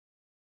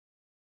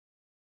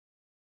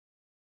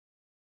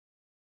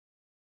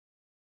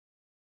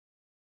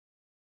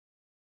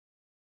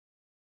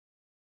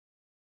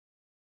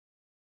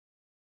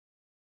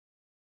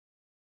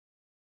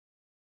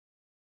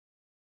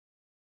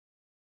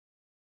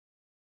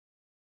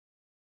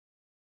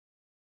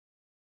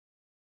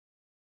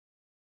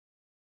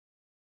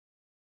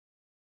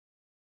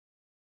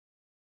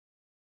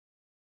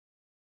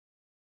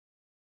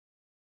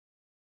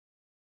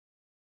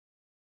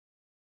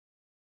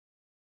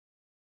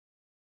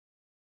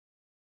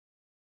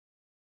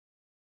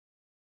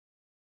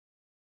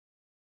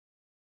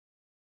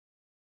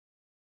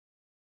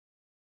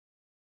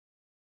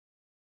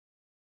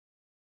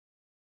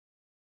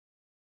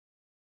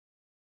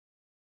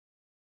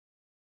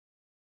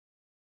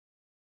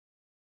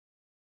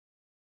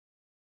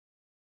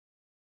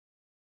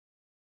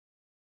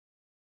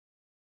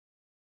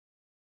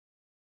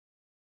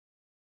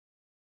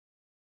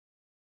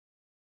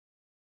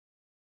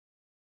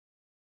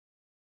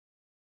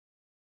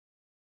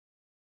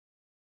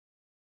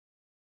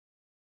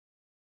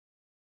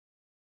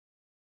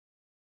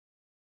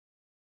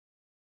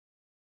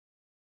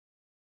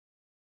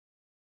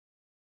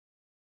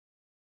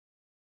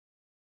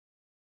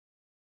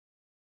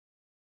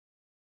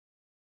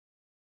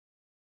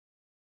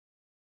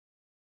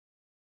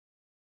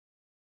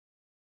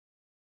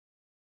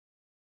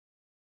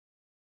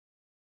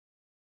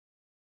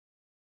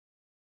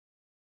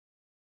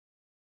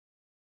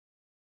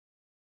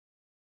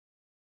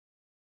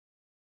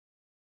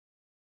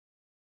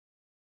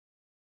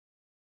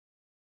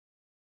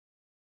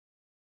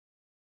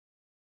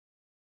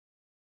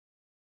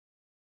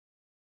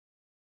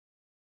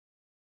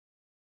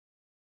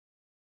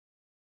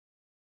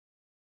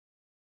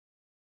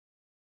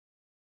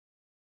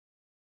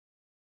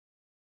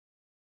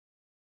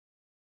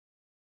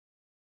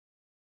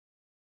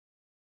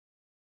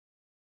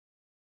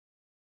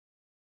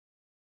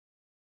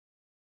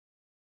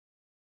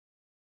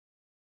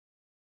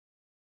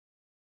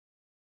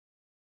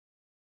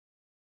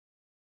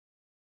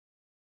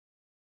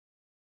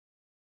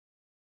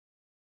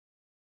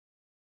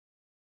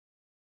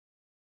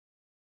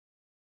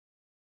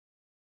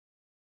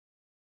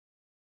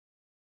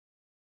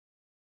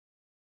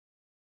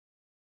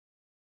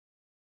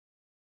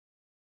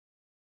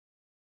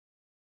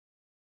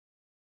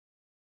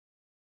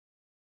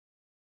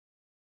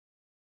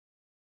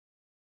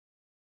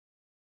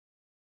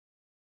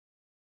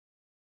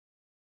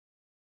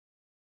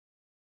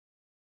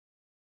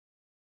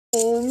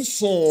I'm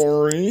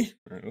sorry.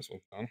 All right, this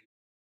one's done.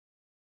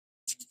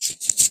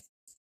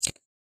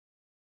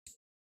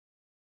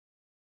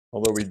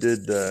 Although we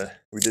did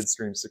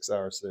stream 6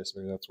 hours today, so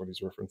maybe that's what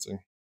he's referencing.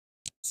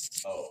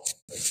 Oh,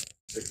 like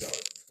 6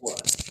 hours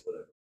plus,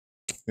 whatever.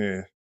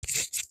 Yeah.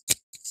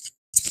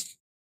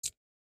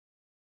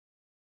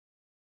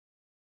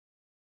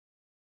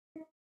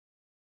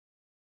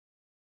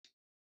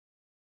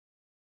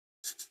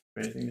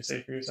 Anything to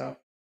say for yourself?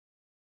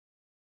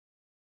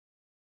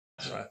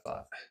 That's what I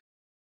thought.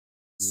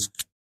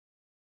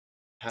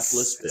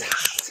 Hapless It's bitch.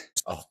 hot.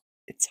 Oh,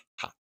 it's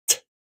hot.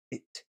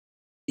 It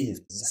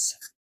is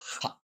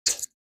hot.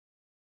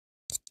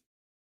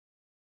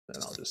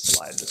 Then I'll just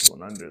slide this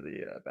one under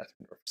the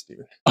bathroom door for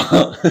Steven.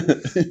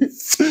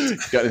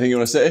 Got anything you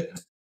want to say?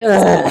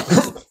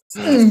 Oh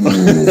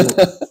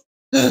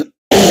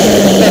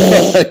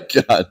my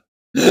God.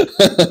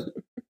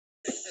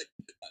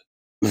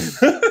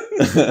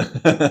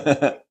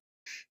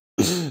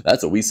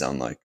 That's what we sound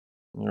like.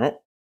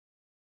 Yep.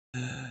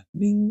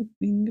 Bing,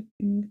 bing,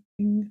 bing,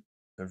 bing.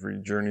 Every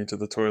journey to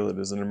the toilet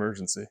is an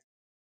emergency.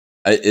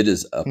 It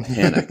is a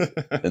panic.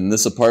 In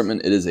this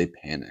apartment, it is a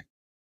panic.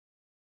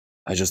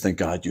 I just thank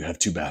God you have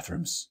 2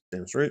 bathrooms.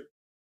 Damn straight.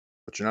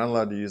 But you're not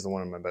allowed to use the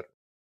one in my bedroom.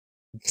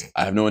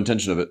 I have no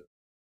intention of it.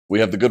 We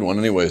have the good one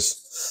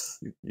anyways.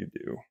 You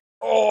do.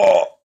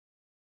 Oh.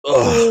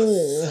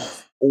 Oh.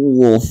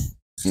 I'm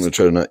going to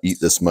try to not eat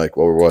this mic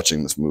while we're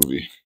watching this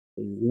movie.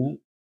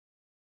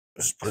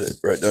 Just put it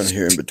right down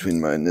here in between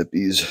my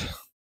nippies.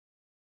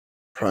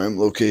 Prime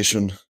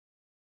location.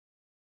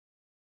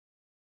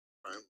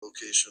 Prime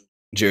location.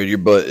 Jared, your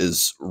butt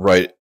is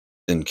right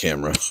in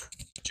camera.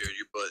 Jared,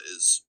 your butt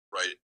is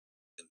right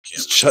in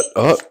camera. Shut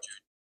up.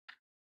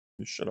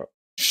 You shut up.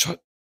 Shut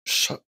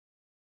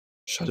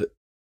it.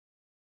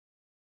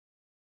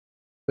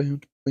 Bam,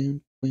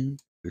 bam, bam.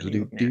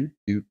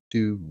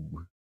 Do.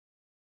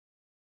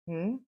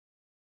 Hmm?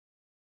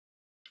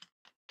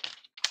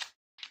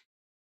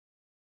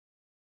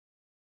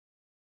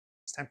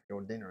 It's time to go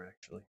to dinner,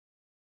 actually.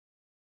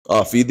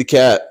 Oh, feed the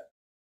cat.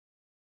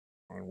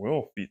 I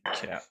will feed the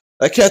cat.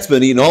 That cat's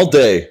been eating all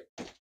day.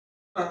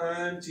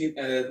 I'm Team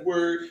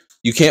Edward.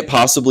 You can't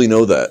possibly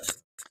know that.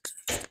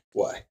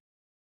 Why?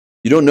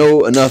 You don't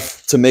know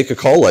enough to make a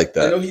call like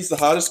I know that. he's the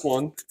hottest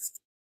one.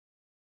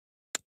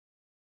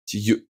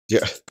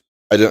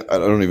 I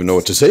don't even know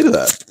what to say to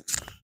that.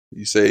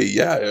 You say,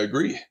 yeah, I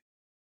agree.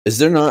 Is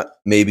there not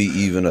maybe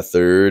even a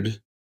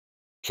third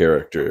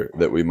character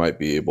that we might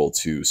be able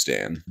to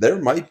stand?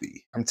 There might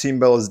be. I'm Team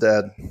Bella's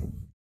dad.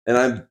 And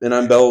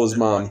I'm Bella's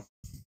mom.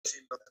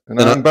 And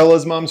I'm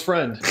Bella's mom's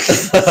friend.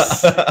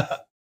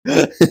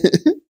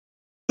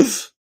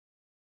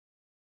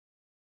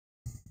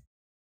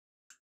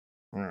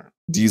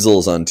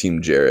 Diesel's on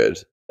Team Jared.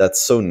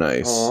 That's so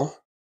nice. Aww.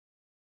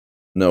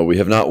 No, we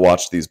have not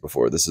watched these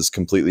before. This is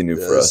completely new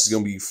for us. This is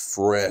going to be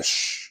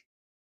fresh.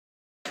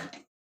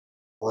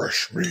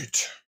 Fresh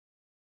meat.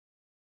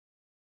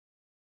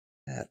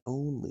 Chat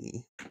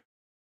only.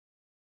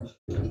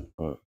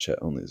 Oh, chat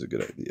only is a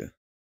good idea.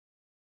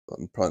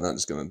 I'm probably not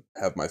just going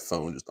to have my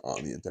phone just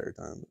on the entire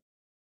time.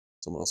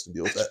 Someone else can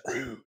deal with that.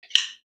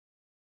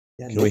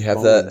 Yeah, Can no we have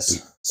phones.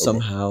 that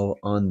somehow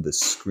on the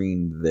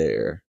screen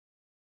there?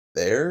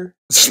 There?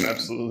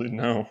 Absolutely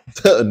no.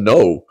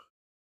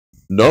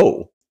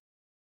 No.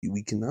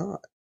 We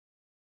cannot.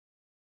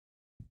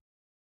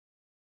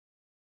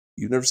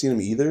 You've never seen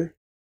him either?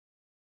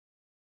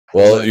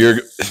 Well,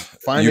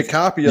 Find a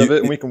copy of it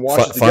and we can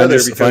watch it together.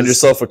 Find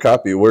yourself a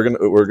copy. We're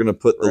gonna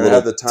put the We're little gonna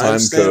have the time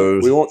timestamp.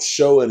 code. We won't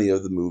show any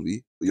of the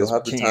movie, but you'll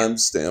have the Because we can't.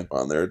 timestamp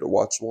on there to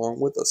watch along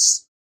with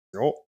us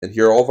Nope. and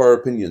hear all of our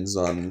opinions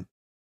on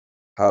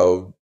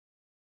how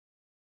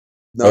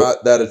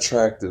not that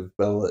attractive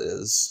Bella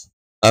is.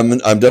 I'm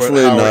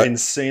definitely But how not.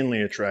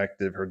 insanely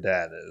attractive her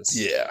dad is.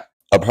 Yeah.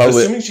 I'll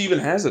probably Assuming she even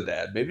has a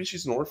dad. Maybe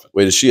she's an orphan.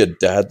 wait. Is she a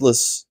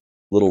dadless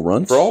little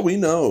runt? For all we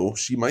know,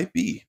 she might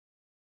be.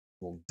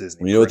 Little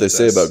Disney. Well, you know what they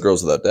say princess. about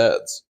girls without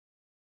dads?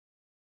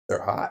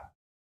 They're hot.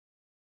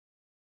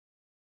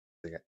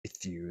 They got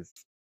issues.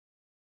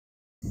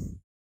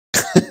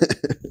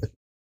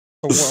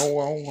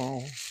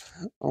 Oh,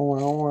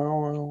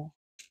 wow.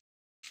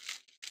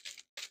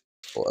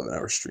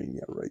 11-hour stream,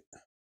 yeah, right.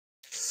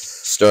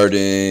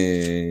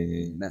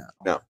 Starting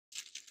Now.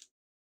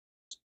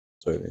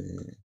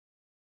 Starting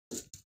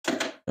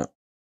now.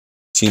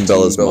 Team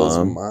Bella's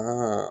mom.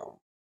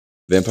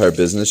 Vampire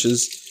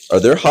businesses. Are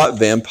there hot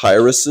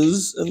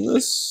vampiresses in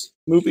this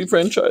movie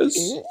franchise?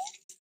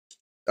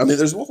 I mean,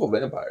 there's multiple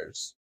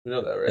vampires. We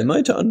know that, right? Am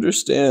I to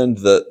understand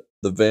that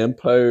the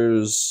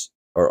vampires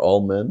are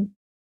all men?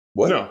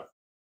 What? No, I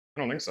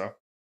don't think so.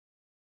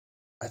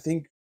 I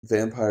think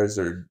vampires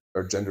are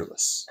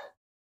genderless.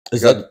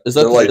 Is They that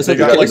they're like- is They that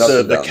got the like case?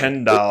 the down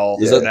Ken there. doll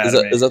Is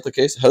anatomy. that the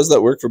case? How does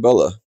that work for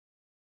Bella?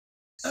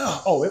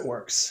 Oh, it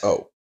works.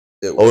 Oh,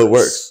 it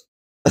works.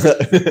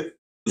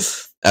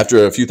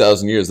 After a few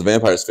thousand years, the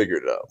vampires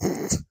figured it out.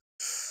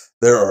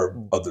 There are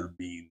other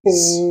means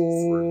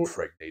for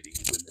impregnating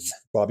women.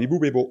 Bobby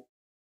Boobie Bo.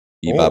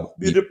 Bebop,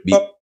 beep,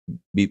 beep,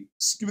 Beep.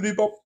 Skibbity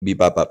bop. Beep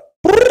bop bop.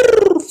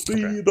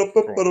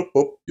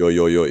 Yo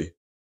yo yo.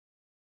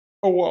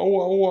 Oh, wow,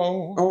 wow,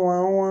 wow. Oh,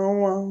 wow, wow,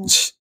 wow.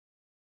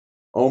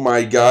 Oh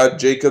my God,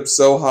 Jacob's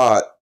so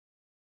hot.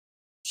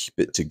 Keep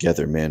it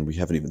together, man. We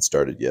haven't even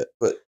started yet.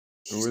 But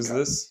Who is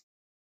this?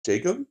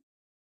 Jacob?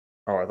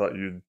 Oh, I thought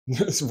you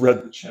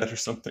read the chat or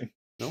something.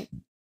 Nope.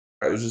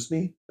 That was just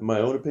me and my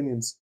own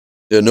opinions.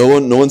 Yeah, no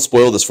one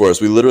spoiled this for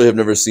us. We literally have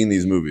never seen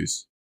these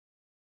movies.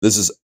 This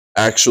is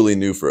actually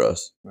new for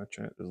us. My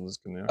chat is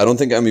listening now. I don't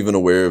think I'm even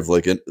aware of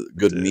like good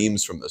did.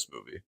 memes from this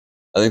movie.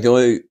 I think the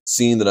only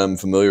scene that I'm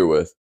familiar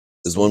with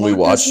is one we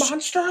watched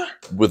Monster?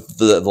 with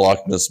the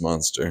Loch Ness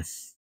monster.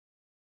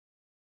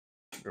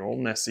 Good old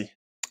Nessie.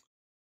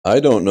 I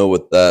don't know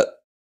what that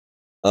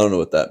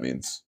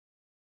means.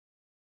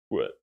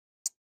 What?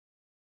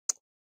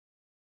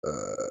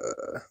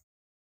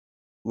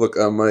 Look,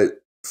 I might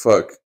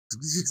fuck.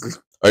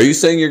 Are you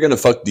saying you're gonna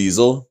fuck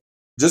Diesel?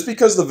 Just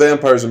because the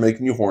vampires are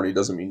making you horny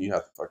doesn't mean you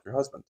have to fuck your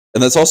husband.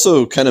 And that's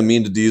also kind of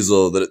mean to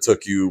Diesel that it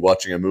took you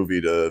watching a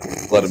movie to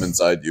let him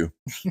inside you.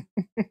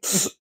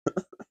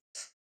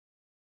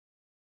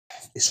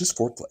 It's just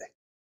foreplay.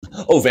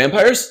 Oh,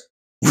 vampires?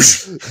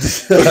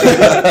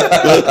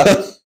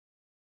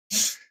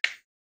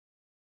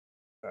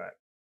 Alright.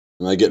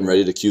 Am I getting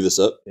ready to cue this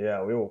up?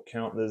 Yeah, we will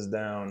count this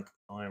down.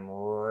 I'm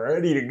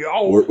ready to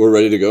go. We're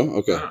ready to go?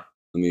 Okay. Ah.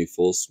 Let me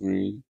full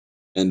screen.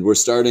 And we're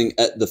starting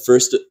at the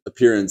first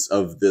appearance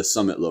of the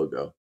Summit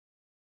logo.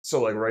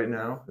 So, like right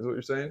now, is what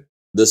you're saying?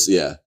 This,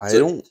 yeah. I So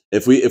don't.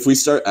 If we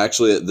start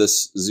actually at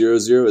this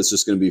 00, it's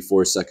just going to be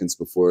 4 seconds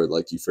before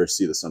like you first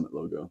see the Summit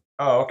logo.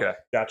 Oh, okay.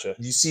 Gotcha.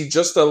 You see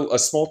just a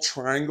small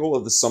triangle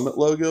of the Summit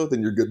logo,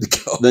 then you're good to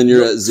go. Then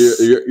you're at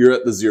 0. You're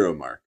at the 0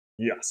 mark.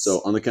 Yes.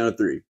 So on the count of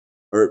 3,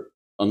 or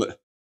on the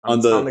on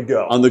the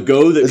go. on the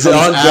go that Is it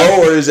comes on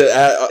after, go or is it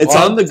at? It's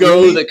on the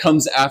go 3? that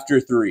comes after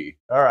 3.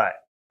 All right.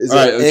 Is All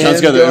right, it count and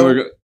together. go? And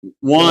we're go.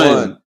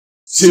 1,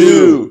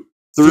 2,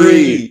 2,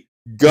 3,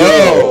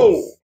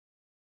 go.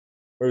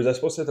 Wait, was I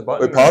supposed to hit the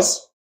button? Wait,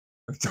 pause.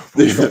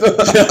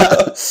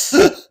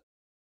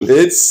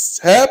 It's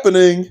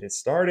happening. It's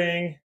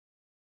starting.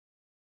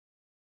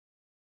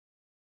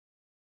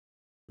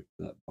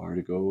 That bar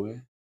to go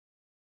away.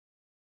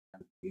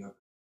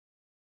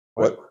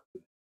 What?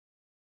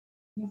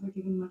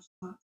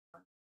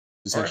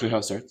 Is actually how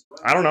it starts.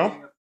 I don't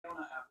know.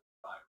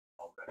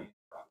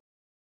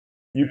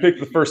 You picked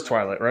the first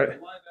Twilight, right?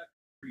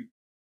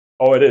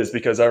 Oh, it is,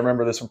 because I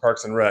remember this from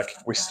Parks and Rec.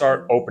 We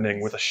start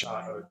opening with a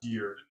shot of a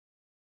deer.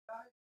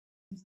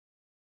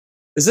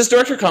 Is this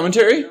director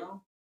commentary?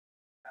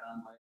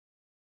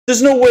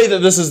 There's no way that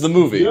this is the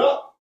movie. Yep.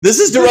 This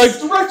is direct.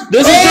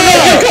 This is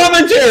director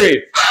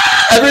commentary.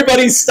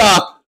 Everybody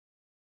stop.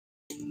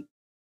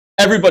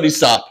 Everybody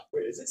stop.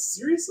 Wait, is it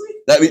seriously?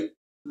 That mean,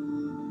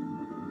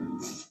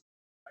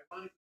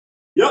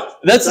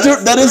 Yep.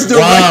 that is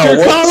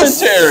director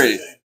commentary.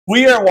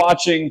 We are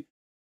watching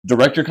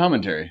director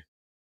commentary.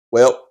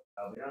 Well,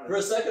 For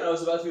a second, I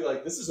was about to be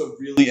like, "This is a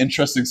really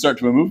interesting start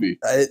to a movie."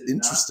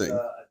 interesting.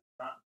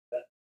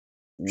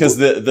 Because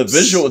the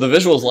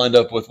visuals lined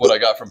up with what I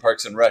got from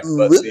Parks and Rec,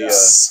 but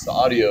the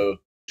audio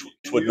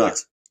would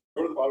not.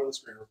 Go to the bottom of the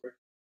screen real quick.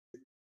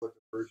 Look at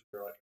the version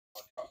for like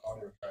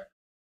audio track.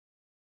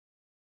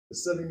 The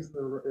settings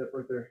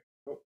right there.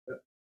 Oh, yeah.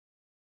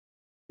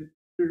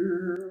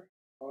 Picture,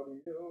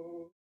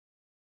 audio.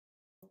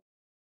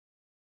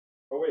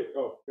 Oh wait,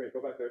 go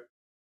back there.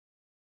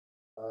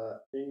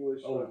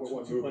 English. One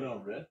movie.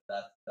 riff.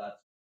 That's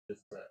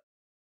just riff.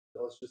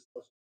 Let's just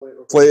play it. Real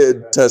quick. Play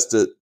it, test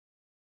it.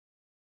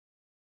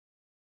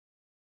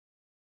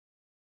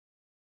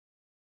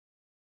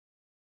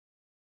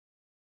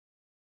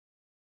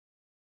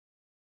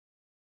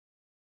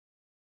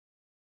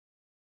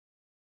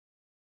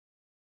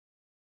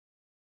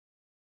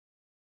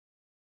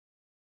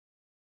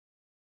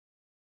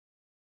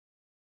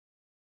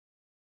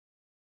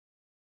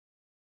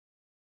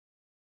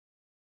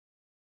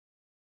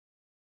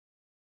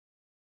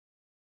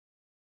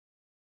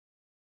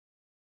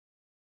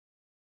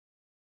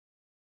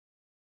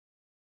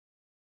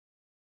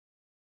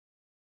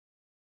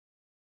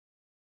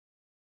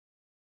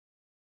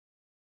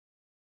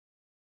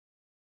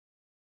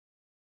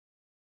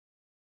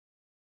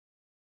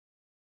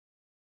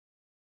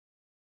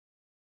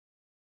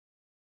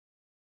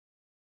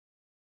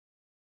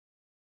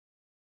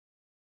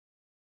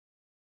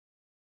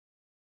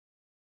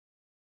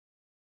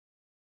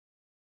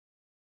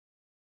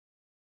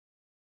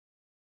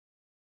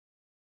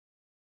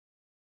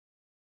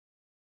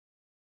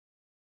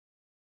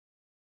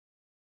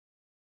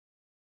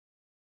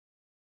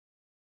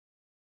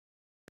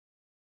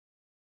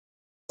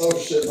 Oh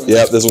shit.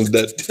 Yeah, this one's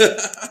dead.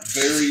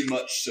 Very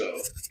much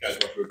so. Guys,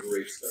 off to a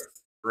great start.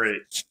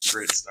 Great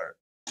start.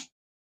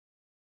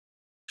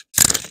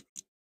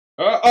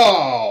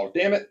 Oh,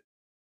 damn it.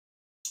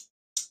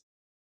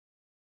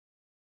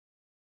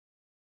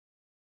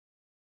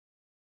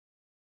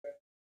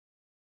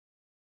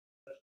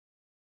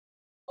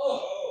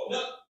 Oh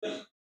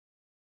no!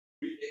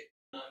 We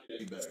not get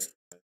any better.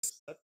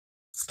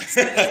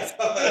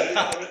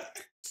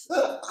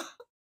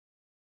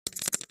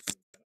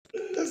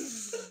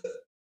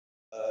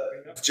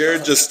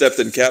 Jared just stepped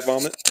in cat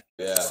vomit.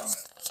 Yeah.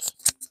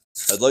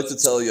 I'd like to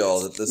tell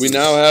y'all that We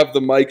now have the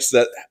mics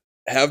that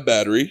have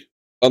battery,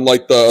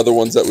 unlike the other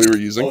ones that we were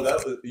using. Oh,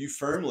 that was, you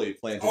firmly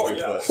planted Oh, your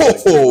yeah. foot.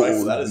 Oh, Like,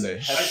 right, that is a I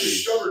hefty.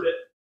 just shuddered it.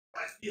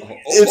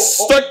 It's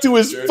stuck to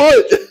his Jared,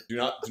 foot. Do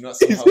not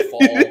somehow fall.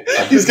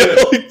 He's gonna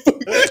like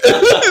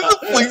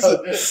flings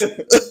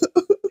it.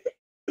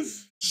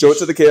 Show it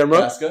to the camera.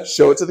 Casca?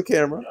 Show it to the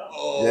camera.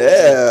 Oh.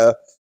 Yeah.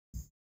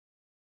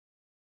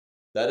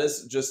 That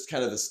is just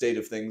kind of the state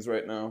of things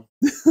right now.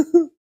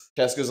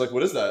 Casca's like,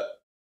 what is that?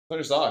 It's on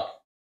your sock.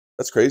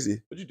 That's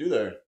crazy. What'd you do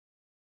there?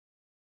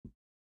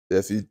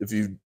 Yeah, if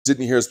you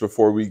didn't hear us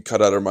before, we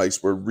cut out our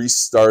mics. We're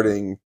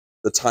restarting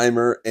the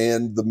timer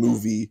and the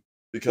movie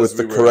with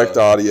the correct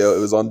audio. It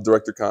was on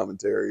director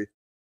commentary.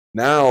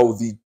 Now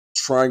the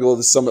triangle of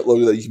the Summit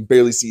logo that you can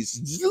barely see is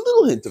just a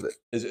little hint of it.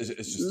 It's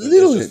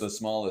just the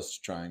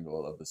smallest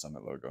triangle of the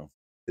Summit logo.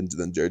 And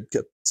then Jared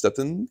stepped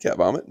in cat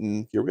vomit,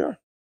 and here we are.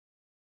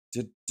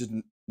 Did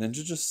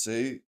Ninja just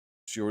say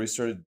she already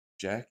started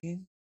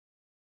jacking?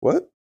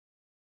 What?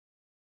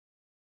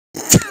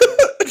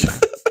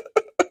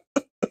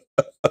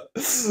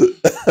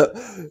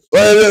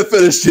 Well, I haven't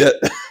finished yet.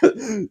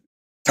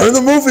 Turn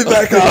the movie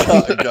back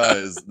on.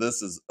 Guys,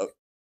 this is...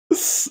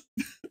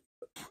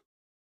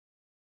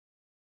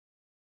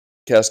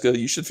 Casca,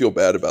 you should feel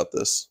bad about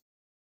this.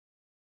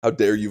 How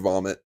dare you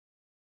vomit?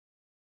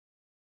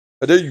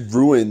 How dare you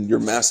ruin your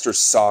master's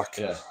sock?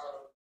 Yeah.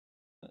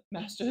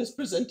 Master has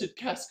presented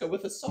Casca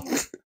with a sock.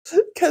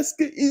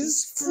 Casca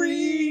is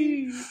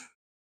free.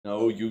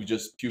 No, you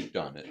just puked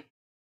on it.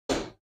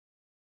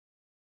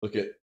 Look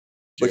at...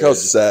 Look how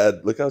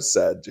sad. Look how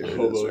sad Jared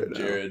is right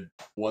Jared,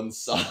 one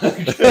sock. Are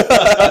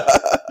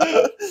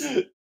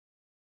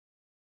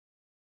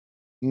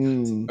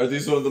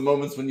these one of the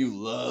moments when you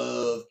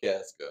love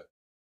Casca?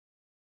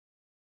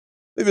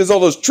 Maybe it's all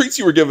those treats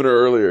you were giving her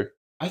earlier.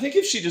 I think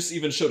if she just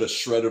even showed a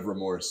shred of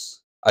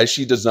remorse.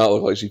 She does not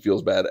look like she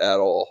feels bad at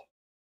all.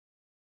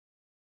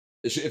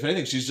 If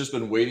anything, she's just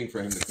been waiting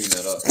for him to clean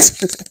that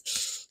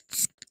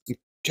up.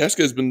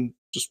 Casca has been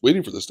just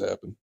waiting for this to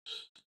happen.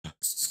 My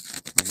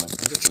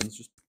friend's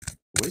just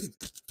waiting.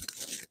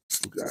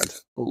 Oh God.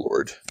 Oh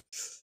Lord.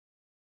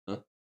 Huh?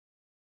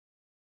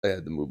 I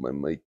had to move my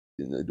mic,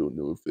 and I don't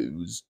know if it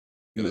was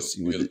gonna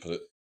see with it. Put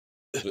it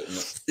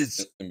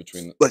It's in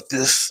between. like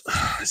this.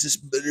 Is this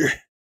better?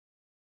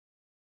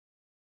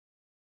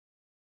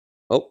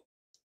 Oh.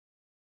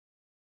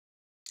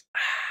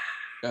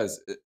 Guys,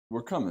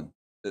 we're coming.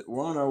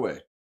 We're on our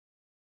way.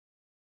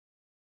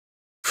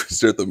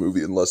 Start the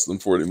movie in less than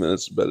 40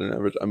 minutes, better than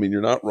average. I mean, you're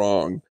not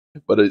wrong,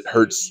 but it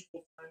hurts.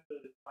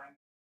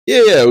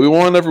 Yeah, we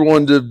want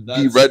everyone to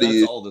be ready.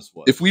 That's all this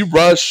was. If we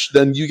rush,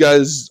 then you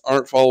guys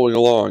aren't following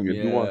along, and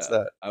who wants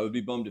that? I would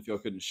be bummed if y'all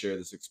couldn't share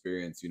this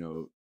experience,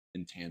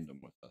 in tandem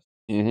with us.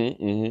 I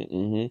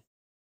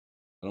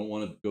don't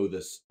want to go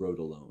this road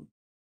alone.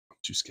 I'm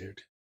too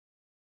scared.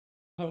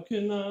 How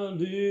can I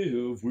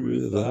live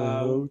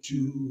without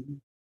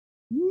you?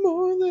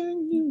 More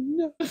than you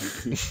know.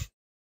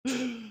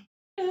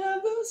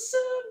 Ever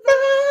survive?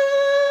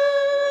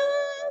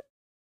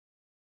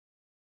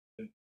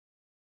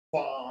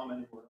 Bomb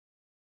anywhere.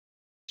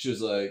 She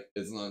was like,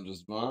 it's not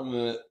just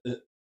vomit.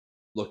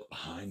 Look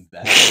behind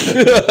that.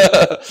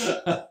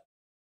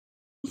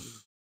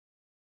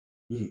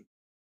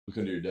 Look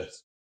under your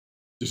desk.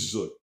 Just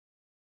look.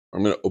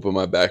 I'm gonna open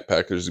my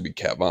backpack. There's gonna be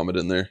cat vomit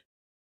in there.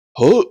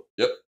 Oh,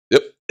 Yep.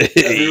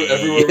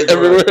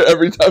 Everywhere.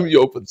 Every time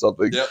you open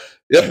something. Yep.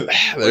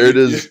 There it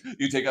is.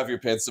 You take off your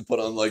pants to put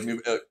on like new.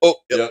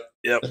 Yep.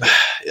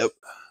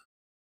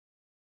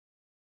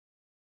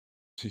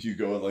 You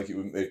go and like you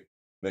would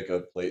make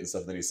a plate and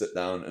stuff, and then you sit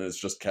down and it's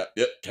just cat.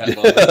 Yep, cat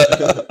vomit.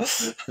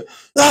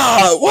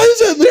 Why is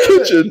that in the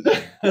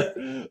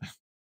kitchen?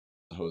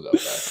 Hose out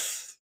back.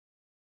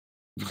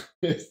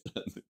 Is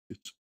that in the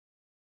kitchen?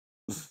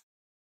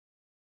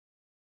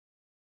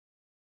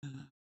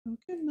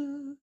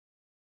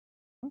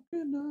 How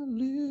can I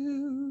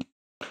live?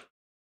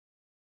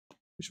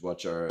 We should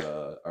watch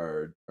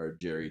our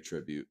Jerry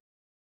tribute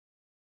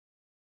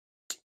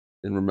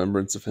In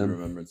remembrance of in him.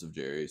 remembrance of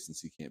Jerry,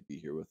 since he can't be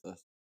here with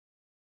us.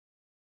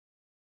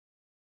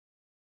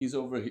 He's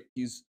over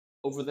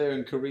there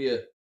in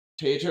Korea,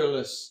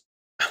 taterless.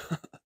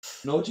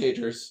 No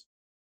taters,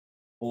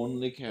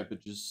 only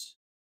cabbages.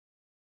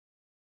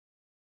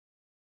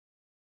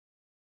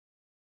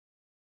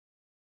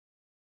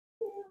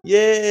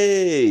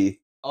 Yay!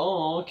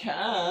 Oh,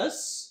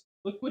 Cass,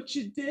 look what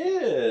you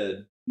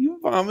did. You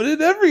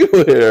vomited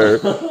everywhere.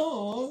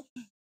 Oh,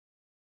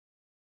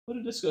 what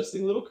a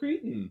disgusting little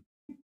cretin.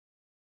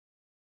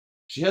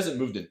 She hasn't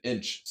moved an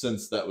inch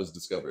since that was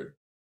discovered.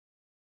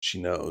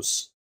 She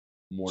knows.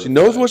 More She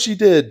knows what she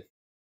did.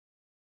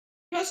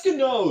 Casca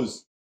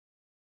knows.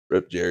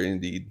 Rip Jerry,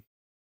 indeed.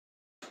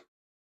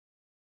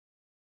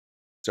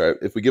 Sorry,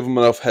 if we give him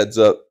enough heads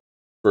up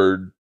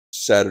for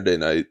Saturday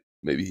night,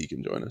 maybe he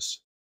can join us.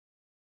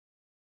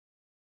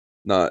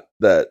 Not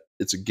that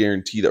it's a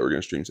guarantee that we're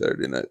going to stream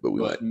Saturday night, but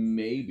we might. But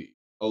maybe.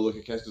 Oh, look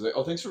at Casca's like,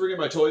 oh, thanks for bringing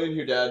my toy in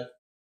here, Dad.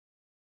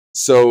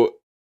 So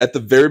at the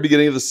very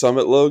beginning of the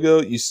Summit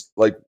logo,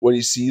 like when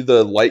you see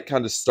the light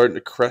kind of starting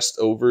to crest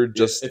over,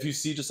 just if you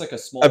see just like a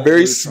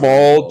very blue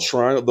small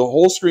triangle. The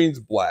whole screen's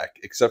black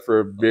except for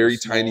a very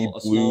tiny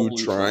small blue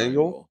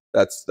triangle.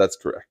 That's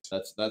correct.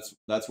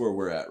 That's where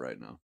we're at right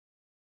now.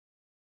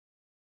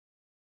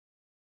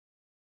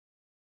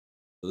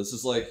 So this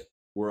is like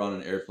we're on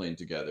an airplane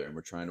together and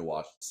we're trying to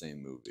watch the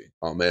same movie.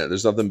 Oh man,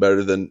 there's nothing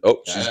better than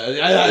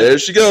there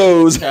she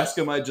goes.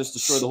 Casca might just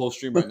destroy the whole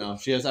stream right now.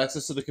 She has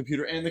access to the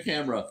computer and the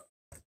camera.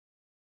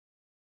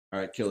 All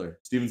right, kill her.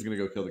 Steven's gonna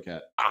go kill the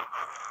cat.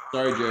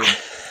 Sorry, Jared.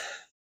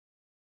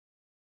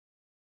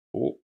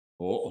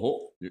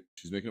 Oh,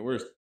 she's making it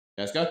worse.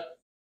 Casca?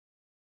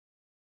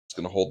 Just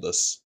gonna hold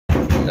this.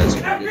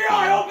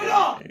 FBI, open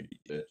up!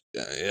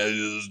 Yeah,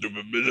 you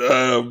stupid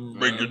bitch.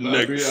 Break your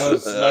neck. Smack you over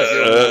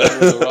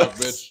the rock,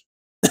 bitch.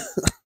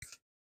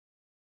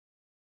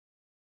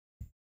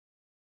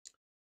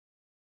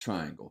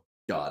 Triangle.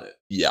 Got it.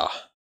 Yeah.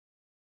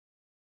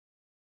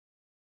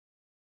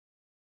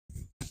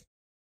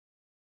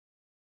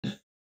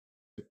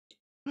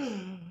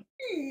 Yeah.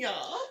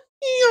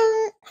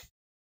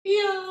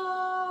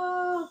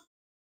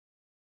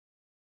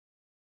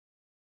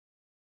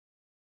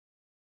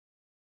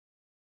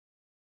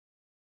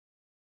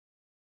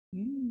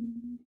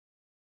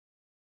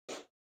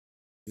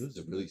 It was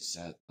a really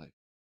sad life.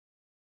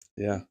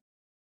 Yeah.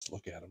 Just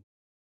look at him.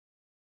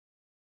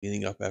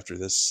 Cleaning up after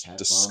this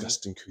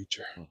disgusting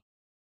creature. Oh.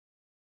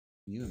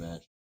 Can you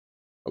imagine?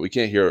 We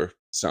can't hear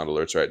sound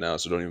alerts right now,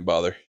 so don't even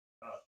bother.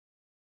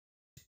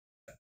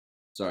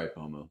 Sorry,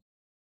 Pomo.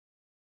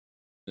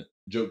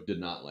 Joke did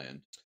not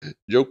land.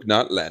 Joke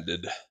not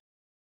landed.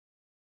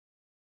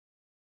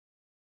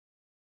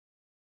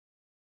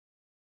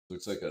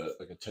 Looks like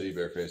a teddy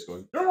bear face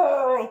going.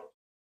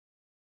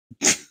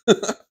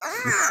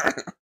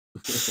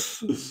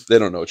 They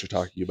don't know what you're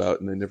talking about,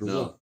 and they never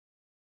will.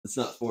 It's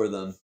not for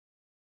them.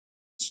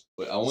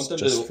 Wait, I want them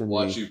to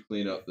watch you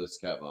clean up this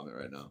cat vomit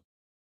right now.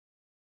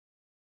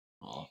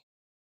 Aw.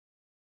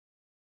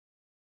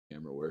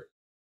 Camera work.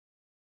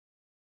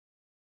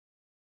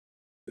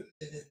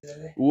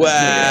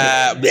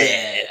 Wow.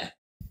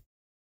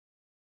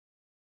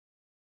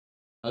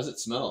 How's it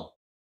smell?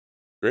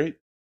 Great.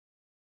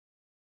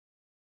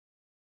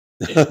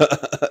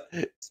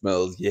 It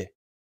smells, yeah.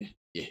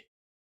 Yeah.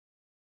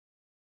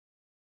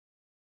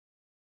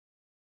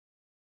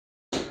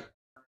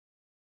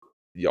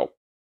 Yo.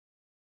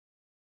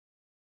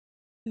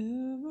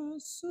 Never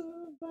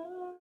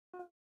survive.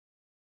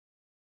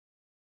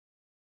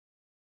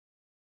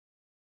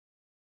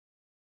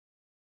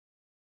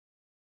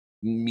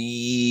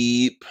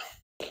 Meep.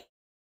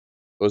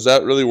 Was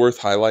that really worth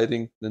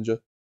highlighting, Ninja?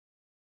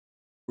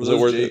 Were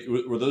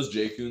those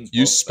J-Coons?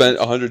 You spent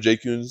 100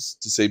 J-Coons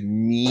to say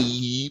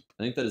meep.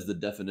 I think that is the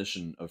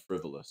definition of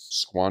frivolous.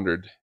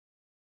 Squandered.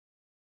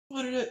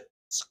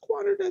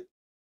 Squandered it.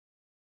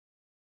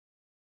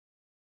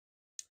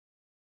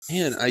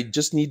 Man, I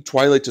just need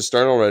Twilight to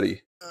start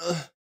already.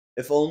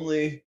 If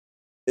only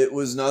it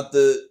was not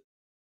the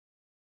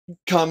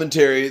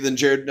commentary, then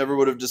Jared never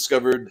would have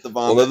discovered the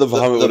vomit. Well, the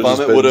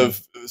vomit would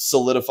have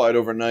solidified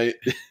overnight.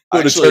 It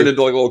would have turned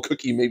into like a little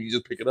cookie. Maybe you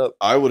just pick it up.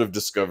 I would have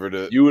discovered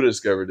it. You would have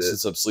discovered it.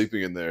 Since I'm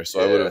sleeping in there. So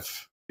I would have.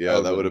 Yeah,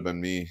 that would have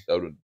been me. That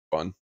would have been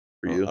fun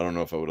for you. I don't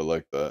know if I would have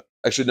liked that.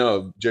 Actually,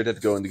 no. Jared had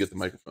to go in to get the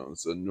microphone.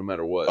 So no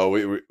matter what. Oh,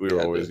 we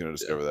were always going to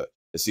discover that.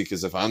 See,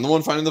 because if I'm the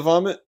one finding the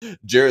vomit,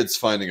 Jared's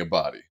finding a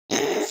body.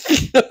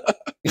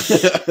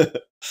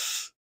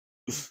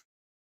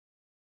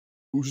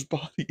 Whose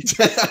body?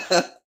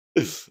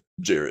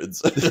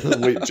 Jared's.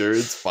 Wait,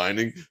 Jared's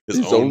finding his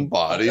own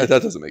body?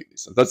 That doesn't make any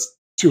sense. That's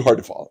too hard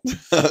to follow.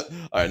 All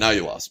right, now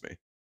you lost me.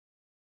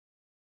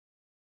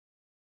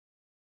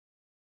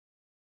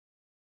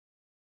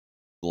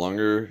 The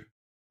longer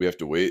we have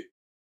to wait,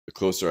 the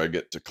closer I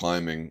get to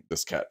climbing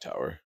this cat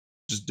tower.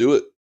 Just do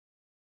it.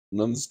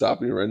 Nothing's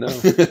stopping you right now.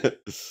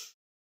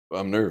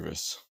 I'm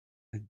nervous.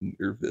 I'm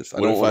nervous.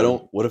 What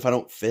if I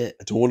don't fit?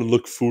 I don't want to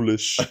look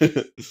foolish.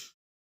 Do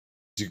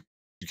you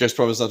guys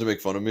promise not to make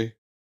fun of me?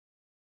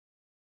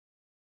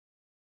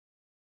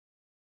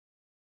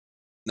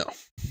 No.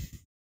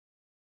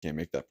 Can't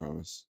make that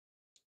promise.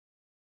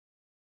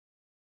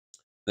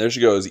 There she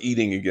goes,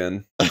 eating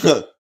again.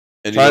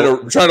 And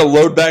trying to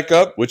load back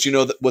up. Which you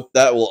know what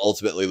that will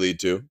ultimately lead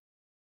to?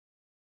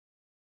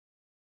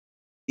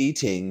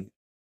 Eating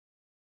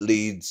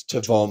leads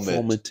to vomit.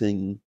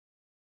 Vomiting.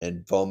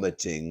 And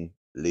vomiting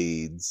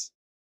leads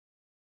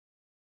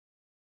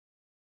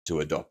to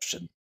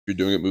adoption. If you're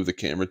doing it, move the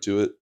camera to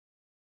it.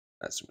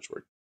 That's too much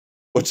work.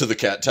 What, to the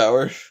cat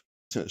tower?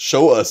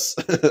 Show us.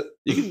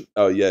 You can.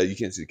 Oh yeah, you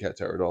can't see the cat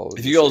tower at all.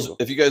 If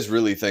you guys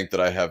really think that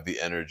I have the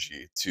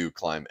energy to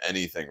climb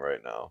anything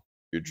right now,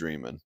 you're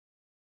dreaming.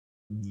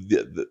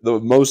 The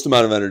most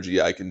amount of energy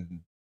I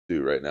can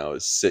do right now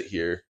is sit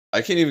here.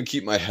 I can't even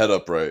keep my head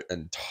upright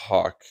and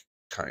talk,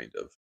 kind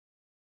of.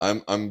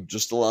 I'm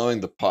just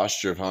allowing the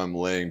posture of how I'm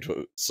laying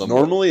to some.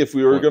 Normally, if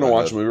we were point going to my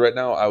watch head. a movie right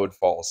now, I would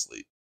fall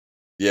asleep.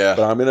 Yeah.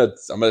 But I'm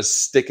gonna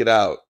stick it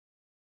out.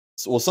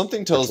 Well,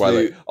 something for tells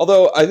Twilight. me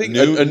Although I think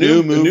new a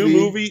new movie-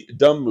 movie,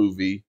 dumb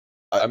movie.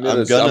 I'm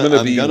gonna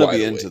I'm be gonna wide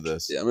be into awake.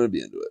 this. Yeah, I'm gonna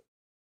be into it.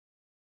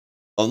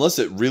 Unless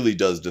it really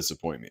does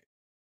disappoint me.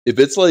 If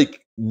it's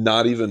like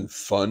not even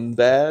fun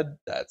bad,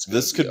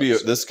 This could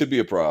be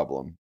a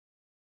problem.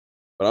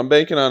 But I'm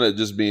banking on it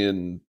just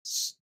being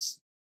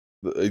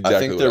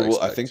exactly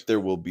I think there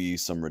will be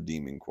some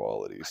redeeming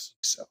qualities.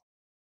 So,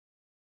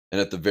 And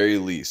at the very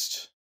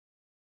least,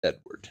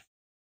 Edward,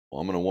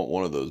 well, I'm gonna want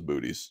one of those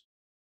booties.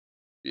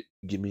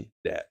 give me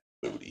that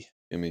booty.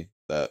 Give me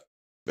that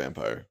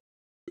vampire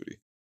booty,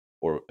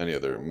 or any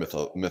other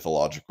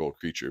mythological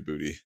creature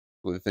booty.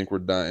 Do they think we're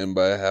dying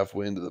by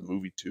halfway into the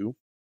movie too?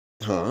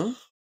 Huh?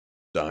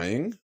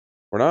 Dying?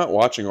 We're not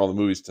watching all the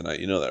movies tonight.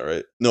 You know that,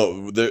 right?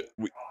 No,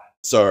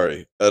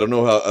 sorry. I don't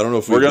know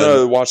if we're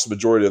gonna watch the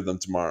majority of them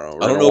tomorrow.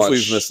 I don't know if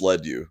we've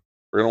misled you.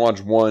 We're gonna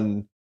watch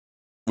one.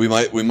 We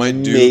might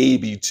do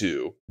maybe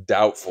two.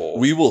 Doubtful.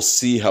 We will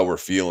see how we're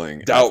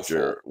feeling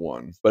after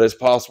one. But it's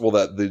possible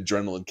that the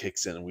adrenaline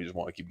kicks in and we just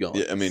want to keep going.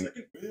 Yeah, I mean,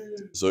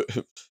 so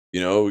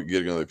you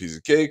get another piece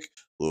of cake,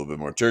 a little bit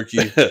more turkey,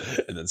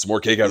 and then some more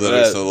cake after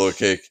that. that. A little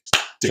cake,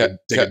 Take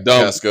a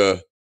dump,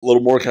 Casca, a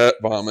little more cat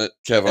vomit,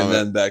 and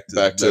then back to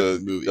the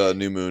movie.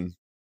 New Moon,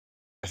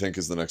 I think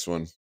is the next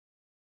one.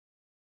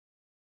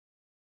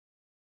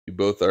 You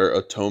both are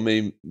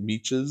Otome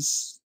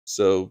Michas.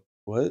 So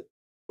what?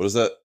 What is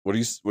that? What do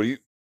you?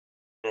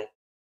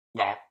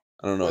 I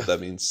don't know what that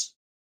means.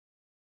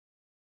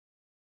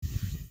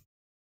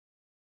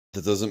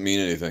 That doesn't mean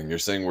anything. You're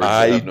saying words that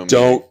I have no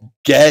don't meaning.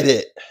 get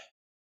it.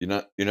 You're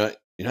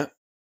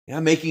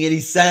not making any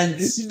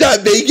sense. It's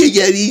not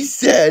making any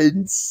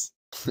sense.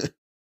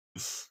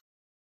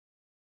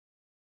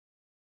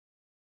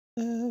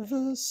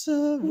 Ever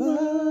survive?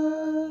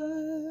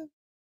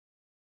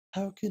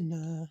 How can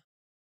I?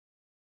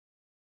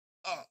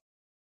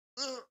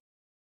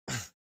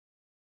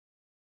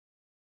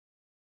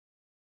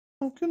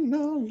 How can I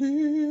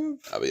live?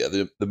 But yeah,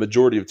 the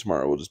majority of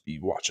tomorrow will just be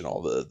watching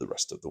all the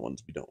rest of the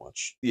ones we don't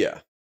watch. Yeah.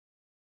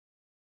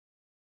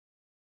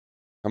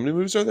 How many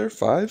movies are there?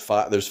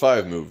 5? There's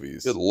 5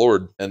 movies. Good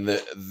lord! And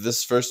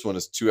this first one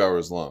is 2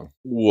 hours long.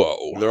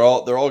 Whoa! They're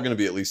all going to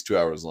be at least 2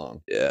 hours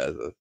long. Yeah.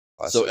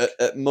 So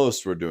at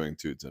most we're doing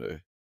 2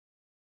 today.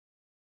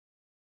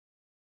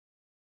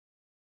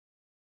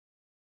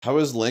 How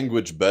is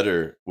language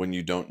better when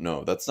you don't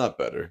know? That's not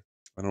better.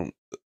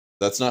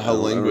 That's not how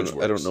language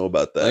works. I don't know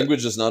about that.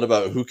 Language is not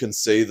about who can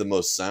say the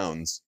most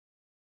sounds.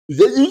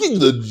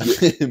 That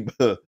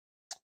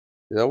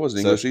wasn't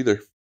English either.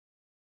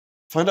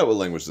 Find out what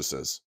language this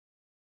is.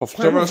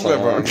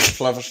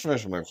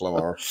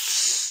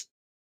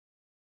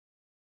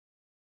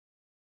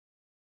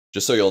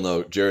 Just so y'all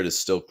know, Jared is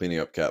still cleaning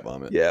up cat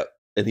vomit. Yeah,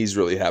 and he's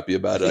really happy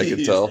about it. I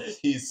can tell.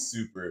 He's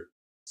super,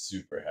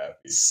 super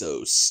happy.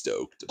 So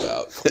stoked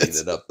about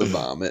cleaning up the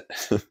vomit.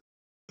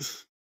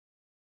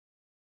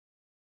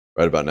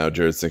 Right about now,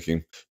 Jared's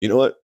thinking, you know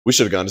what? We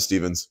should have gone to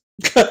Stevens.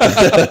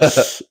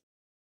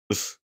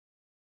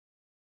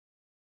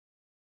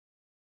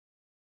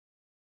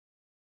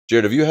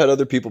 Jared, have you had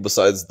other people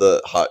besides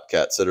the hot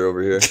cat sitter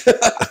over here?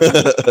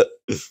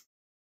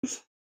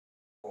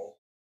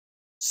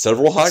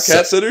 Several hot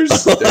cat sitters?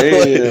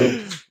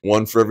 Damn.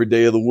 One for every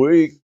day of the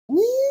week.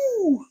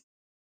 Woo!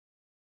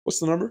 What's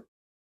the number?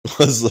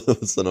 What's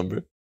the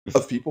number?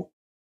 Of people?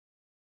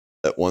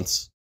 At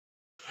once.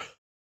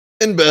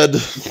 In bed. On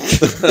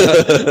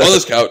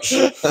this couch.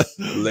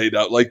 Laid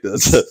out like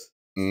this.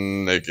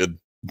 Naked.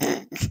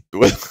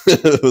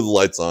 With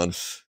lights on.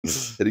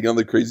 Hitting on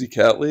the crazy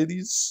cat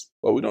ladies?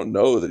 Well, we don't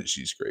know that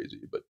she's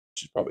crazy, but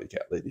she's probably a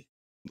cat lady.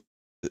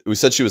 We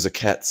said she was a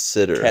cat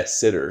sitter. Cat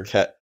sitter.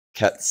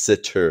 Cat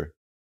sitter.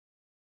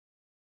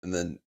 And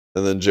then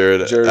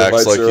Jared acts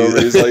like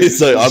he's like,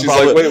 she's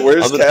like, wait,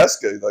 where's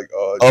Casca? He's like,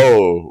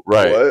 oh,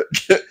 right. What?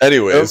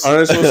 Anyways.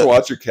 Aren't I supposed to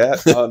watch your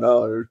cat? Oh,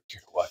 no, you're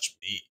going to watch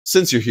me.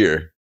 Since you're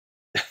here.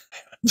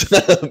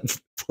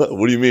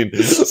 What do you mean?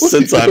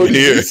 Since I'm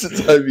here.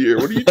 Since I'm here.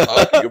 What are you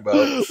talking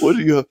about? What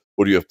do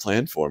you have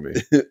planned for me?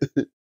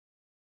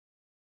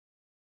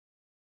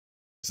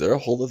 Is there a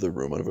whole other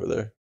room over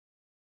there?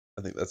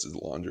 I think that's his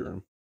laundry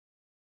room.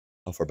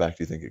 How far back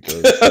do you think it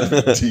goes?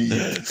 Deep.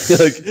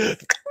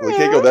 We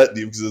can't go that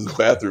deep because his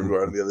bathrooms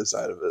are on the other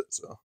side of it.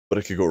 So, but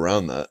it could go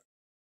around that.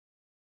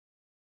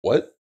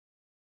 What?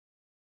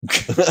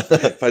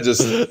 If I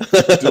just do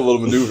a little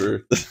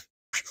maneuver.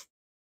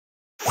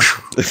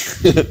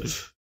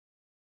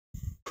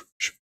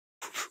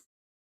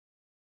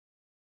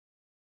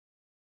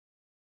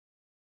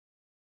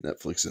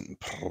 Netflix and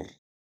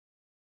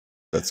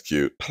that's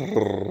cute.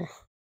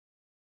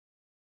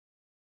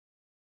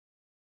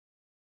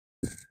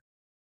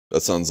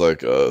 That sounds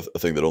like a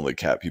thing that only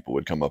cat people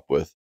would come up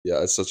with.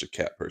 Yeah, it's such a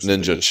cat person.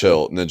 Ninja,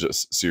 chill. Ninja,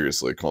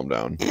 seriously, calm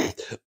down.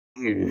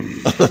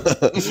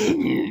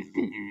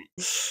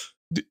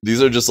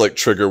 These are just like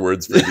trigger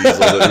words for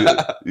Diesel.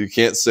 You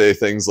can't say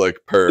things like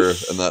 "purr"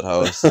 in that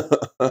house.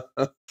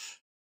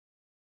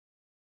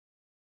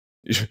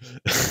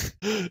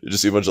 You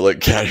just see a bunch of like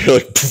cat hair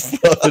like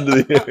up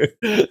into the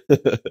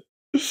air.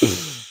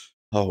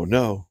 Oh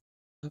no!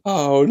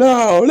 Oh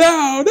no!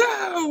 No!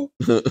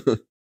 No!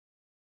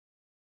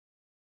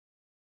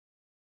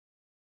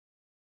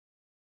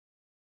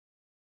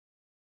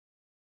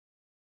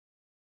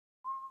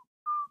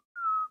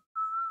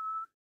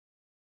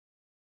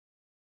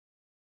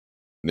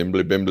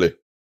 Nimbly bimbly.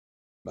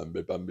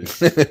 Bambi, Bambi.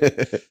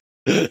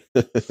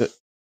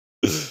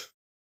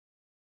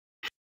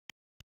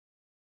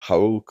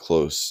 How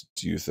close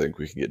do you think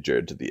we can get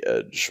Jared to the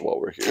edge while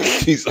we're here?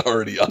 He's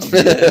already on the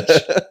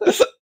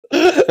edge.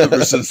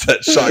 Ever since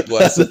that shot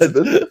glass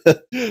incident.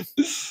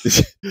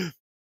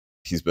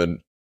 He's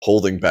been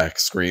holding back,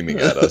 screaming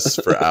at us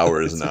for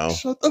hours now.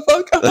 Shut the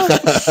fuck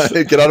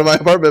up! Get out of my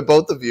apartment,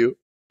 both of you.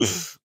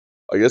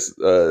 I guess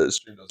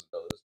stream doesn't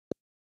know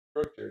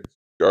this.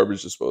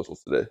 Garbage disposal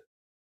today.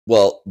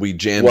 Well, we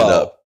jammed it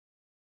up.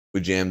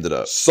 We jammed it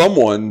up.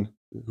 Someone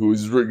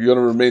who's going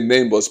to remain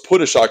nameless put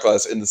a shot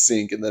glass in the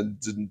sink and then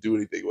didn't do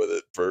anything with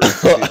it for the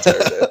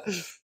entire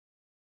day.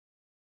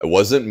 It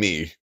wasn't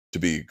me, to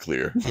be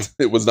clear.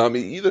 It was not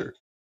me either.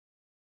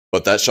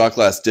 But that shot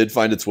glass did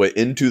find its way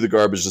into the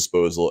garbage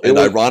disposal. And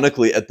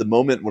ironically, at the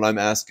moment when I'm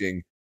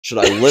asking, should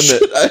I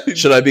limit,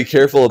 should I be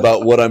careful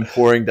about what I'm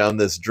pouring down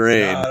this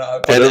drain?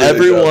 And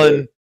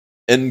everyone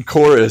in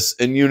chorus,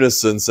 in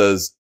unison,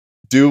 says,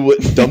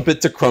 dump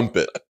it to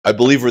crumpet. I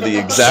believe were the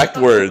exact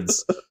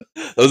words.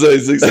 Those are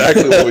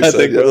exactly what we said. I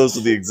think those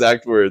are the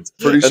exact words.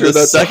 Pretty sure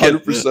that's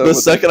 100%. The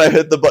second I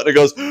hit the button, it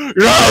goes,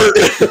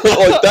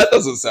 like, that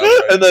doesn't sound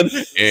right. And then,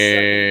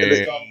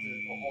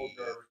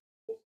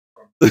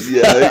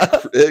 yeah,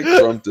 it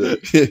crumped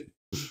it.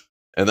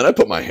 And then I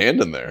put my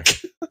hand in there.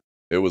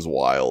 It was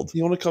wild.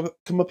 You want to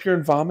come up here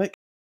and vomit?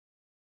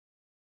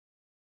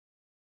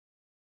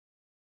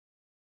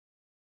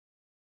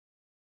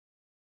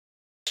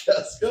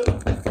 Let's go.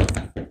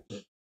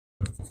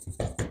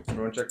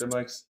 Everyone check their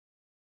mics.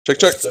 Check.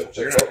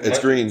 It's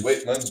green.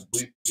 Wait, mine's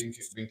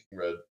blinking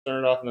red.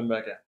 Turn it off and then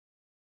back in.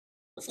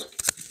 Can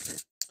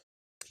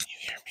you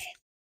hear me?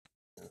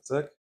 One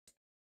sec.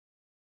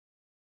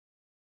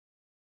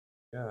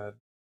 God.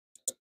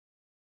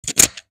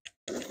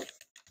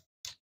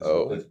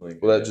 Oh,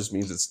 well, that just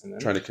means it's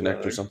trying to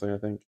connect or something, I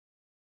think.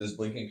 Is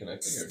blinking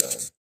connecting or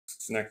dying?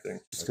 Connecting.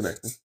 It's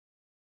connecting.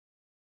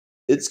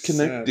 It's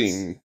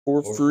connecting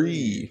for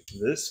free.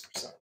 This or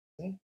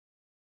something.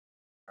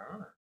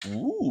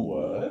 Ooh.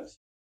 What?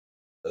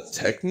 That's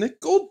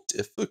technical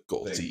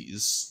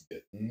difficulties.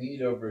 Get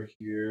neat over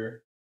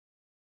here.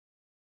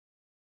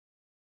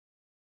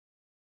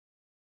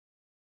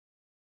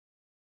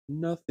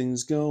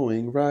 Nothing's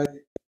going right.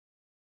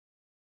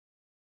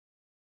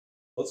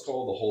 Let's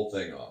call the whole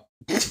thing off.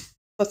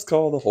 Let's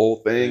call the whole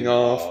thing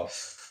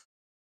off.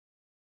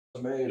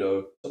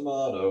 Tomato.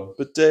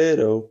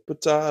 Potato.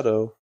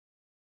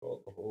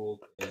 Call the whole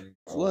thing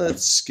off.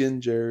 Let's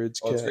skin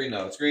Jared's cat. It's green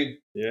now. It's green.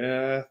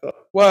 Yeah.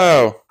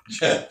 Wow.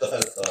 Yeah,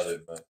 I thought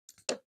it might.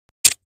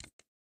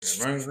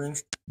 Mine's green.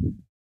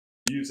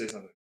 You say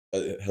something.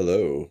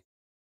 Hello.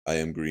 I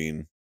am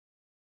green.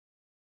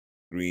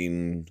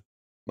 Green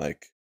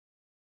Mike.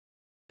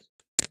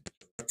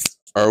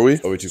 Are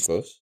we? Are we too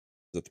close? Is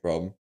that the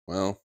problem?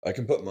 Well, I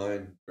can put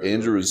mine.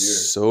 Andrew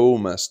is so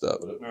messed up.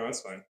 No,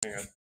 that's fine. Hang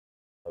on.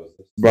 How's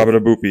this?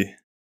 Babada boopy.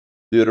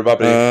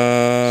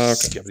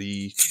 Okay. Give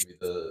me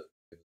the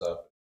stuff.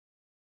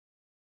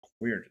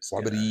 We're just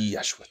Wabbity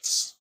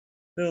Auschwitz.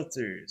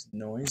 filters,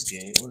 noise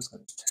gate. We're just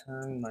gonna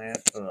turn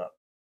that up.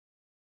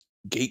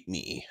 Gate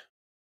me.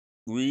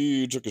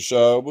 We took a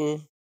shower.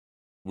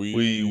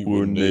 We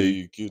were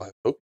naked. I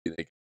hope you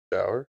take a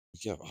shower.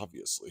 Yeah,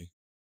 obviously.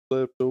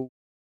 Slept over.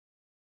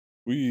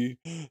 We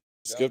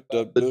skipped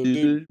up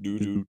the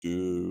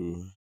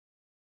do.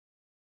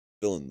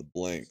 Fill in the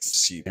blanks.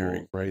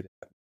 Staring right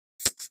at me.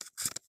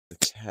 The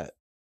cat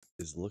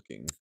is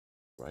looking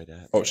right at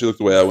me. Oh, she looked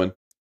the way I went.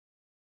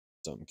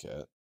 Dumb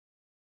cat.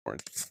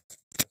 Orange.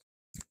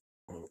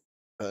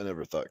 I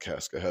never thought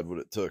Casca had what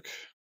it took.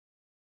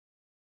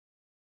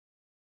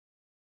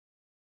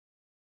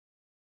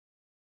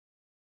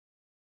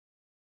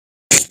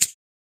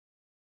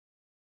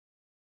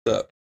 What's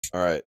up?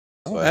 All right.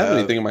 I don't have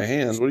anything in my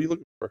hands. What are you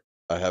looking for?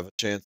 I have a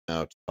chance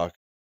now to talk to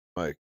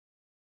Mike.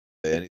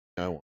 Say anything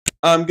I want.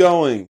 I'm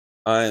going.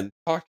 I am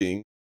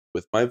talking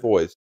with my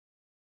voice.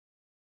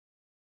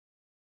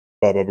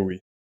 Baba booey.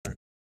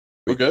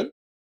 We good?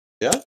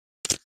 Yeah.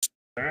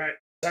 All right,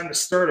 time to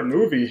start a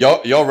movie.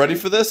 Y'all ready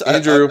for this?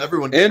 Andrew.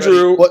 Everyone.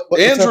 Andrew. What's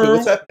happening? Andrew.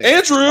 What's happening?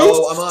 Andrew.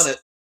 Oh, I'm on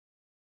it.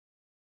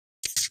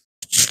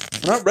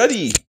 I'm not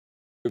ready.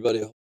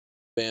 Everybody,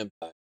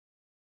 vampire.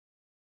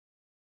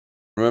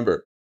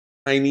 Remember,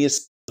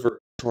 tiniest sliver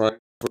trying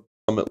for the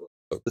summit.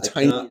 The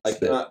tiniest. I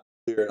cannot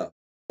clear it up.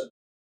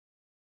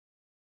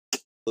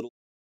 Little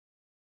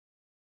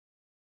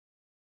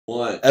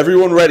one.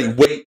 Everyone ready.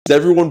 Wait. Is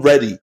everyone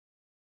ready?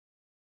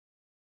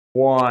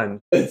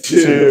 1,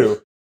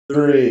 2,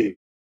 3,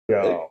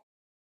 go.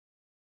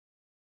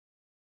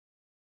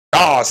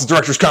 Oh, it's the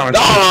director's comment.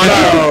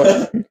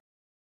 Oh, no!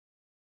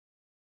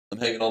 I'm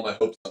hanging all my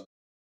hopes on.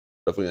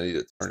 Definitely, I need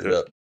to turn it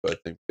up. But I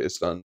think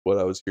based on what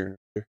I was hearing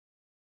here.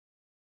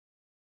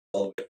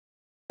 Okay.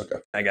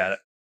 I got it.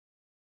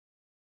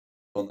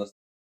 On this.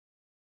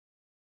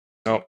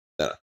 Nope.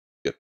 No,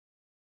 good.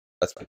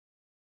 That's fine.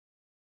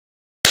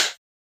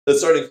 That's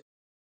starting.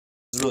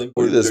 It's really Look at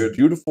important. this Jared.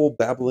 beautiful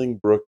babbling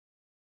brook.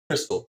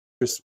 Crystal.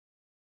 Nice.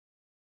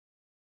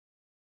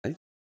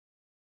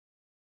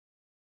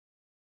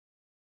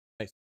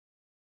 Nice.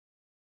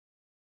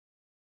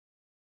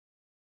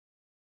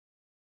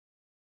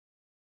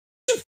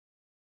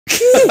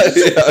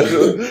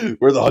 Yeah,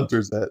 where the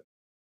hunters at?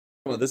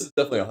 Come on, this is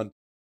definitely a hunt,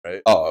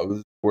 right? Oh, it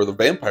was where the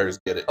vampires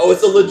get it. Oh,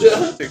 it's a legit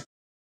hunting.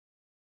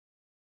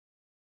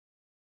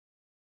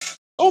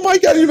 Oh my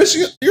god, you're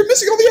missing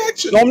all the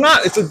action. No, I'm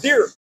not. It's a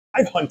deer.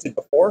 I've hunted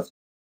before.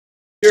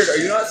 Jared, are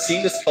you not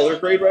seeing this color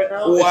grade right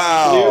now?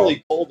 Wow. It's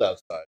clearly cold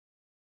outside.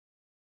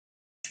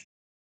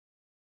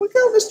 Look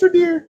out, Mr.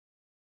 Deer.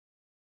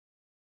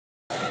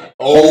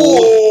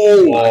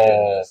 Oh, my Oh.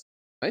 goodness.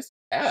 Nice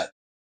cat.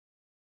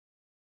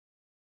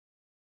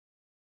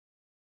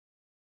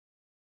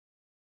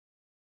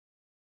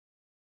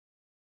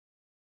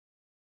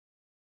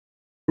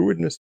 Who would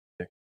miss?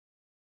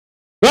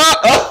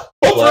 Ah!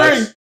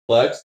 Oh,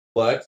 Flex.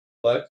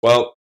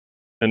 Well,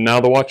 And now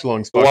the watch along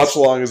the spot. watch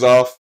along is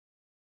off.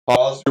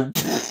 Pause.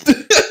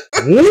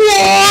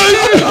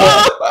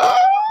 What?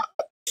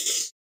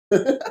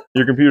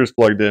 Your computer's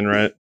plugged in,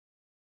 right?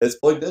 It's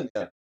plugged in,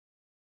 yeah.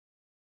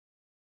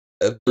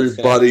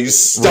 Everybody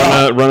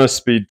stop. Run a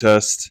speed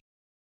test.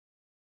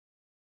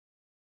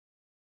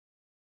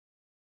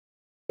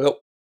 Well,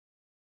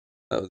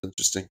 that was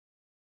interesting.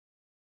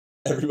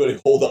 Everybody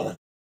hold on.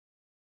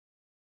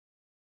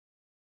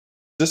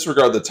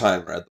 Disregard the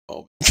timer at the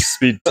moment.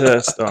 Speed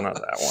test. Oh, not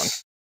that one.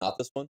 Not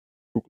this one?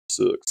 Google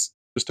sucks.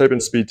 Just type in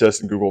speed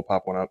test and Google will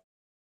pop one up.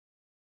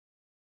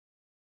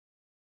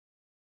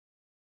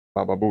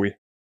 Baba booey.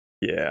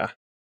 Yeah.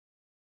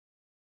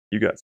 You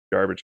got some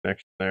garbage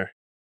connection there.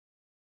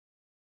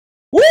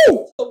 Woo!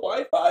 The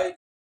Wi-Fi.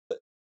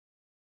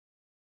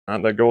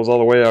 That goes all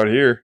the way out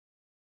here.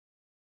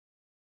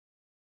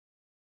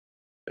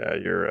 Yeah,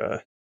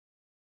 you're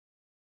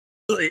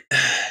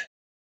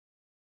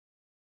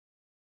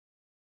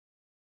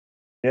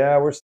Yeah,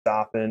 we're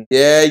stopping.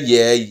 Yeah.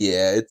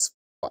 It's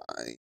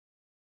fine.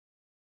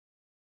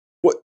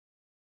 What?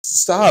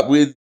 Stop.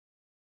 We're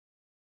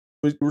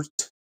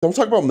don't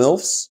talk about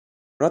MILFs.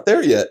 We're not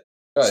there yet.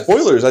 Guys,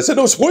 Spoilers. I said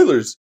no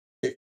spoilers.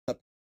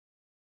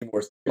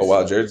 more Oh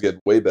wow, Jared's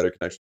getting way better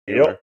connection.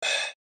 Yep.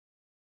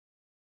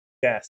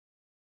 Yes.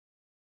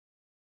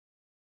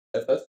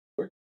 If that's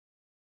working.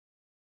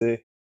 See.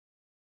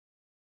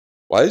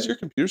 Why is your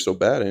computer so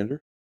bad, Andrew?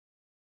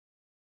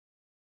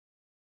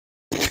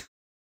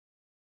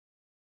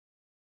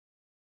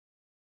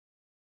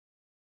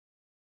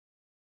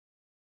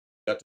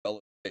 Got to tell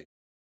it.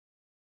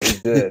 We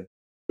did.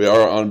 We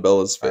are on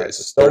Bella's face. All right,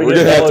 so starting we're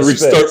at gonna have to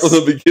Bella's restart face. from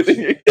the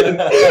beginning again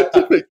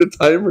to make the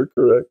timer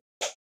correct.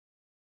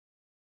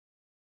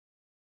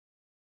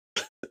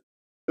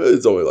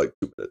 It's only like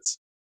 2 minutes.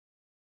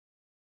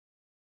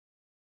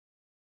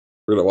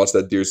 We're gonna watch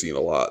that deer scene a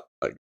lot.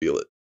 I can feel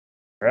it.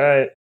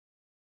 Right.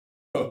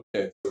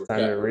 Okay. So Time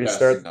to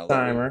restart the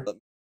timer.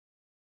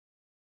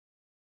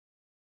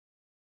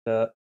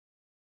 And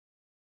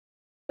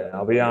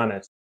I'll be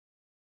honest.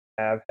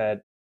 Have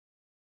had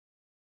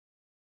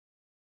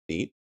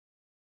Neat.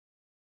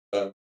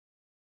 oh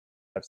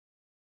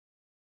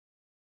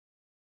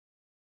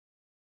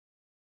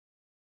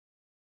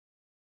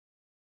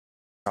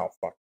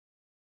fuck.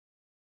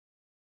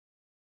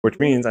 Which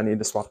means I need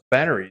to swap the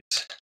batteries.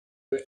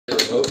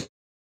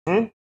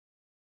 Hmm?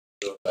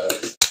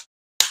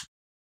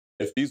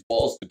 If these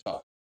walls could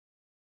talk.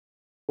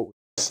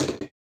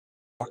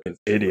 Fucking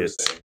idiots.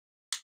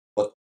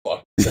 What the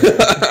fuck?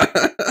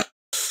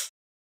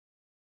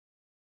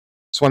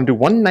 Just want to do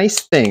one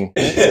nice thing.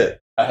 I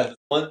had this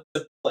one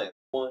plan.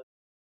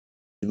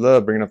 You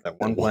love bringing up that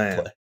one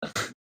plan.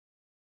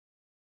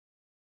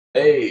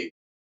 Hey.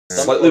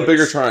 Slightly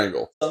bigger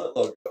triangle. Summit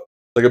logo.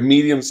 Like a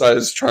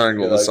medium-sized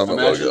triangle. Yeah, The like, Summit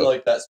imagine logo.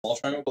 like that small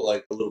triangle, but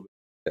like a little bit.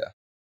 Yeah.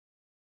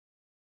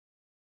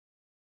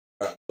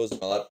 Alright, closing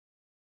my laptop.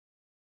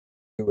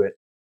 Do it.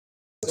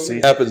 We'll see.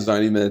 It happens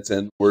 90 minutes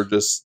in. We're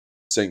just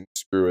saying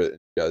screw it. And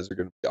you guys are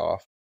gonna be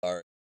off. All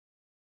right.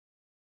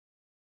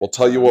 We'll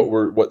tell you what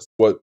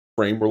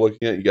frame we're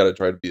looking at. You got to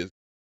try to be as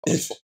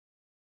possible.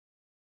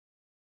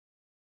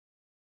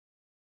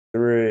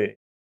 3,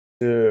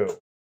 2,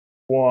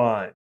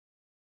 1.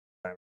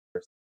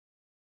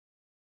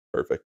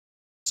 Perfect.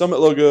 Summit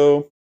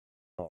logo.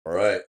 All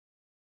right.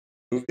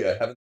 Movie I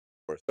haven't seen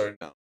before. Starting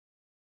now.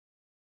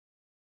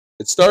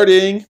 It's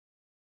starting.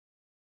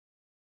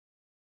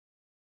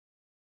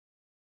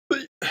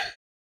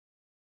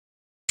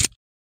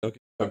 Okay.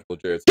 Comfortable,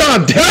 Jared.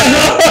 God damn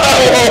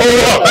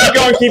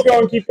it! Keep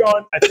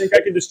going. I think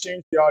I can just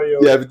change the audio.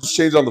 Yeah, but just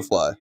change on the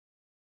fly.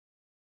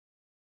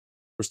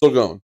 We're still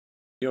going.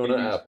 You own an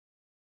app.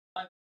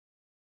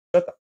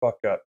 Shut the fuck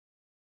up.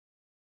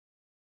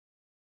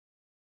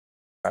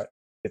 All right,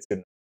 it's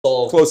good.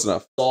 Solve. Close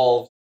enough.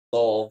 Solve.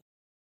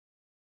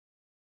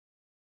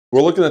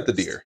 We're looking at the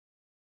deer.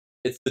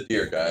 It's the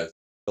deer, guys.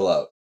 Chill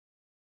out.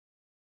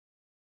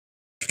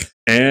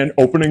 And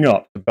opening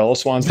up the Bella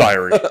Swan's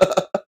diary.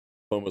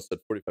 Almost said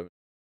 45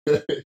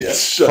 minutes. Yeah,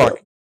 shut up.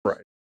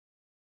 Right.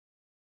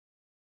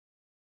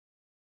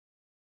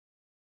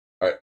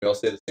 All right, we all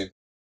say the same thing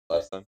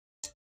last time.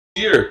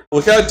 Deer.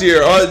 Look out,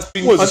 deer. Oh, it's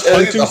being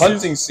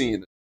hunting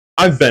scene.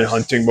 I've been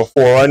hunting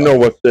before. I know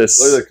what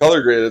this. Look at the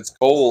color grade. It's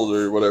cold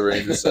or whatever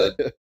Andrew said.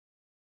 Look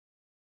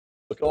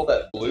at all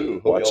that blue.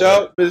 Watch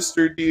out,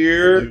 Mr.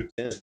 Deer. Blue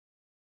tint.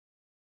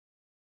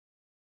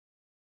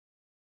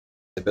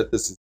 I bet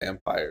this is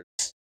vampires.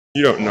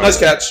 You don't know. Nice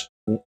catch.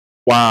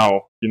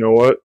 Wow. You know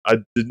what? I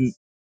didn't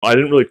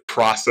really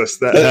process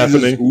that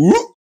happening.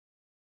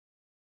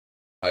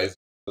 Eyes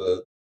for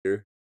the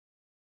deer.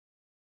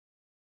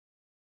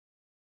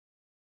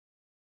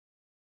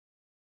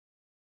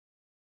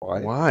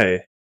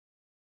 Why?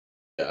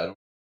 Yeah, I don't.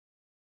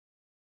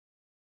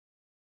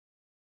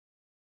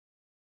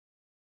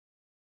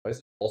 Why is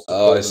it also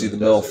Oh, I see the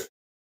MILF.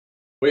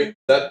 Wait, is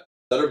that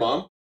her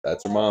mom?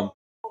 That's her mom.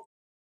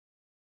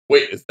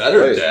 Wait, is that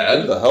her Wait,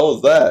 dad? Who the hell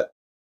is that?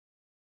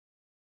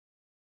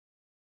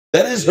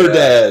 That is her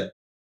dad.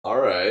 All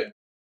right.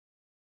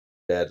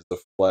 Dad is a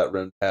flat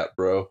rimmed hat,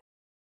 bro.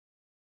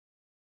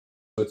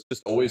 So it's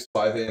just always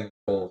 5 a.m.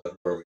 cold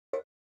where we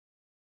go.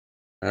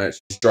 All right,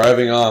 she's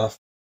driving off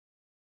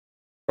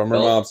from her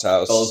mom's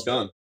house. Bella's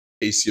gone.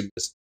 In case you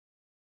missed.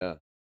 Yeah.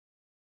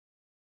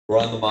 We're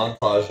on the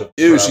montage of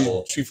Ew,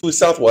 travel. she flew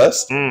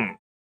Southwest. Mm.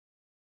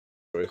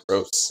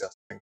 Gross.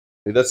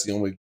 Maybe that's the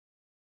only.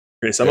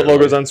 Okay, Summit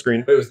logo's on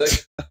screen. Wait, was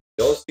that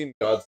y'all seen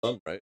God's Son,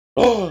 right?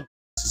 Oh,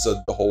 this is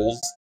the holes.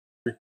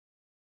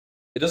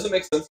 It doesn't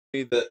make sense to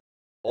me that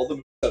all the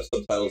movies have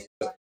subtitles.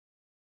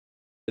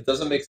 It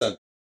doesn't make sense.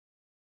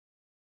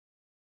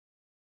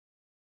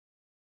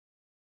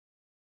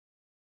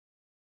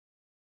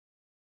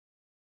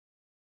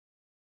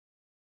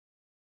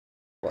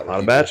 A lot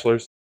of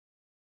bachelors.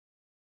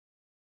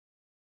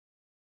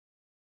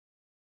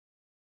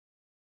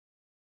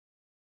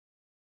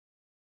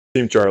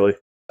 Team Charlie.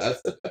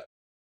 That's it.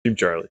 Team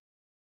Charlie.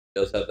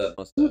 He does have that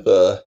mustache.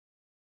 The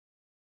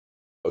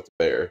it's a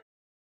bear.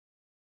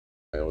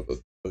 Man with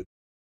a hood.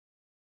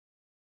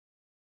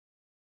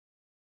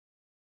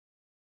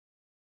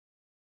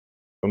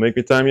 Don't make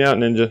me time you out,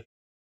 Ninja.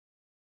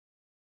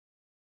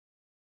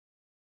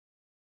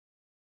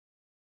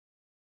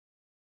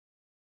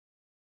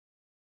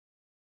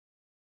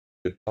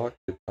 Good talk.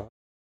 Good talk.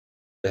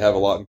 They have a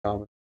lot in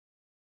common.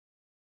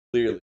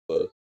 Clearly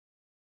close.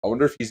 I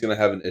wonder if he's gonna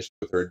have an issue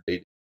with her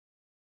dating.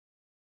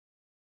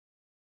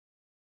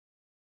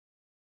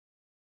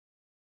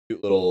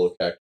 Cute little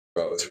cactus.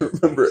 Probably.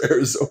 Remember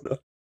Arizona?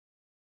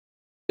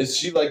 Is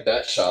she like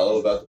that shallow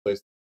about the place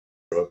she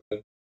grew up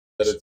in?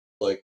 That it's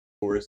like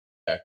tourist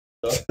cactus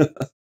stuff?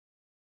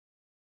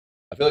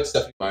 I feel like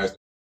Stephanie Myers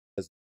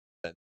has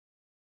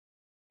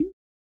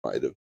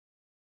Might have.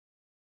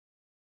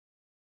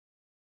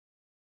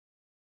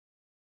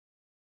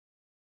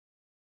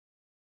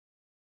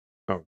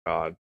 Oh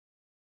God.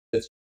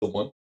 It's the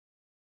one.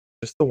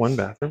 Just the one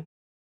bathroom?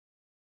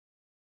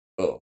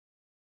 Oh.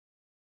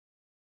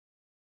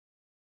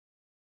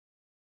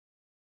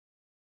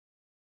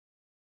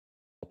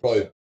 I'll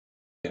probably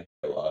can't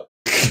a lot.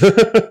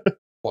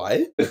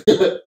 Why?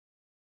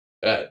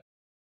 Bad.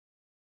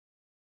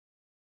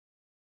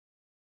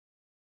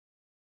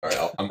 All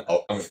right,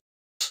 I'm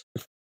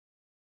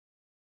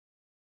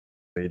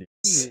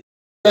Ladies.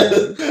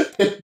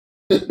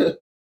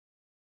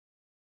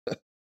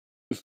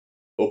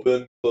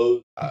 Open,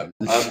 close. I'm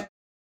go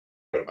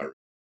to my room.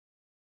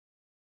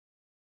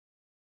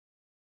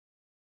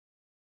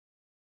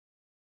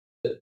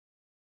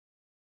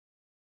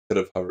 Could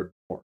have hovered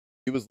more.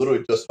 He was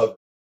literally just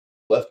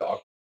left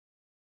off.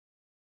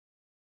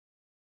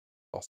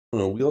 In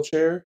a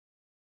wheelchair?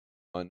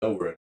 I know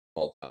we're in a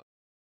small town.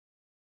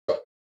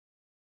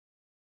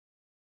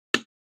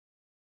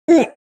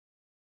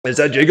 Is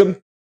that Jacob?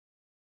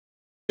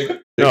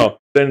 Jacob? No,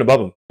 standing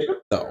above him. Jacob?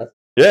 No.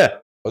 Yeah.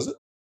 Was it?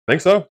 I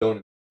think so. Don't.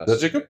 Is that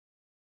Jacob?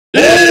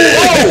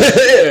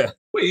 Yeah.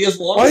 Wait, he has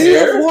long Why do you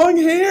hair? have long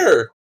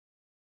hair?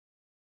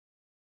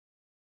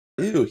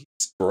 Ew,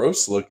 he's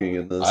gross looking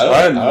in this.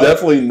 I'm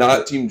definitely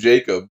not Team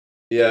Jacob.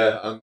 Yeah,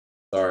 I'm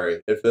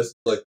sorry. If this is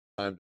like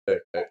the time to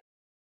pick, he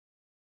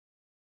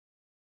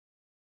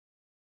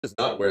does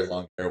not wear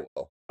long hair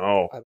well.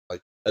 Oh.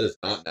 Like, That is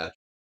not natural.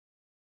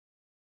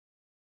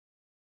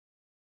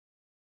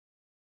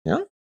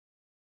 Yeah?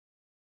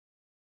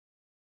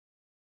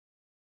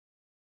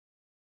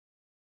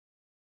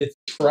 It's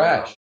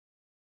trash.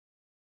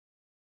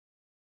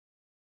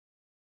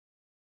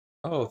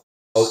 oh,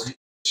 Oh,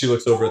 she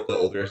looks over at the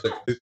older. She's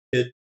like,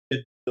 kid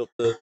built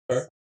the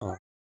car.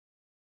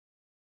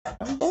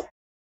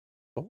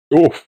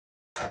 Oof.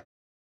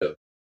 Yeah.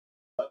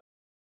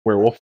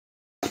 Werewolf.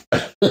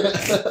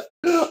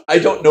 I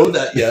don't know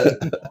that yet.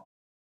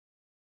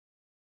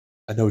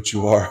 I know what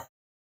you are.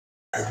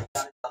 Says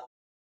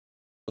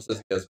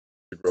he has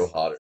to grow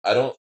hotter. I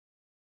don't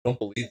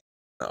believe it.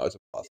 No, it's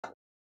impossible.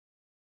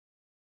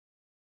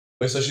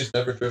 Wait, so she's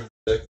never driven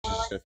stick? She's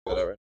just gonna figure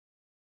that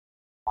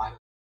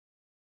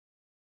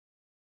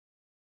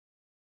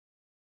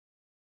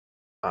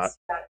out, right?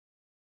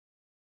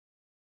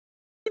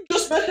 You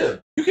just met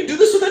him. You can do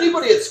this with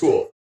anybody at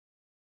school.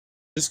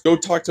 Just go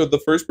talk to the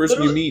first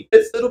person you meet.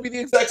 It'll be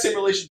the exact same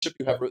relationship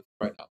you have right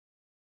now.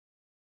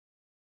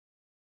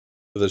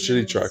 With a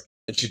shitty truck.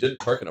 And she didn't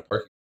park in a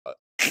parking lot.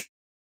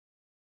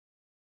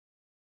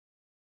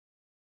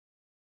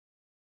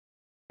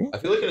 I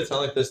feel like in a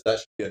town like this, that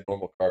should be a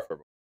normal car for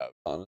everyone to have.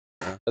 Honestly.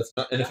 That's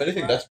not, and if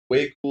anything, that's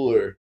way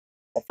cooler.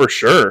 For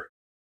sure.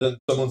 Than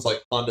someone's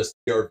like Honda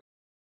CR.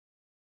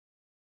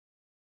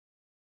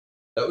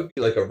 That would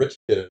be like a rich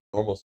kid in a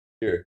normal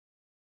here.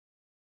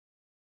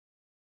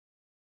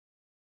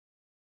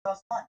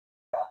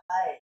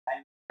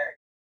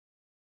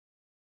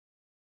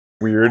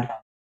 Weird.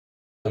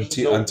 I'm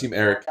team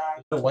Eric.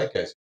 No white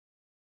guys.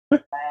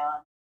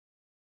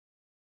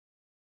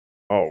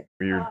 Oh,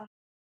 weird.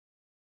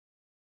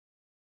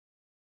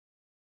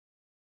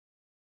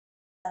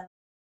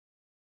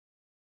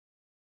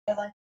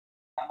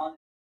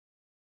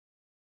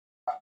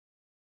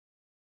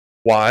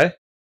 Why?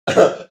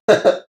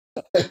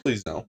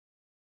 Please no.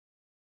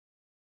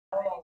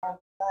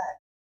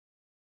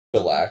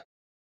 Relax.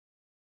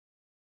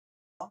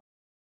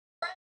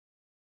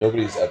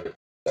 Nobody's ever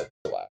said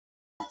relax.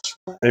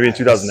 Maybe in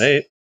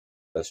 2008.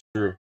 That's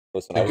true.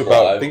 Listen, think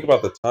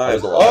about the time.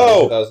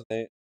 Oh,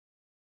 2008.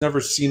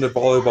 Never seen a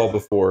volleyball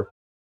before.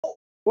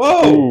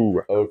 Whoa.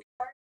 Ooh. Okay.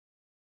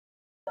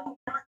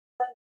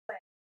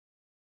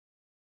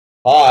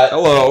 Hot.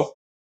 Hello.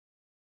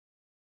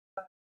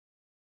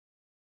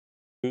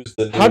 Who's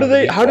the? How do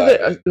they?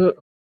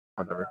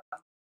 Whatever.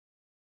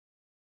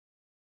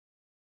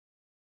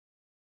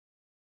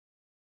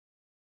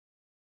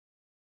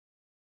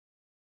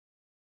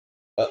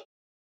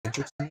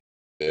 Interesting.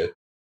 Yeah.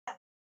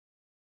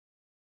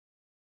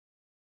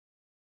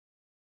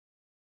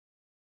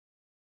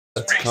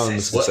 That's a common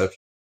misconception.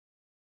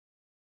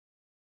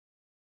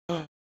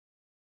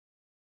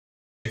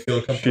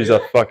 She's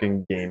a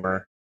fucking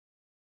gamer.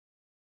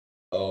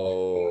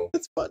 Oh,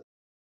 that's fun.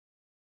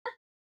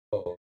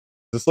 Oh.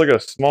 Is this like a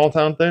small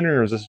town thing,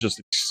 or is this just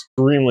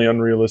extremely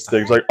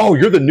unrealistic? It's like, oh,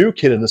 you're the new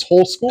kid in this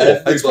whole school.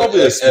 It's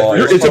probably a small.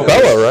 You're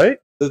Isabella, right?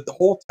 The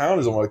whole town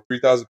is only like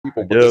 3,000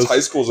 people, but this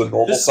high school is a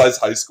normal size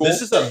high school.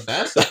 This is a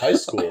massive high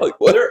school. Like,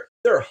 what?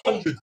 There are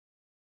hundreds.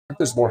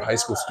 There's more high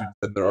school students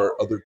than there are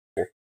other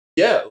people.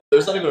 Yeah,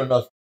 there's not even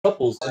enough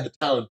couples in the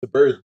town to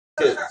birth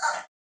kids.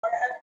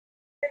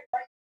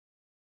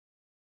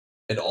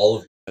 And all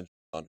of them.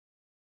 Oh,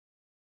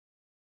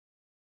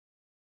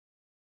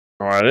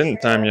 I didn't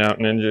time you out,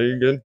 Ninja. You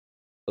good?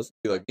 Let's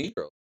be like me,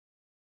 girl.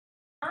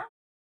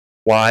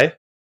 Why?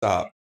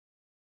 Stop.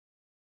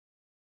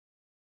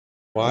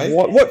 Why?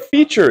 What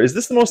feature? Is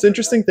this the most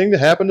interesting thing to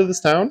happen to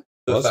this town?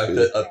 The fact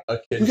that a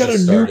kid we got a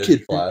just new started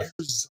kid. class.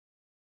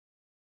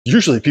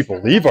 Usually people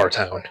leave our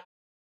town.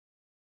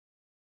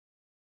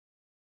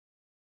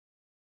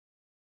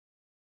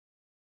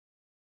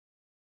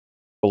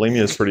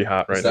 Bulimia is pretty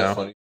hot right now.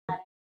 Funny?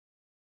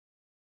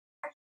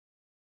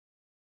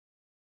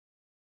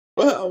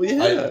 Well,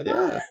 yeah, I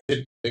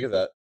didn't think of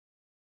that.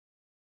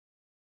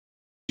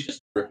 She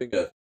just ripping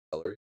a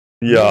celery.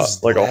 Yeah,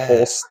 like a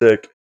whole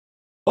stick.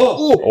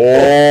 Oh!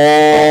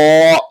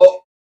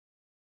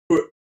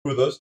 Who are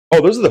those?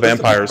 Oh, those are the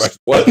vampires.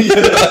 What? You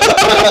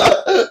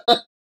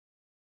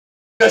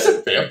guys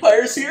have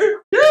vampires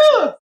here?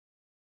 Yeah!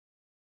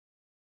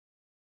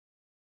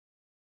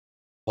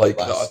 Like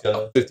Last,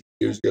 50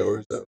 years ago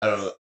or so. I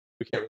don't know.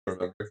 We can't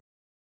remember.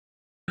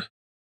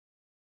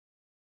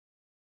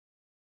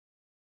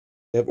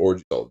 They have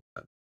orgies all the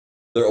time.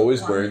 They're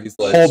always wearing these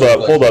like.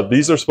 Hold up.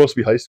 These are supposed to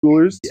be high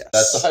schoolers? Yes.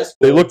 That's the high school.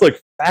 They look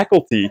like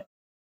faculty.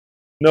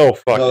 No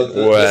fucking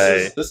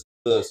way. This is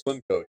the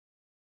swim coat.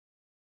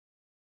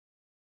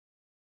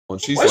 Well,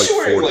 she's Why like is she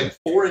wearing 40. like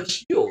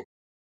 4-inch heels?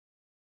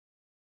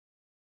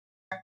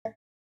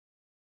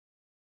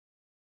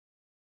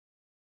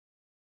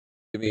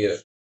 Give me a.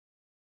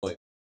 Holy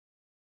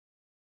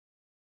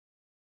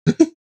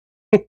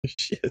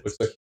shit. Looks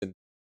like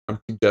I'm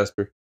Team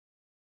Jasper.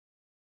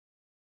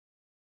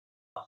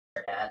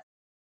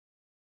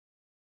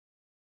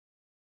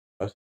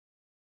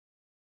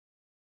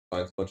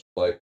 finds a bunch of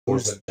like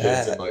Who's orphan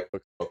kids and that? like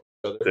hooks them up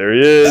with each other. There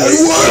he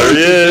is. There he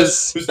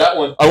is. Who's that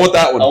one? I want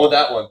that one. I want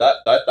that one.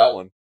 That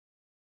one.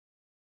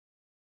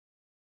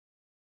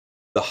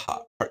 The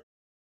hot part.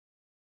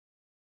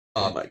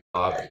 Oh my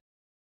god.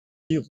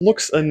 He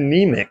looks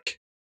anemic.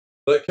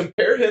 But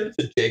compare him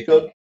to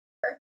Jacob.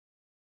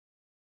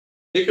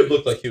 Jacob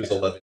looked like he was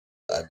 11.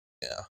 Yeah.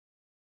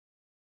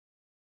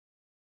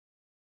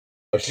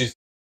 Oh, she's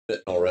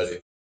sitting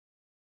already.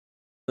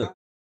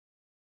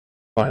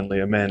 Finally,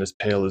 a man as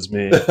pale as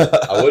me.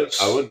 I wouldn't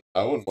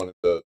want it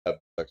to have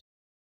sex.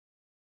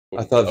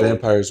 I thought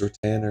vampires were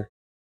tanner.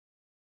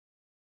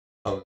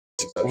 What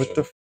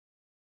the?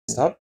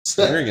 Stop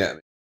staring at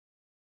me.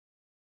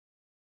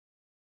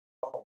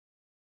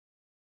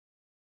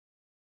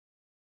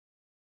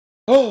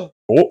 Oh,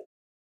 Oh,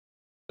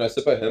 Can I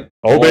sit by him?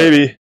 oh,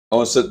 baby. I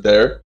want to sit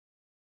there.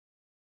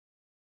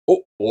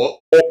 Oh, what?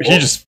 Oh, he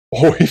just.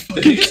 Oh, he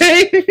fucking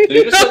came. Did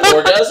he just have an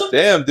orgasm?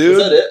 Damn, dude.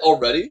 Is that it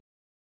already?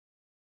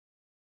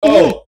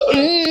 Oh.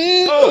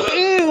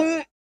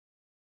 Oh.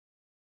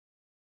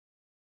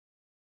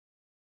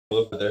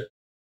 Over there.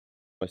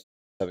 Am I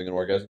having an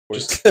orgasm?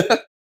 Just,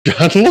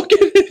 God, look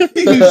at him.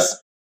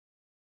 He's.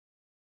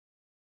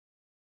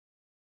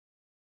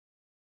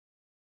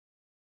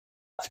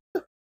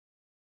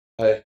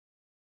 I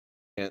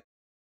can't.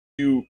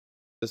 You.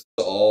 This is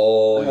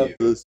all have you.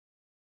 this.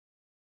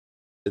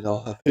 It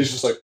all have He's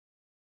just like.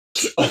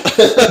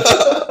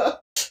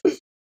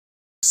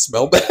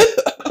 smell bad.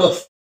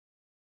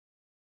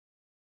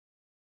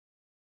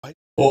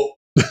 Oh. Oh.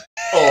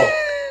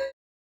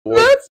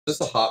 What? Is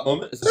this a hot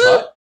moment? Is this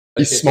hot?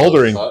 He's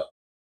smoldering. Hot.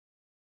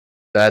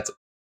 That's.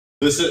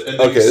 This is, and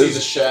then Okay, you see this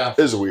the shaft.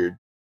 is weird.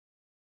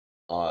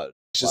 Odd.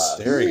 He's just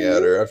staring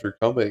at her after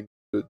coming.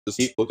 Just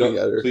Keep looking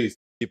at her. Please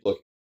keep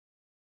looking.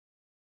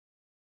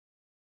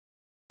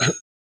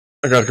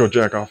 I gotta go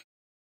jack off.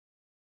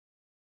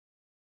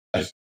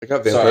 I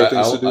got vampire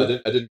things to do.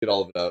 I didn't get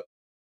all of it out.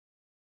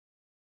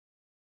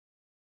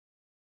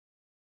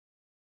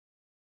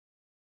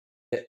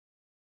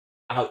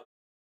 Out.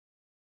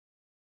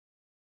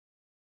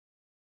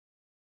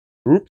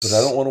 Oops. But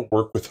I don't want to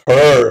work with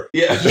her.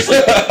 Yeah, just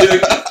like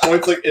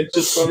points like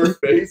inches from her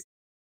face.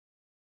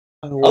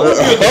 I don't want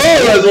to.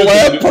 Oh, as a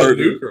lab partner.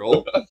 New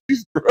girl.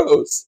 She's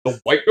gross. The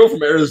white girl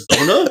from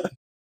Arizona.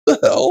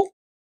 What the hell?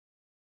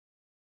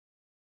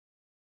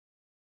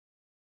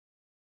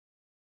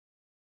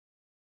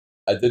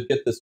 I did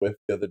get this whiff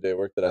the other day at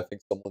work that I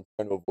think someone's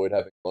trying to avoid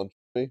having lunch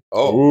with me.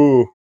 Oh,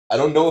 Ooh. I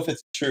don't know if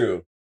it's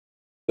true,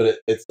 but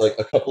it's like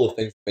a couple of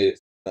things made it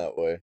seem that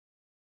way.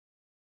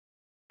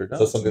 So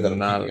that's something that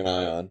I'm keeping an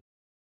eye on.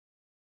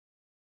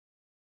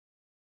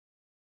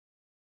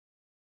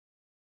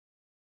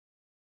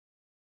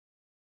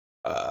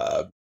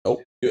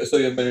 Nope. So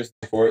you have been here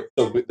before.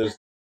 So there's.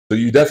 So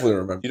you definitely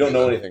remember. You don't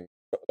know anything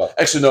about.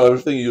 Actually, no.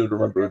 Everything you would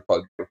remember would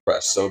probably be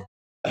repressed. So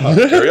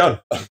carry on.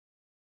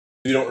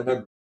 You don't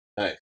remember.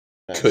 Nice.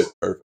 Good.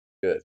 Perfect.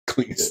 Good.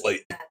 Clean Good.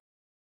 slate. The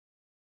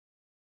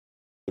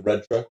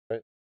red truck,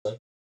 right?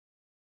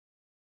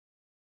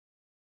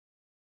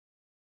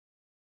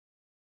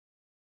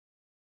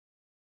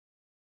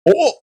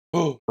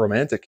 Oh,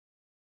 romantic.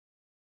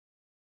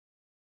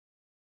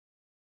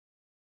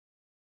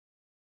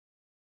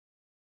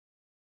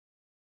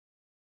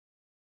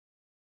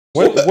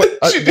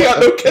 What? She got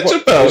no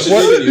ketchup out. She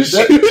didn't use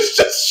She was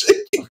just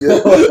shaking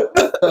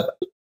it.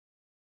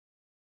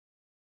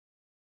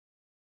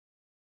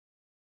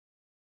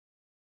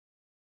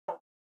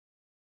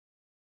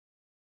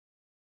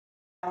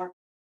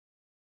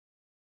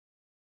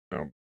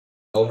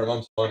 Oh, her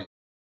mom's funny.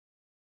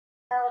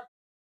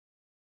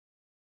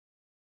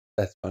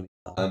 That's funny.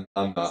 I'm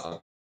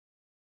not.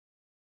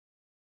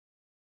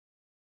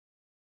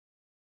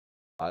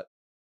 Hot.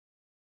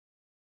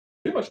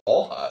 Pretty much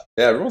all hot.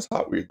 Yeah, everyone's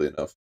hot, weirdly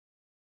enough.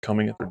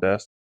 Coming at their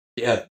desk.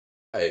 Yeah.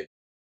 Hey.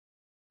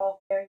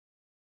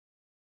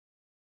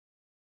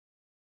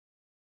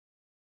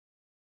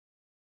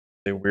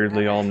 They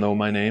weirdly all know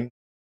my name.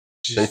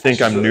 They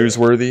think I'm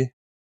newsworthy.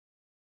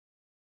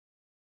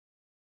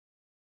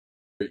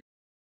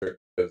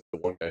 Because the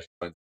one guy she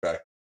finds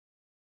attractive.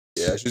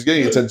 Yeah, she's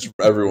getting attention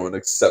from everyone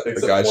except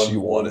the guy she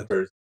wanted.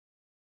 Person.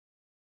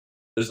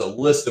 There's a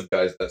list of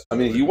guys that's. I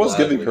mean, he was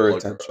giving her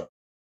attention.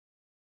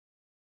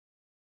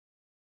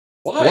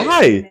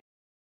 Why?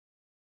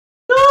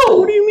 No.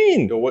 What do you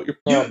mean? Yo, what your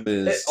problem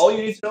is? All you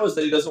need to know is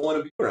that he doesn't want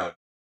to be around.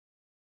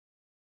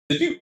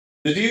 Did you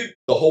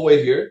the whole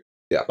way here?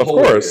 Yeah, Of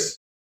course.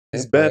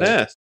 He's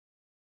badass.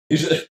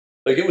 He's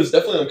like it was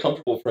definitely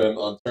uncomfortable for him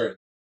on turn.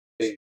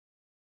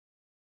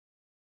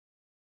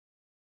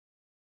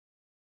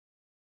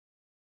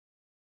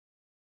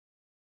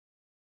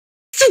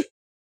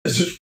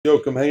 Yo,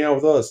 come hang out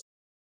with us.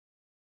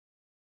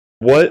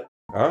 What?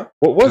 Huh?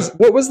 What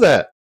was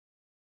that?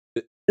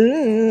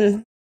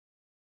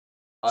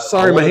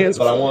 Sorry, my hands.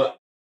 But I want.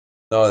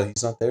 No,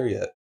 he's not there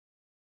yet.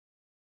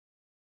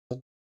 Am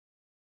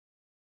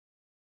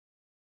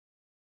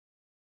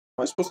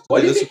I supposed to Why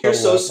do do you this think you're with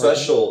so my lab partner?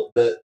 special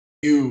that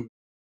you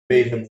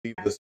made him leave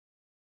this?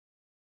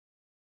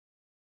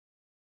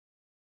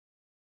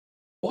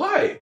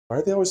 Why? Why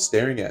are they always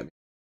staring at me?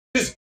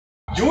 Because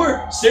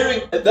you're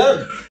staring at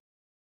them.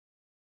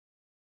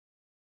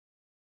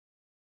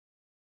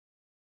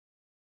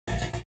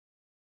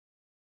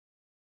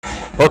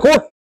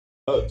 Parkour.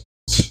 Oh.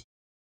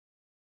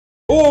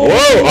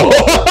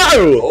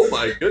 Whoa! Oh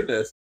my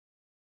goodness!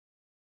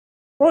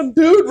 Run,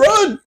 dude,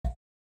 run!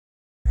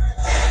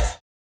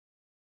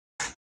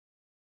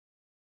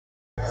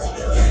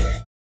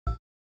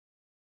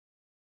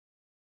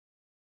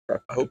 I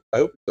hope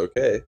it's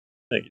okay.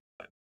 Thank you.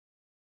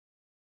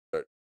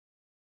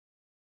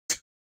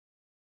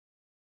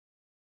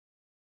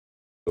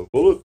 The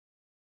bullet.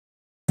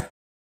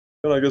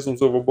 Can I get some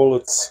silver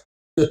bullets?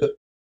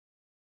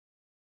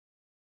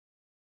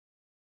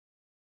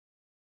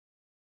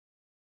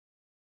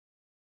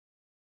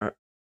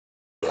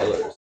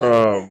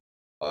 Oh,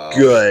 Wow.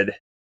 good.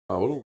 Oh,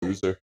 what a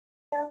loser.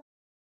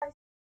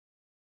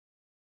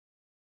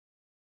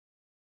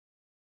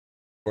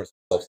 More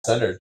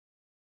self-centered.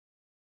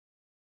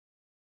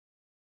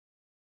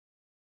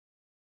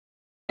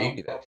 Gave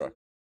me that truck.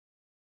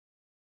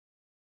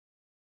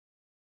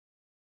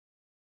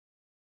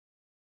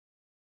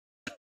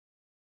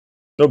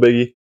 No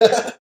biggie.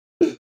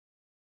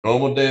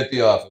 Normal day at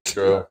the office,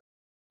 bro.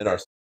 In our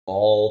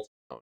small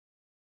town.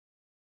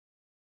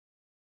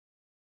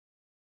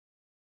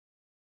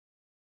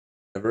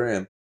 Never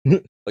am.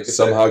 Like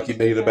Somehow I keep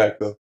making it back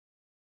though.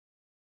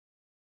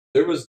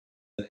 There was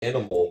an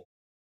animal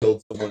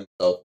killed someone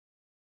else.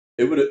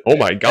 It would have. Oh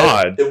my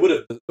God. It would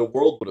have. The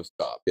world would have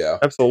stopped. Yeah.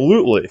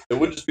 Absolutely. It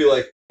would just be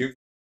like you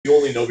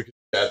only know because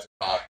your dad's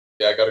a cop.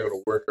 Yeah, I gotta go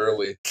to work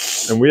early.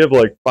 And we have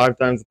like 5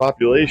 times the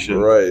population.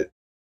 Right.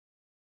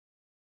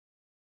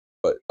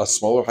 But a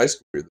smaller high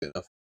school, weirdly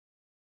enough.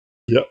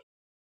 Yep.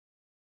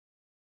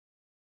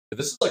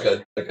 This is like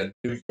a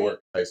New York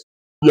high school.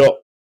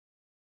 Yep.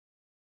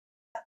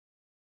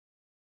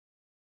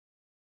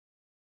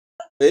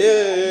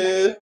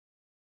 Yeah.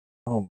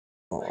 Oh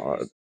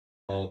God.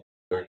 Oh,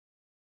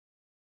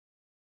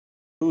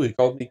 Ooh, he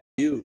called me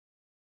cute.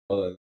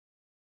 oh,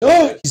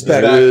 He's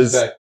back. He's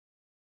back.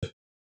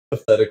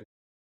 Pathetic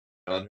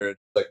on her. It's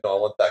like, no, I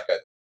want that guy.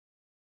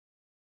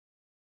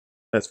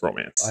 That's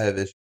romance. I have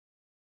issues.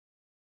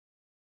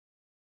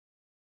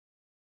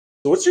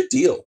 So what's your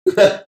deal?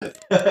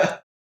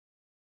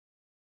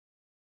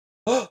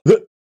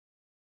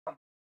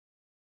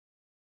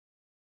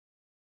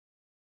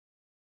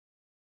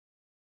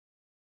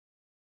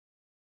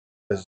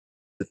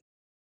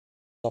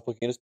 Stop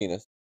looking at his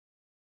penis.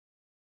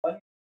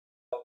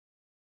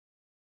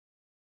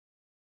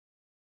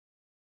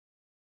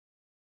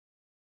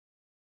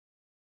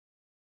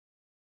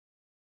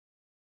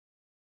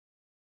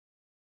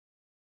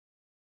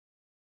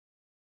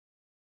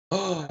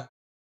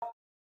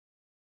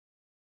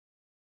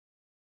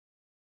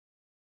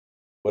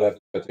 What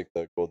happens if I take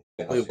the gold?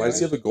 Wait, why does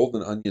he have a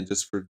golden onion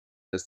just for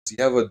this? Does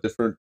he have a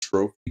different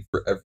trophy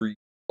for every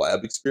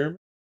lab experiment?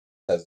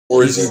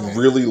 Or does he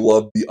really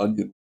love the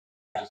onion?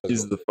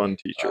 He's the fun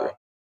teacher.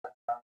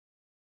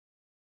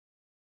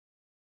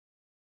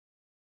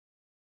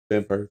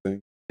 Vampire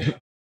thing.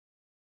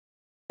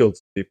 Killed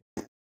some people.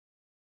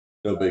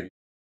 No biggie.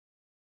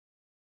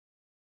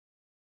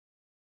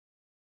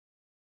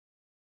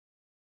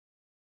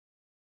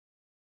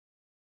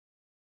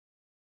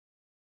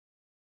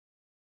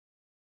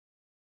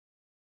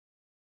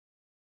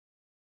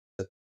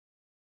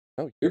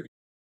 Oh, you're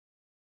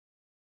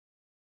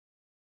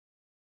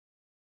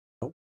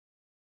Nope.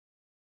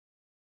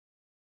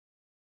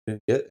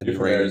 Didn't get any You're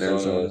from rain in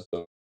Arizona, Arizona.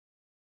 so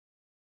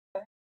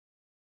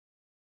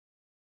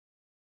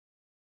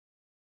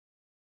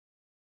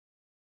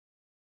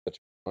that's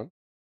fun.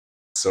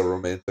 So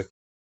romantic.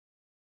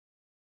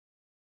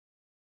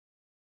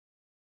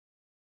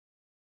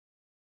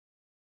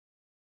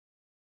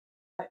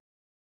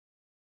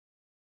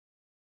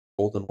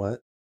 Golden wet.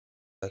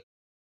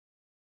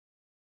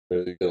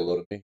 Really get a load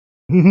of me.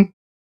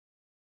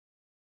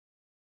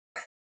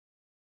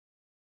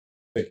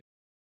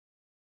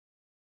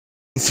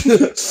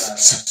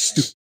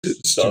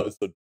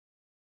 So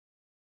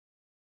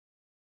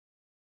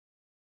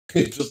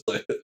just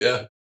like,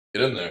 yeah,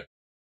 get in there.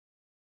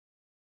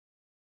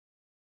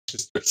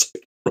 Just starts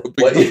like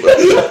rubbing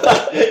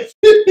What?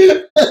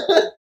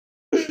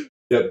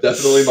 Yep,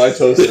 definitely my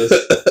toasters.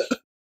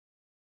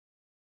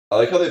 I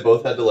like how they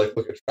both had to like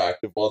look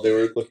attractive while they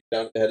were looking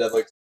down. They had to have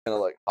like kind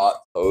of like hot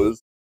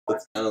toes.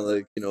 That's kind of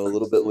like, you know, a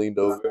little bit leaned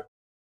over.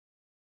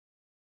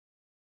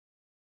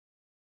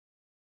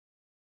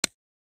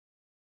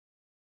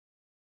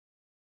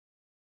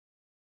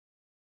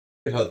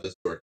 Look at how this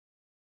works.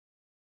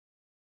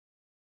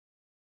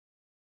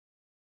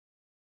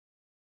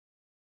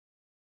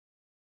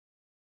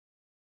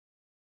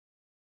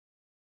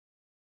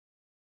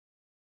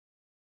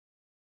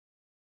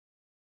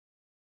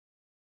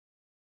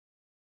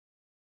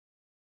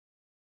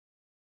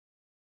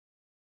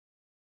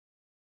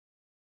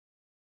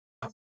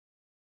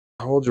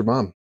 How old's your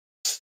mom?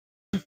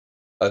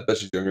 I bet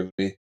she's younger than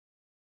me.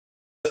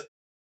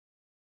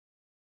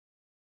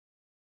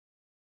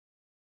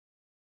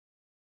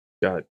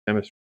 God,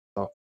 chemistry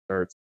off the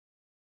charts.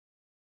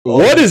 Oh,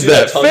 What you is see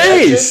that tongue action?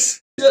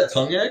 face? See that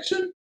tongue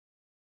action?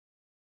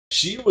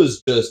 She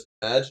was just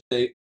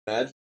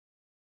imagine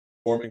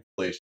forming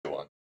fellatio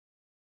on.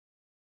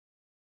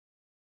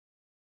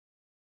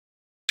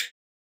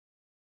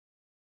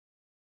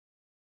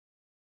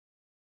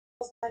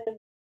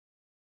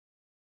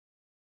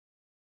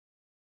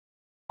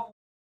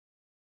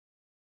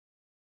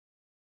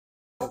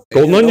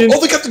 Golden onion. Oh,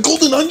 they got the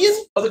golden onion?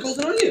 Oh, the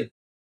golden onion.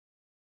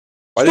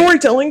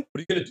 Storytelling. What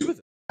are you gonna do with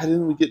it? I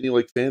didn't we get any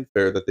like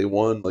fanfare that they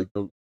won like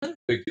no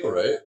Big deal,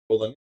 right?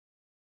 Golden onion.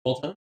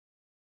 Whole time.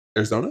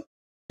 Arizona?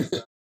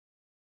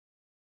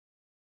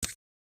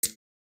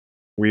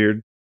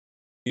 Weird.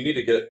 You need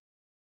to get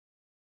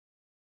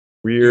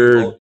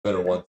Weird.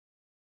 better one.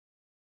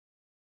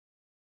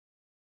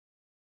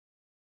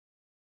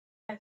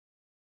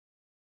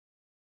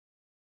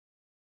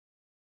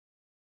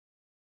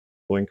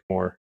 Blink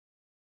more.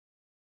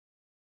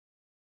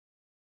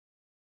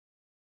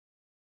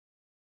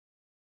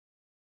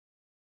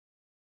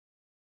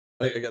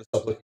 I gotta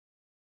stop looking.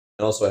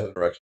 And also, I have an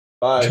erection.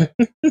 Bye.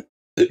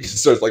 He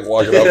starts like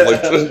walking up,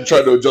 like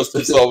trying to adjust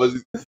himself.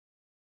 As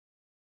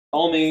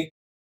Call me.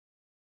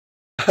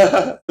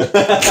 Does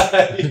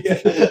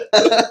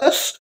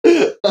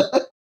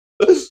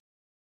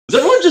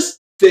everyone just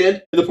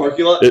stand in the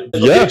parking lot and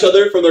look at each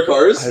other from their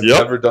cars? I've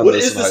never done What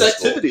this is in this high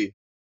school. activity?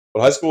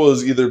 But high school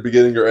is either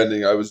beginning or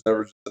ending. I was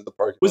never just in the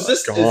parking lot. Is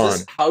this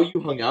how you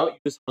hung out? You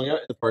just hung out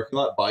in the parking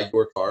lot by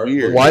your car?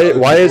 Weird.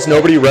 Why is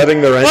nobody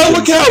revving their engine? Oh,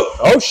 look out!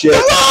 Oh shit!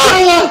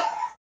 Bella!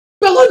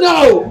 Bella,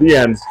 no! The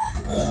end.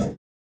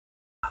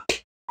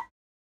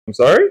 I'm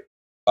sorry?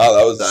 Wow,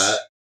 that was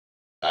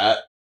That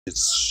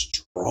is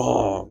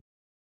strong.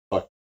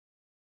 Fuck.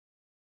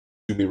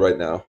 Do me right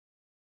now.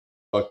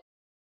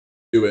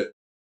 do it.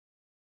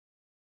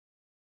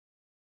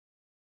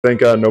 Thank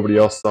God nobody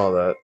else saw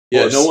that.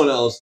 Yeah, no one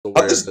else is aware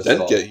How of does this dent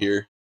at all. get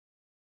here?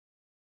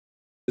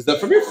 Is that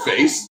from your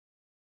face?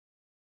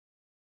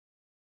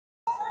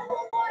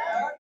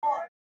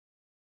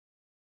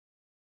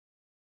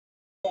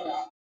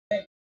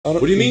 What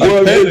do you mean?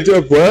 What?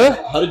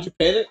 How did you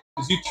panic?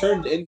 Because you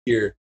turned in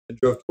here and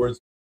drove towards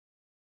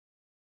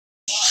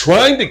me.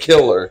 Trying to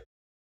kill her.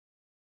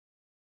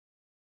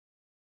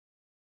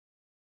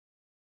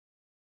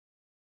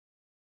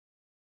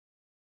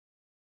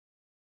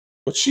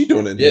 What's she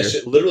doing in here? Yeah,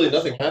 literally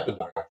nothing happened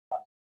to her.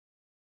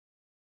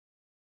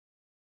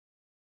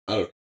 I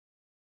don't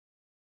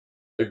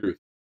agree.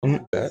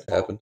 That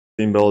happened.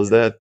 Team Bell is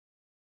dead.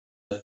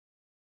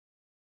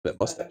 That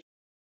mustache.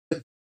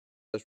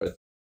 That's right.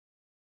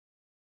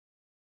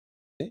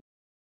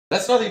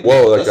 That's not even.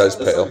 Whoa, that guy's that's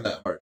not pale. even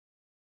that hard.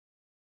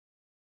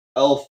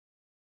 Elf.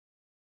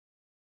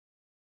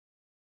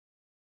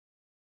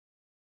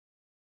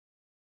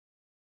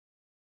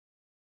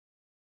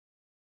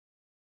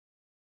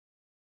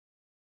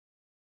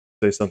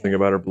 Say something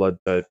about her blood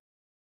type.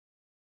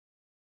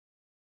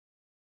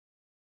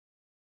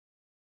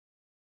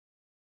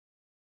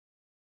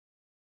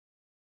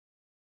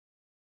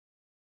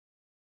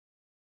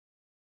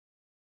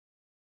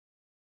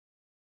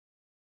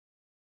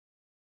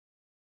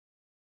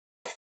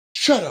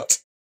 Shut up.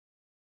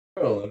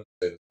 Oh, let me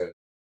say this guy.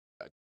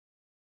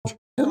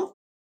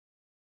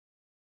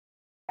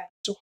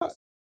 So hot.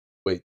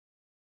 Wait,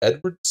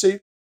 Edward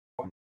safe?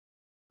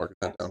 Marking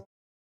that down.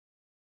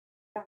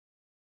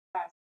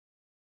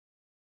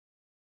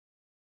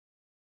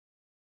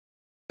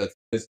 That's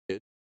his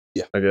kid.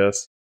 I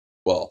guess.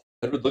 Well,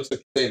 Edward looks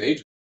like the same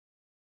age.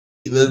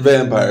 the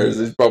vampires.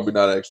 He's probably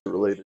not actually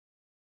related.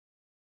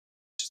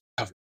 Just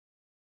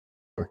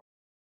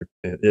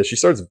Yeah, she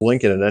starts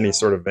blinking at any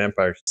sort of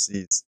vampire she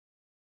sees.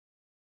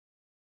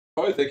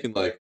 Probably thinking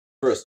like,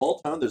 for a small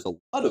town, there's a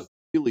lot of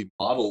really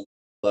model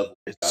level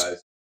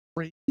guys.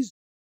 crazy.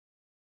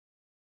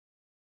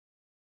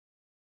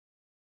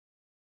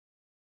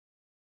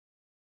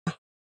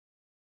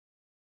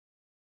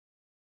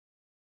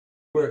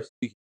 We're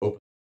speaking open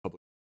public.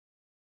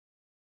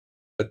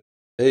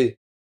 Hey.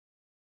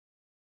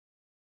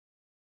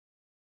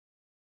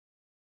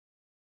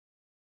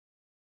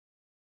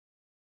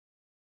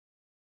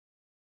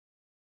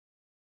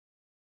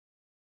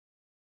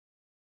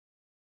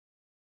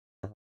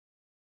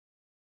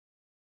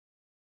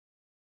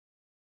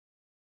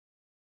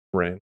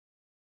 Rain.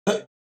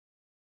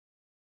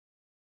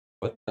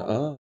 What?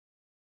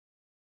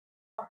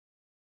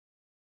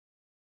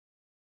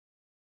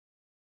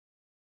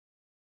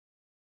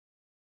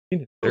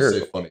 Don't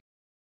say funny.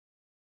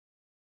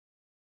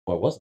 Why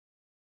wasn't?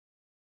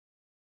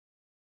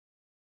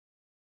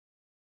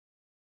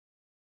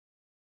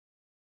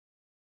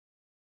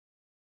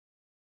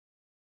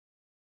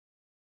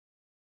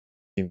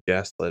 Team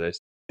Gaslight, I see,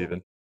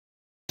 Steven.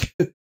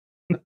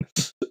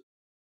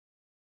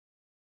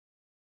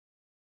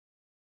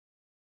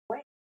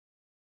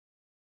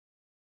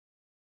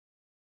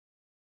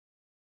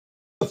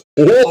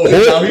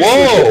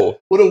 Whoa!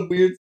 What a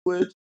weird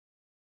switch.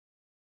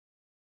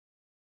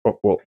 Oh,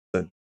 well,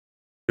 then.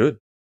 Good.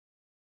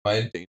 Am I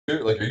in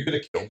danger? Like, are you gonna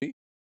kill me?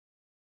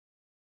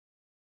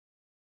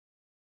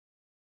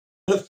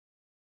 What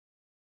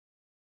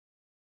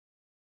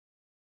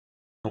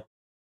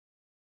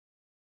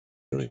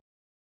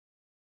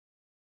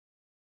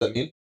does that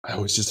mean? I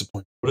always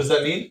disappoint. What does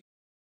that mean?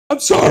 I'm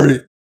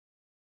sorry.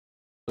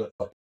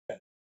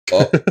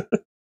 Oh.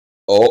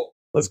 Oh.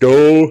 Let's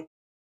go.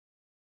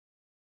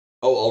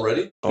 Oh,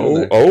 already?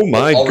 Oh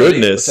my Already?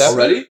 goodness.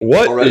 Already?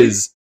 What Already?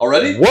 is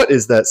Already? what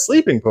is that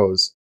sleeping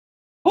pose?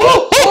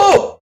 Oh!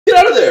 Oh! Get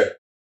out of there!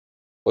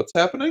 What's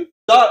happening?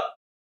 Stop!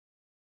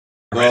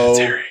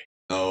 Hereditary.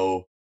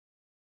 No.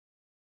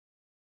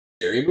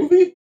 Scary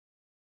movie?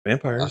 I'm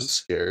Vampires.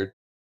 scared.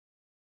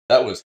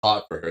 That was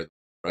hot for her,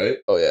 right?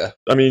 Oh yeah.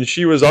 I mean,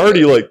 she was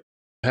already like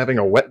having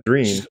a wet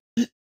dream.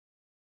 And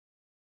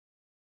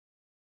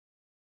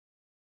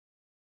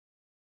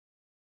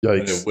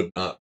Yikes. it would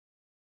not.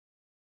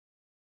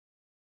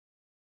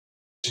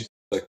 She's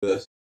like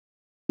this.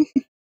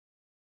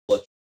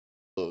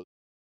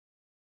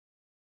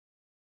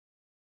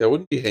 Yeah, I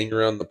wouldn't be hanging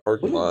around the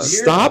parking lot.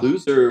 Stop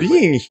loser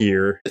being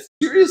here.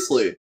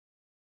 Seriously.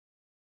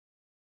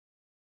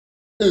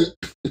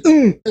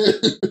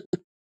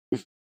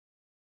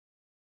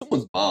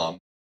 Someone's mom.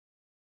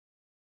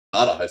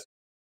 Not a high school.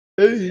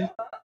 Hey.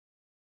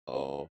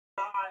 Oh.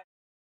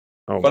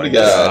 Oh Funny my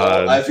guy.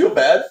 god. I feel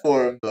bad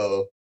for him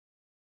though.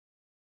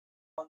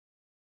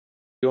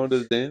 Going to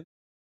the dance?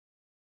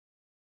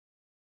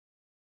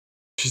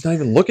 She's not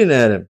even looking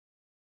at him.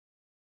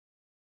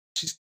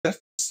 That's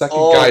the second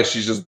guy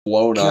she's just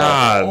blown up.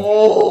 God.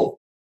 Oh.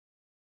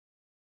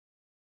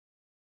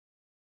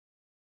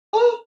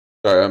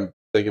 Sorry, I'm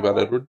thinking about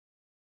Edward.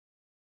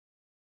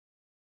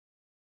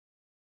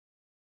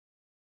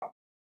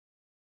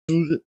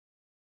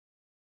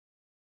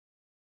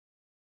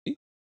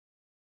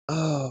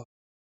 Oh.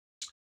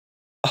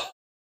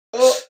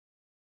 Oh.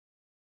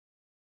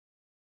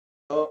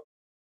 Oh.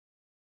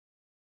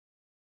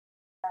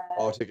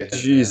 I'll take a hit.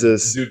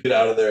 Jesus. Dude, get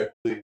out of there,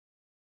 please.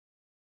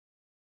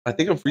 I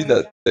think I'm free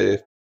that day.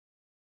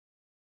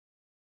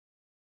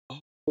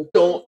 Oh,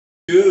 don't,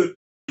 dude.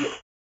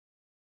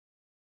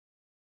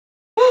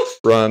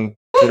 Run.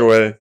 Get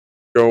away.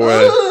 Go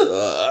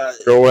away.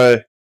 Go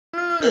away.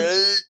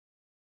 To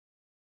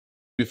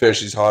be fair,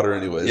 she's hotter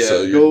anyway. Yeah,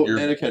 so go you're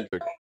Anna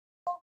Kendrick.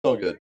 It's all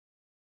good.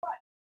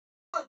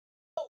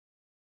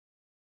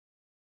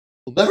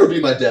 Will never be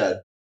my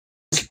dad.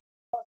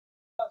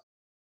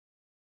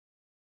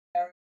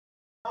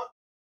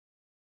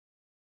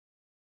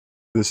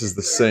 This is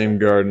the same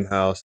garden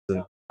house as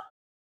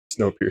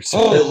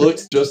Snowpiercer. It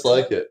looks just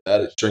like it.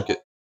 That is. drink it.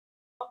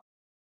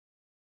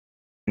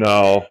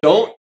 No.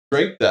 Don't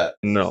drink that.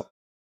 No.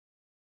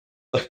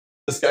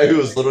 This guy who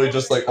was literally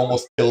just like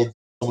almost killed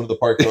someone in the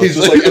park. He's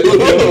Just like,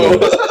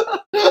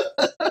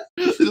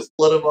 they just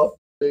let him off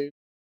the stage.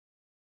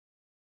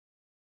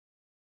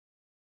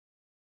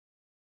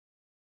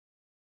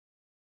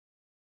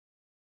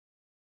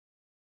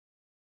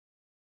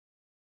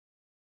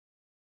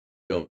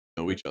 Don't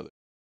know each other.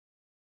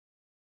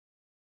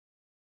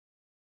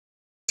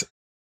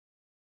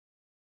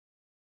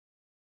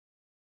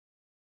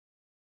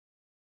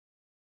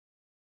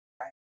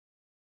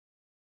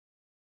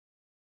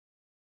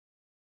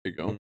 There you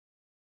go.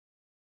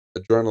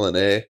 Adrenaline,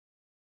 eh?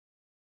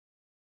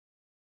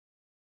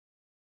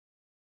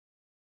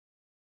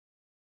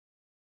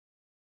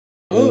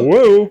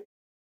 Whoa.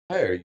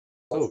 Why are you?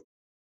 Oh,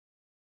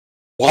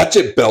 Watch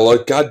it,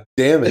 Bella. God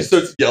damn he it.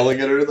 starts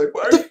yelling at her like,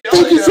 "Why are you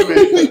yelling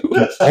at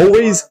me?"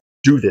 Always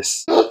do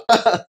this.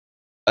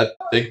 I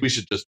think we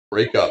should just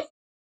break up.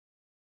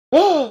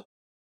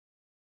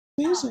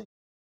 Amazing.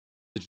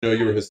 Did you know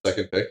you were his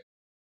second pick?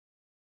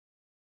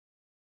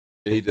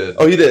 Yeah, he did.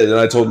 Oh, he did, and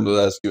I told him to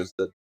ask you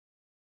instead.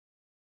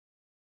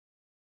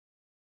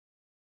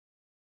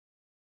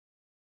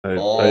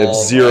 I have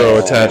zero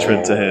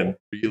attachment to him.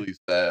 Really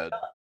sad.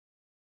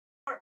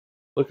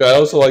 Look, I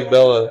also like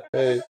Bella.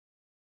 Hey,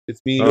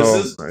 it's me. Oh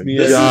is- my me.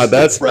 god, is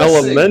that's depressing.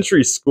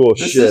 elementary school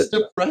This shit. is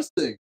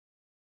depressing.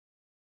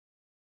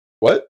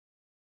 What?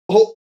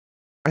 Oh,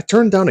 I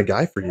turned down a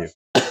guy for you.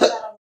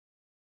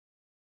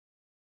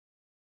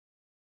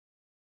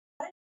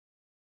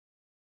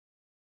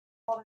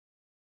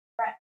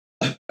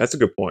 That's a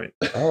good point.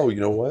 Oh, you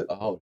know what?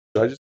 oh,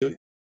 Should I just do it?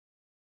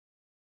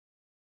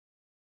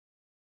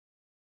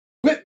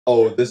 quit!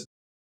 Oh, this.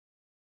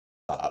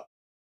 Stop.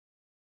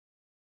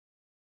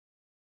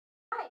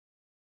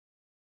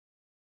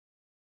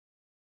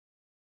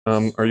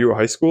 Are you a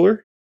high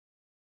schooler?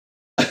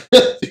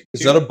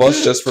 Is that a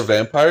bus just for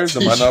vampires?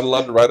 Am I not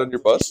allowed to ride on your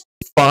bus?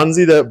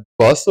 Fonzie, that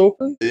bus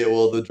open? Yeah,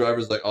 well, the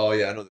driver's like, "Oh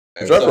yeah, I know."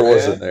 The driver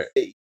was in there.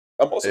 Hey,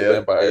 I'm also a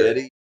vampire.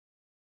 Eddie.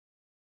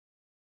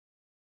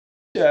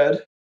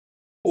 Dad.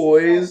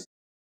 Boys.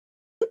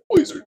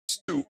 Boys are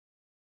stupid.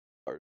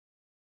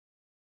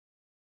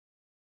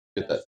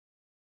 Get that.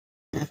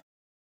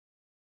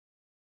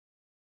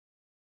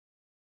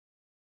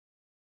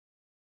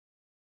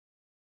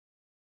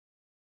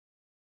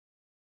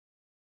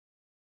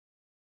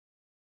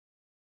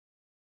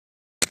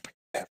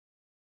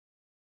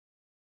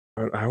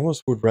 I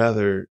almost would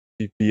rather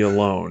be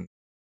alone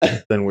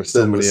than with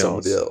Than somebody with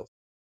else. somebody else.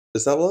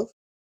 Is that love?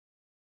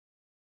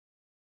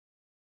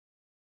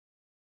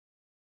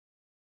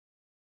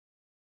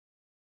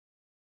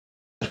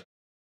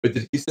 Wait,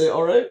 did he say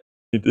all right?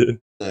 He did.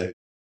 No.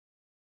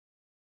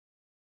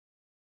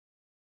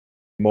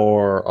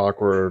 More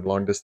awkward,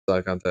 long distance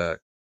eye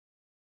contact.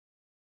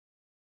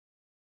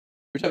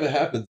 Every time it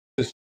happens,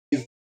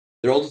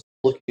 they're all just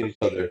looking at each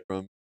other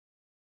from.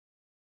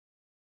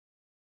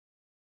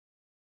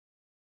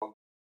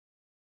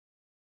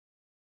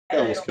 That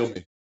almost killed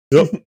me.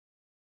 Yep.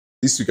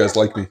 These two guys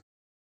like me.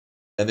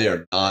 And they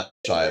are not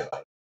shy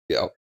about it.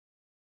 Yeah.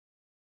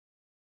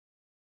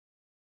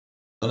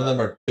 None of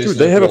them are. Dude,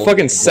 they have a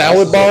fucking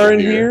salad bar in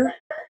here?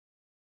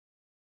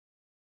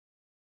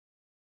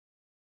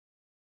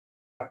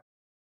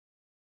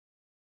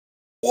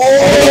 Whoa!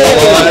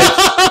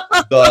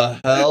 The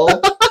hell?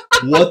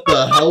 What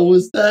the hell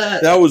was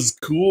that? That was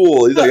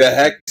cool. He's like a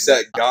hacky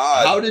sack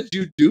god. How did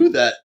you do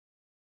that?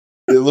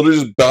 It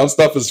literally just bounced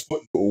off his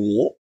foot.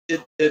 Whoa.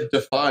 It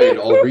defied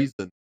all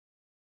reason.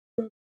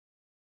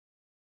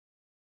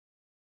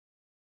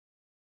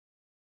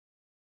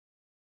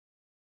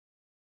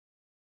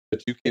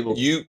 But you came over.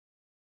 You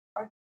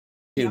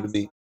came to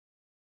me.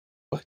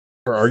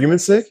 For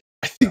argument's sake?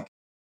 I don't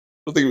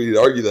think we need to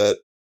argue that.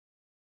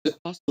 Is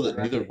it possible that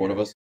neither one of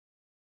us is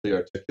really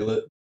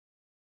articulate?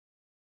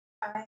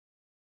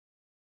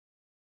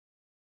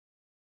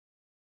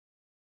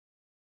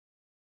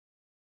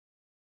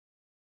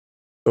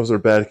 Those are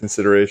bad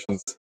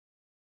considerations.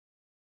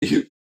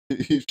 You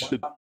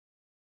should.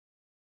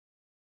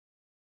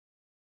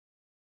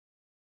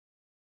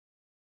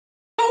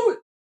 How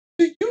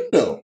do you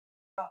know?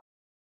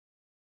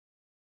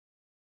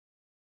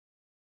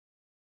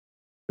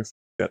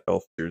 Got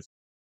elf ears.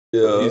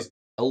 Yeah. He's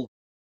elf.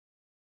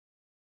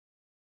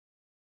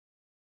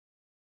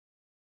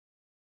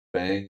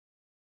 Bang.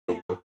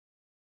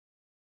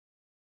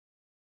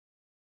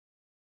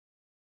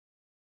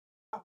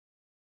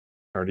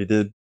 Already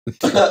did.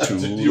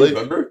 Did you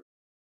remember?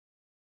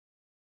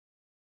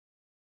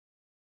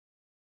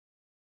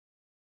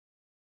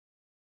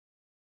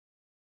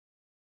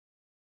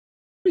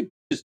 We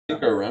just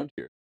think around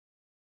here.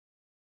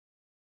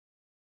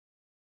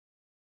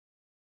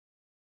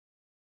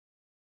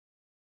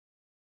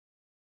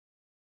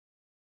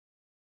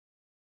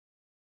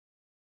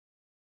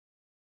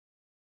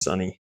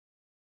 Sunny.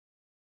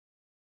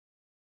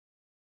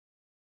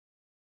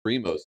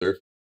 Primo surf.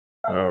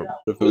 Oh,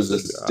 If it was a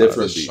God.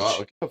 different Shot. beach.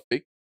 Look how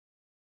fake.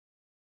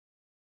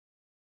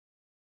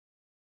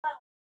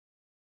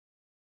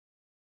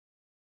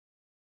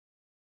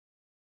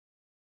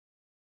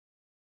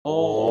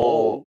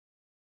 Oh.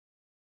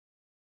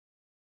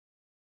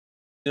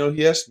 You know,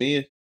 he asked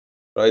me,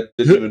 but I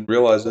didn't even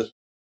realize it.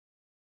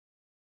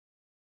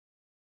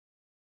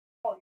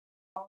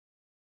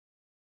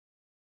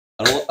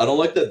 I don't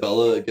like that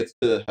Bella gets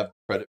to have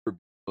credit for being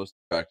the most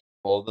attractive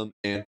of all of them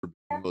and for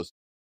being the most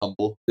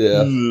humble.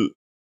 Yeah.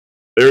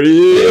 There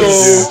he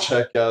is. Dude,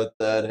 check out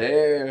that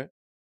hair.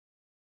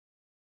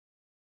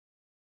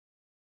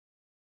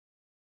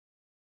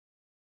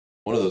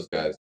 One of those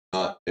guys,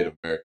 not Native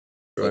American.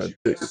 Go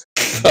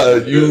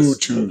ahead. You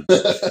choose.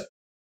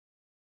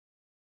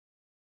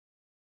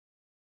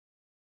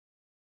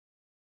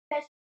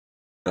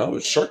 No,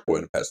 it's Shark Boy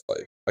in a past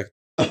life. Like,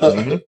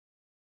 Mhm.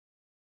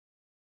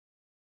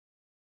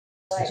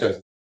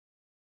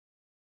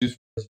 Use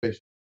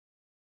participation.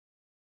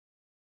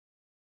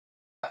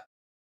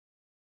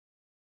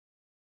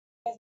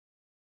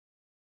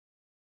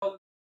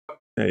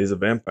 Yeah, he's a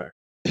vampire.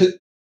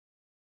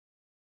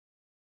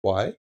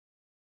 why?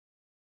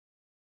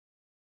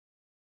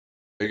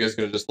 Are you guys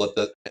gonna just let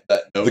that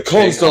note? The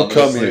Cones hang don't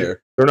come ominously?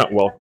 here. They're not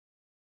welcome.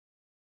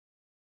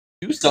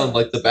 You sound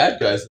like the bad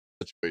guys in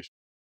the situation.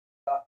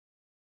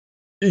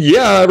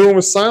 Yeah, everyone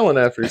was silent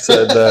after he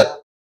said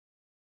that.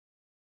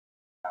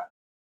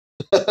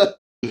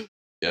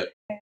 Yeah.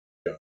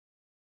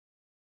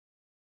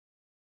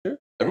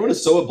 Everyone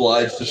is so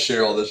obliged to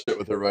share all this shit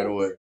with her right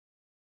away.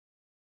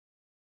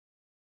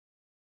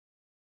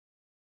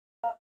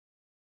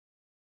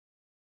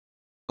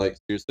 Like,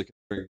 seriously,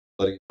 considering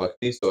letting you fuck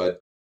me, so I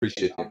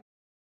appreciate you.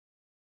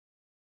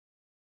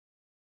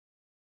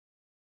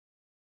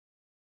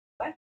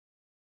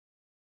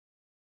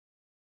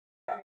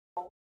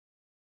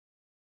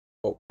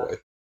 Oh boy.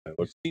 That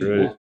looks You've seen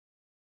great. Wolf.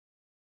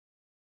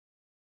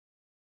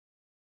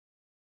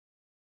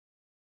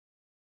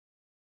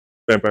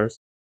 Vampires.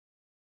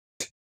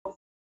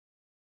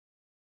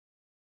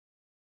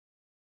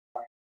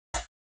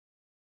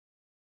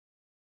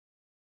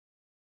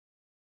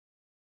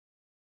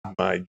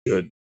 My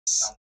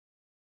goodness.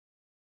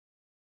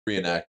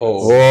 Reenact.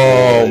 Oh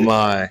boy.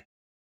 my.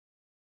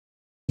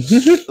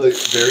 Like,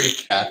 very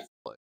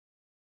cat-like.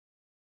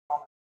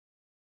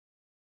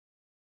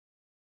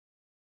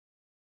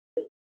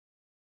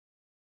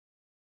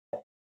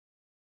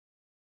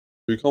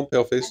 Do we call him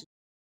pale face?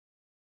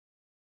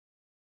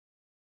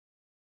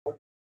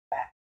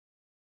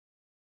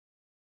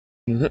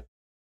 He's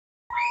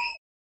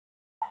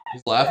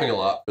laughing a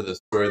lot for this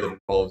story that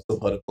involves a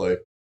lot of,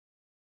 like,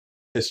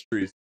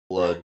 histories,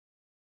 blood.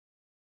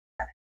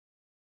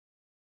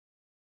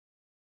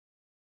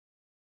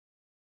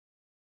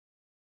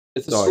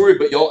 It's a No, story,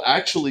 but y'all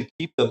actually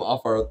keep them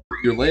off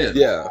your land.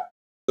 Yeah.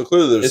 So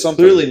clearly there's It's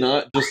something. clearly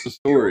not just a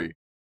story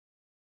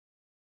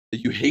that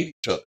you hate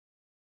each other.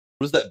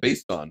 What is that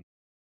based on?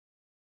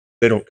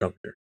 They don't come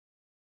here.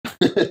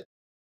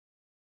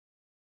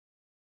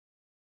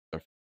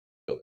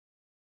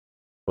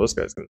 Well, this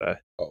guy's gonna die.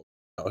 Oh,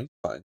 he's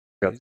fine.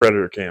 Got the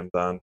predator cams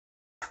on.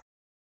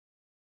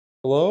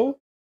 Hello?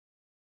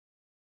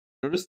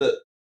 Notice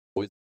that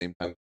always at the same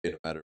time, it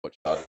doesn't matter what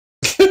shot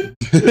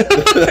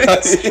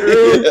That's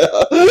true.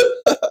 Yeah.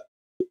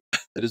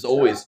 it is.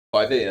 Always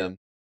 5 a.m.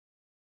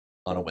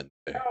 on a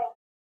Wednesday.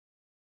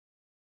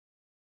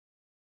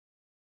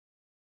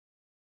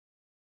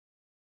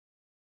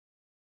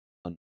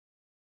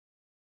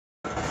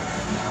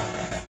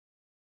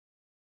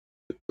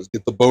 Let's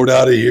get the boat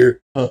out of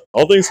here.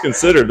 All things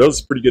considered,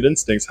 those are pretty good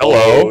instincts.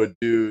 Hello. Oh,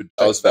 dude.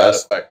 That was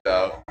fast. Effect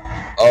out.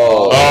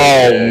 Oh,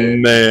 okay.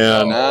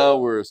 man. Now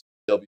we're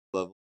W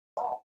level.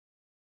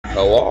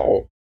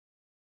 Hello.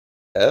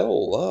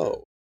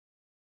 Hello.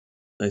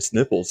 Nice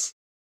nipples.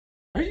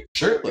 Are you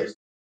shirtless?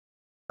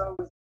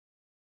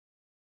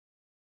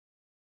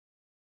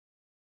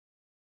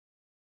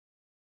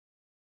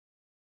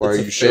 Why are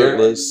It's a you fair-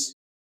 shirtless?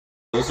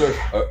 Those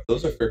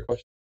are fair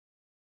questions.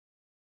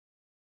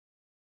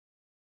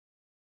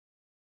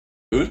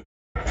 Food?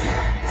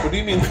 What do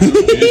you mean?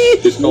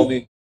 You just told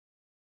me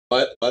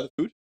buy the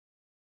food?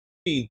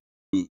 Mean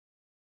food.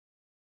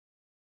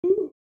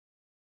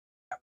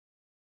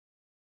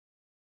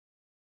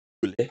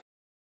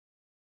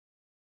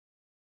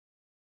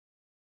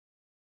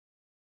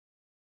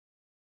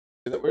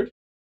 Say that word?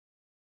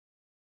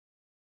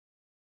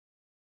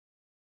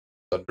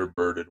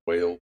 Thunderbirded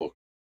whale book.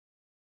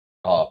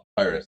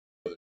 Pirates.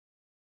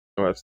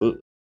 Oh,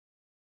 absolutely.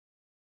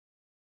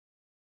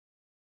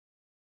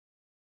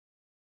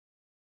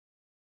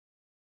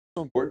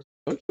 So important.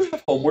 Don't you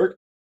have homework?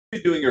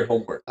 You're doing your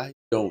homework. I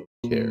don't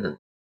care.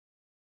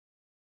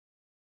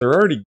 They're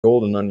already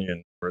golden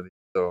onion worthy,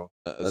 so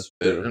That's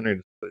I fair. don't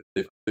need to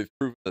say. They've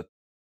proven that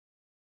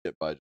get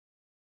by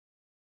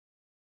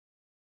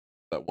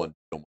that one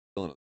don't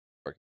killing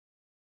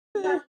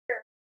it.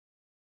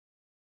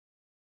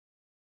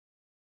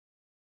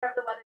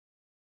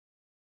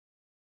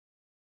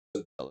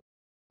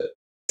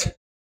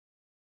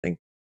 Thank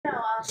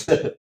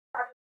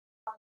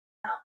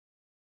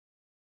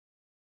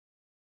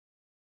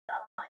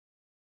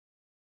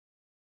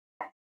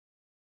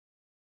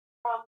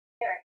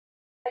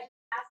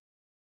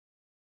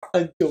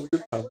I know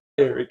you're from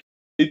Eric.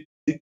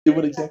 Do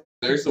what exactly?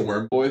 There's the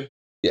worm boy.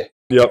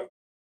 Yep.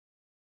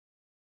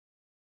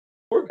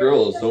 Poor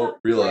girls don't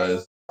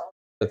realize.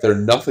 That they're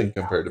nothing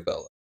compared to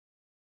Bella.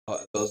 I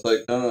was like,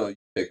 no, you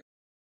take it.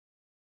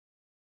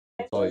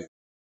 That's all you.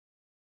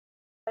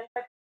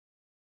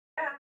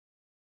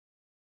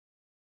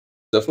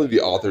 Definitely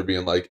the author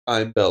being like,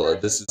 I'm Bella.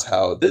 This is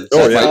how this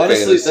Oh, is yeah. my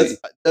Honestly, fantasy.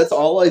 that's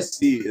all I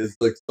see is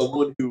like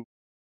someone who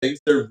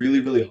thinks they're really,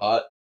 really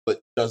hot, but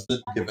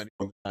doesn't give anyone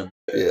the time of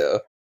day. Yeah.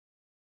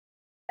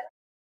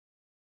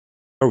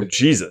 Oh,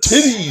 Jesus.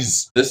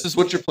 Titties! This is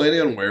what you're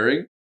planning on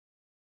wearing?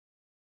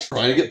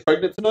 Trying to get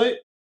pregnant tonight?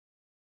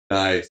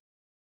 Nice.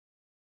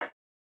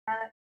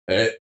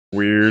 Hey,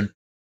 Weird.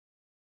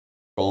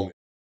 call me.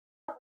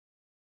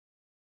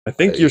 I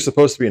think you're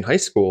supposed to be in high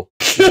school.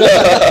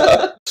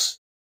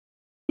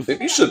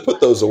 Maybe you should put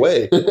those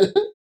away.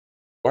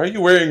 Why are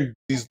you wearing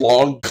these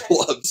long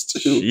gloves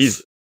too?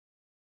 Jesus.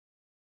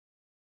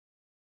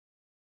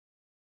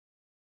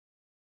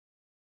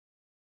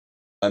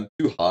 I'm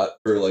too hot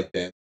for like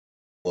dance.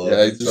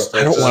 Yeah,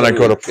 I don't want to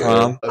go to care.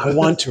 prom. I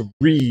want to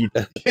read.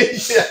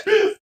 Yeah.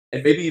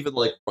 And maybe even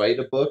like write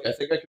a book. I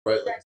think I could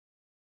write like a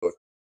book.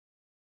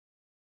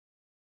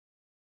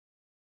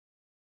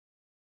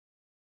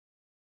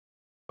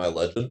 My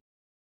legend.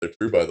 They're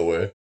true, by the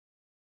way.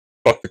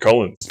 Fuck the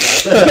Cullens.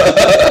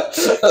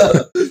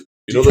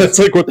 You know That's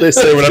like what they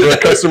say whenever a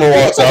customer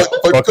walks out.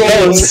 Fuck the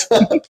Cullens.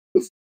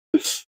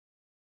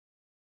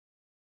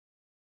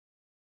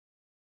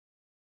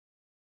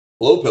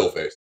 Hello,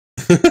 Pillface.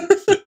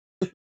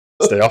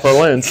 Stay off our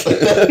lands.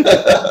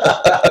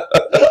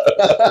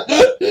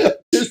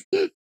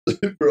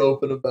 Super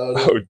open about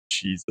it. Oh,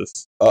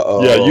 Jesus.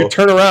 Uh-oh. Yeah, you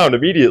turn around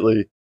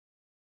immediately.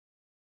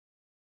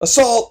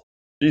 Assault!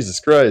 Jesus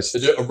Christ.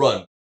 A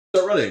run.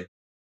 Start running.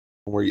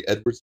 Where you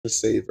Edwards to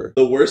save her.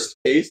 The worst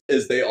case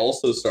is they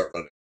also start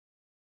running.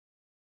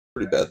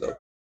 Pretty bad though.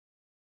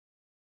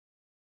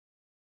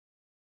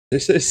 They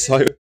say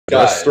so.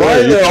 Guys, Why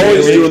are they You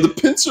always kidding me? doing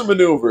the pincer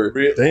maneuver?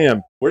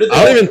 Damn. Where did they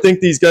I don't even think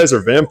these guys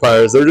are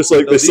vampires. They're just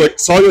like, No, they like,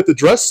 saw you at the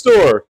dress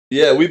store.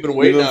 Yeah, we've been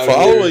We've waiting been out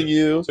following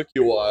here. you. Took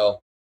you a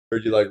while.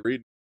 Heard you like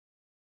reading.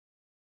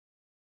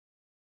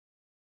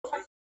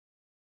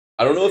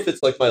 I don't know if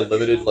it's like my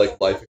limited like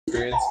life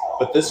experience,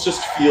 but this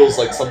just feels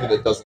like something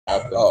that doesn't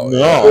happen. Oh,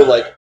 No. Where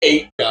like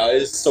 8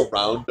 guys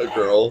surround a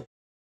girl.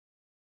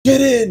 Get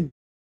in!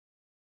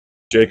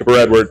 Jacob or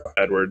Edward?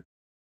 Edward.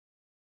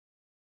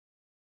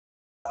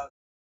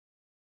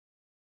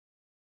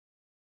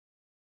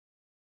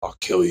 I'll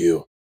kill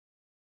you.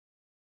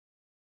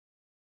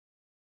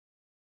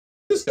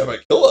 This guy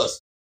might kill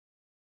us.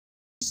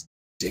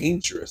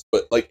 Dangerous,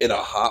 but like in a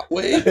hot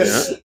way.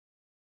 Yeah.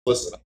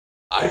 Listen,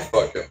 I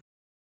fuck him.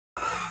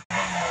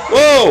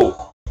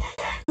 Whoa!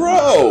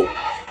 Bro!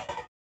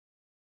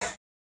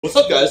 What's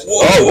up, guys?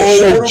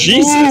 Oh,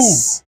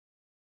 Jesus.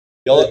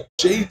 Y'all,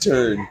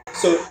 J-turn.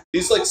 so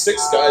these like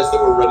 6 guys that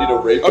were ready to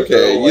rape a Okay,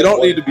 girl, you like, don't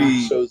one need to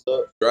be- shows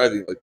up.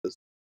 Driving like this.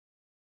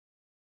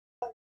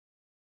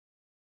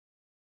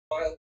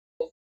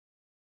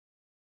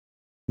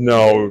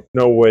 No,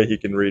 no way he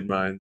can read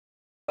mine.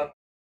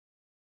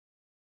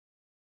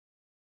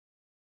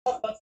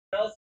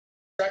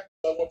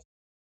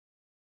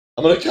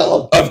 I'm gonna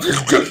kill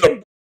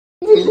him.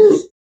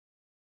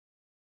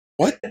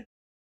 What?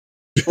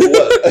 For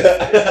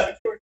what?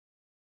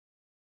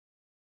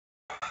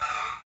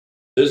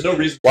 There's no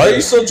reason. Why are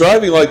you still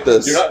driving like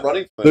this? You're not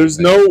running. There's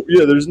no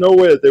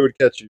way that they would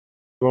catch you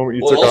the moment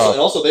you took off.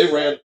 And also they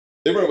ran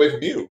away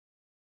from you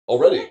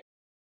already.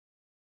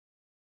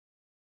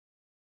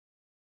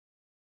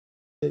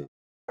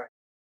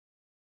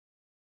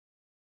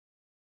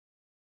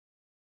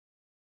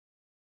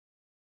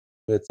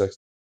 It's sex.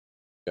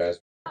 Guys.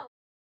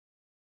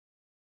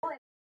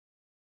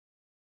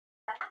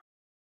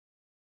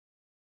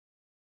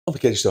 Oh my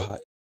god, you're so hot.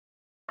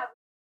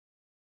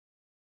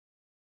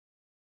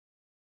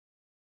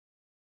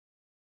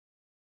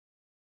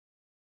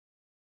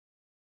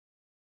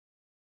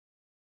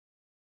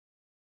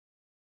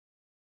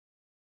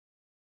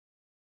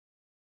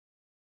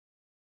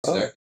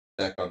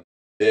 Snack on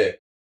dick.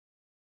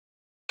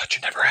 But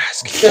you never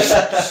ask.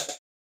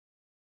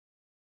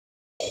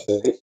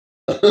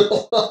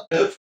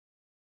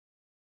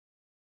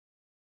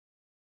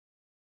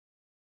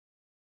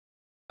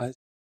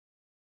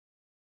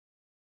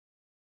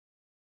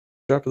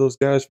 Drop those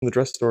guys from the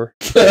dress store.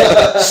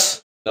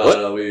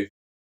 No, we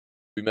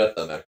met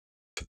them.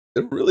 Actually.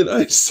 They're really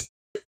nice.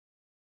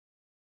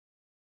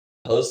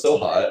 Hell, it's so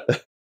hot.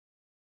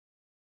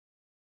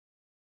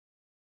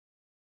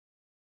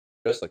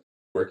 Just like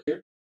work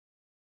here.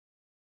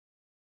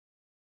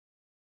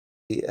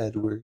 Hey,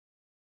 Edward.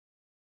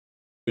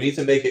 We need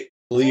to make it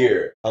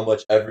clear how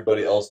much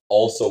everybody else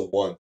also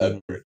wants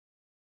Edward.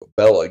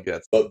 Bella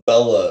gets. But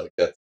Bella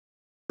gets.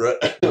 Right?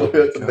 We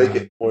have to make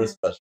it more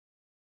special.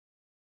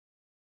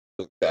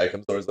 The guy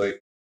comes over and is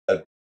like,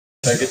 Edward,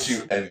 can I get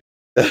you anything?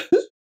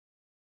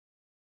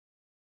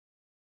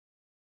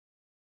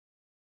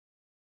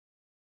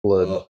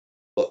 Blood.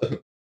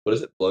 What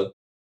is it? Blood?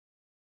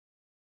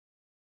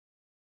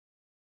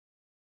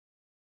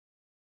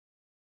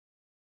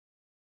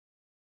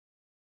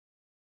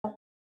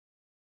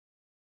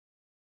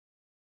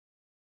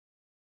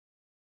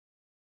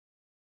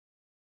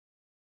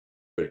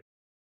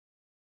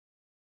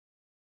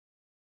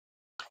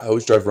 I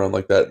always drive around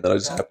like that, and then I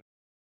just happen to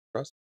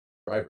cross.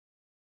 Driver.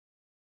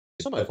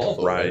 It's not my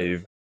fault.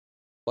 Drive.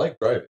 I like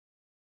driving.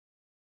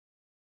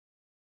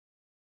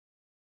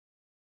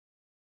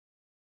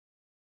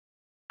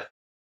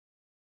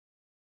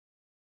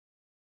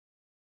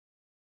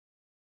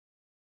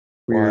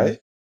 Weird.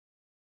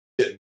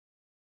 Why?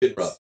 Getting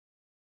rough.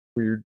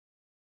 Weird.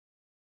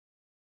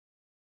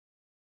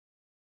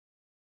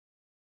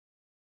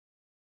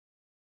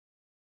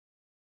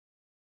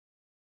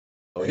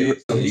 Oh,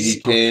 He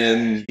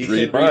can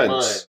read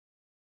minds.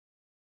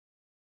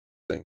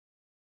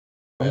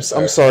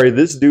 I'm sorry,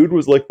 this dude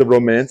was like the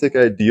romantic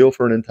ideal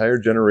for an entire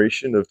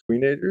generation of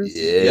teenagers?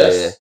 Yeah.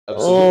 Yes,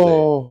 absolutely.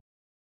 Oh.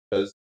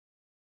 Because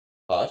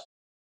hot.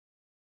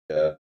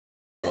 Yeah.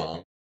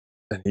 Strong.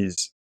 And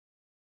he's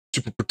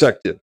super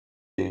protected.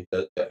 Yeah.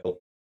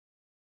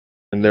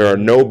 And there are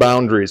no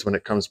boundaries when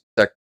it comes to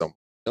protecting someone.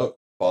 No,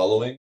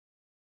 following,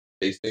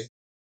 facing,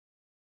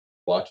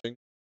 watching.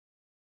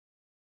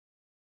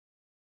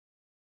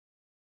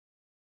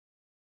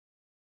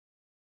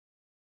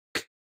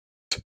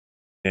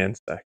 And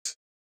sex.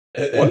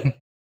 What?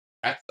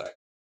 Sex.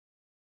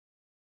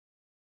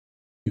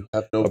 You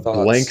have no A thoughts.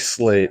 blank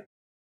slate.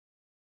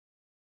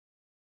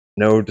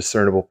 No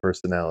discernible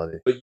personality.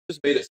 But you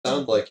just made it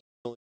sound like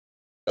you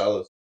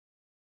only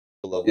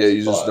the levels Yeah, you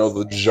of just thought.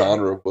 know the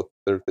genre of what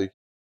they're thinking.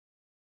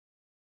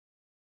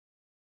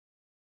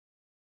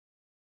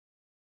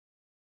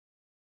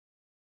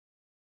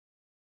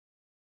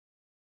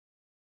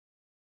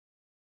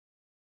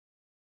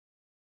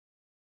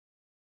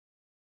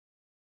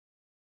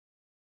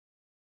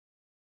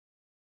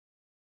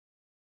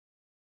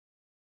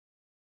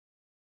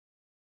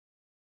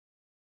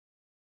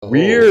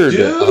 Weird.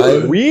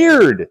 dude.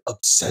 Weird.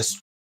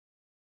 Obsessed.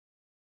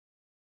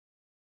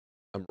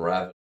 I'm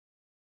ravenous.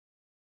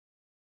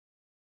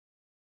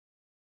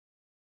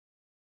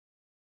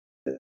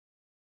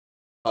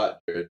 Hot,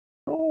 dude.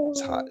 Oh,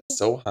 it's hot. It's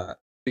so hot.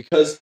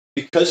 Because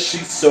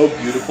she's so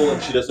beautiful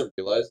and she doesn't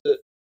realize it,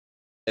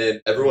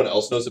 and everyone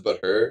else knows about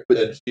her,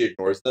 and she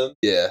ignores them.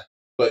 Yeah.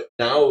 But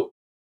now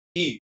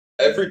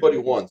everybody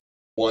wants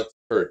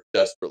her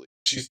desperately.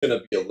 She's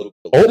gonna be a little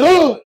bit. Oh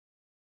no!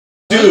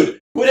 Dude,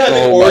 would have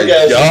an Oh my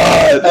orgasm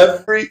God.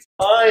 every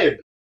time.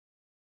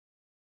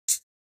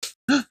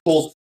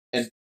 Cold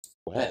and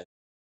wet.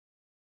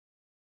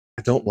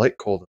 I don't like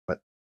cold and wet.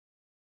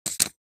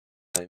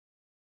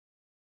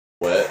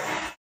 Wet.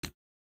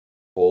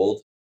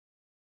 Cold.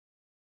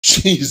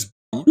 She's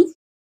beautiful.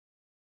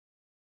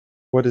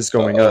 What is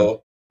going on?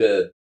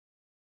 Dead.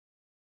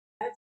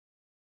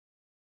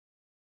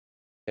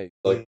 Hey,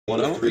 Like one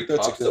of 3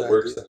 cops that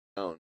works in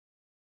town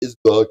is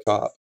the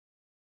cop.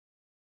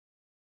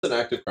 It's an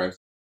active crime.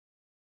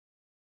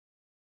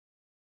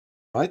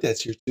 My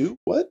dad's here too.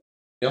 What?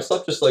 You know,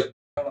 stop just like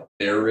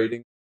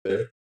narrating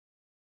there.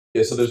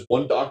 Yeah, so there's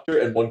one doctor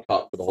and one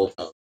cop for the whole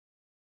town.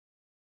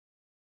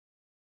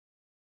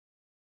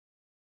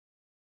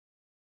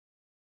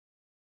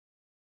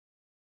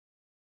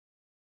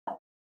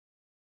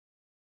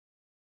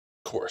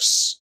 Of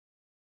course.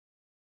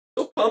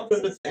 So pumped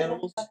with its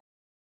animals.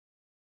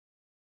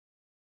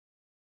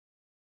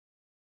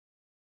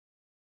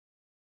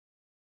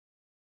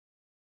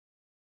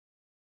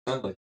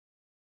 sound like?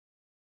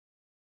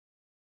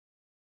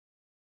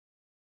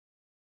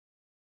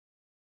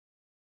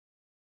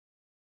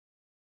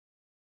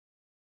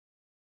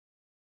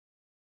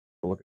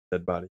 Look at the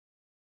dead body.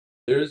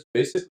 There's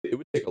basically, it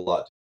would take a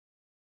lot.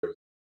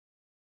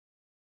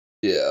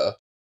 Yeah.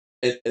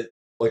 And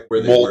like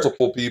where they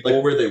Multiple work. people.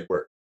 Like where they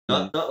work.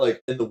 Not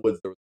like in the woods.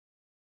 There was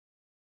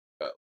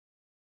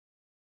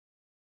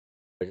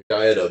like a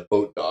guy at a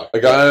boat dock. A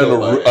guy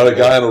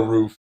on a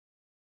roof.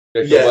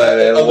 Yeah, by an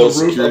animal, on the roof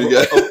security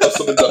of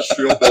some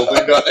industrial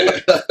building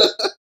guy.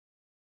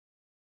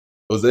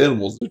 Those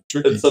animals are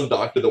tricky. And some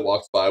doctor that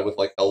walks by with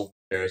like elf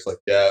hair is like,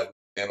 yeah, it was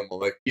an animal.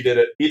 Like, he did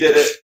it. He did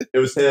it. It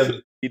was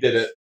him. He did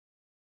it.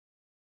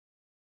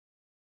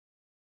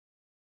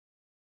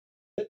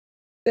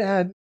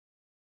 Dad.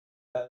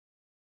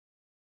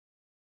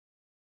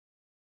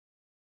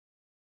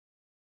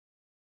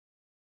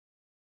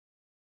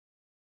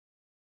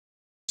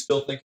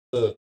 Still think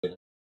the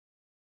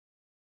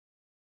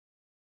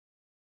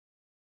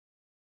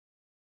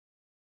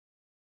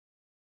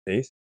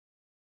Face.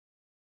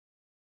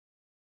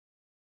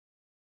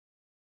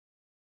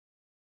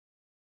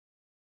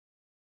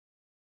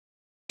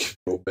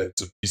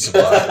 Romantic piece of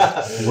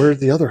mind. Where'd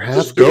the other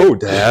half go,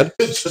 Dad?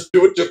 Just do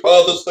what your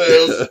father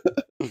says.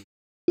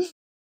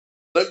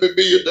 Let me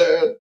be your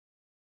dad.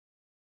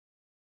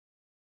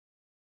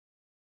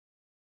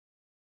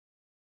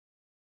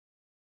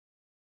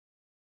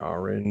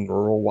 Are in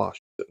rural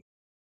Washington.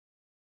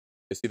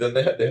 You see, then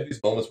they have these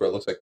moments where it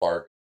looks like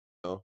Clark.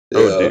 You know?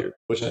 Oh dear.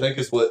 Which I think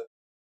is what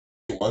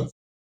he wants.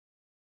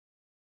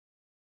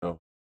 No.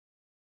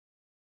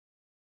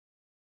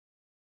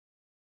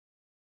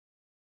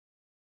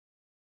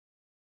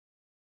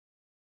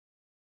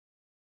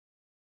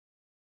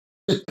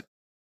 Did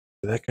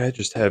that guy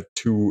just have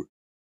 2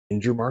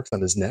 injury marks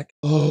on his neck?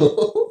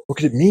 Oh, What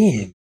could it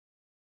mean?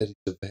 Eddie's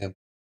a vampire.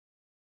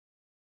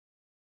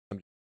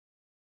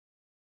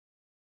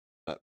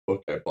 That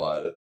book I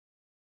bought at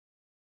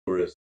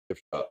tourist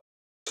gift shop.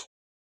 I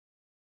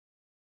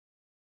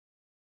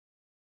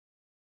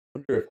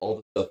wonder if all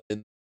the stuff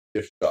in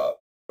the gift shop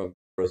from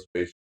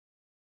reservation is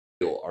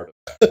still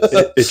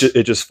artifacts.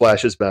 It just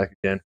flashes back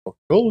again. Oh,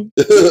 Colin.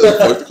 Fuck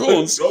the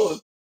Collins. Have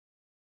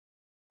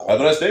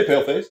a nice day,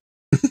 Paleface.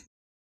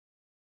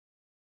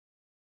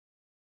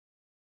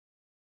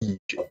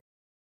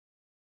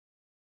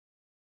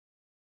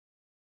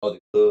 Oh,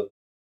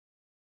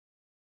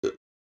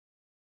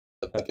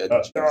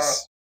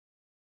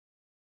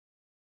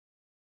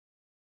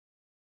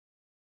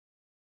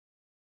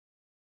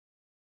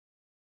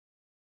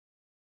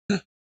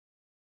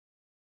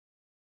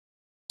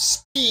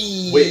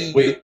 Speed.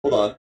 wait, hold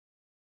on.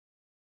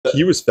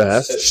 He was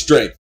fast.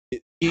 Strength.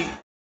 It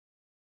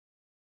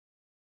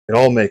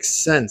all makes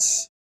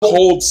sense.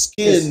 Cold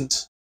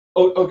skinned.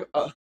 Oh,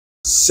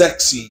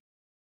 Sexy.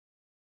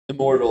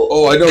 immortal.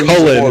 Oh, I know he's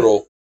Cullen.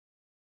 immortal.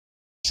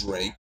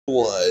 Drank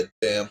blood.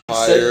 He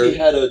Vampire. said he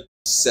had a weird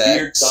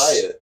Sex.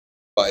 diet.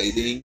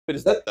 Fighting. Wait,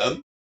 is that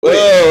them? Whoa,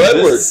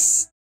 Edward.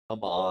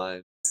 Come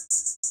on.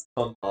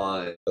 Come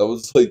on. That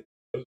was like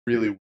That was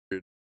really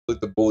weird.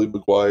 the Bully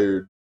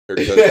McGuire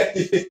haircut.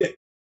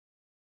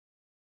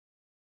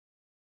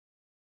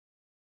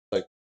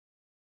 Like,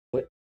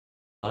 what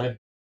time of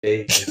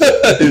day?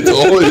 It's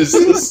always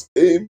the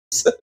same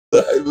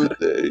time of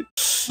day.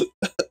 Is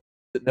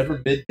it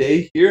never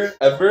midday here,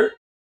 ever?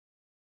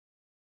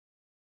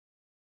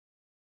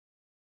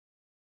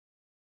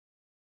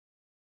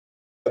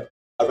 I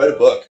read a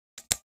book.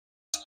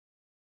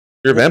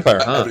 You're a vampire,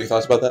 Have huh? any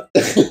thoughts about that?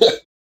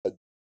 I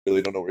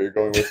really don't know where you're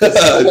going with I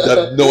this.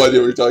 have no idea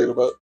what you're talking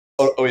about.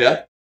 Oh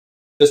yeah?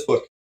 This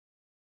book.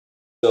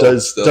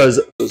 Does there's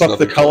Fuck the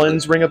nothing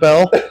Cullens ring a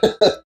bell?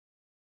 I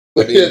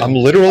mean, I'm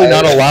literally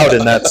not allowed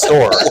in that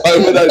store. why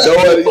would I know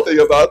anything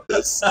about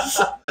this?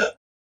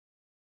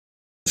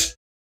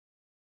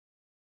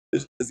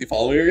 Is he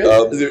following her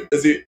again?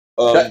 Is he?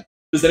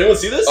 Does anyone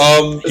see this?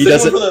 He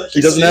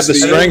doesn't have the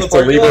strength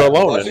to leave her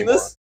alone anymore.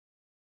 This?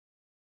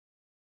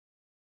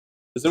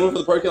 Does anyone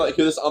from the parking lot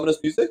hear this ominous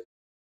music?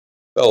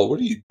 Belle, what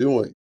are you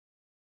doing?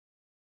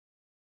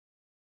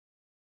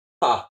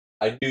 Ha!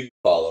 I knew you'd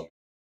follow me.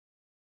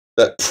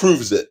 That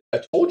proves it.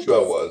 I told you I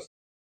was.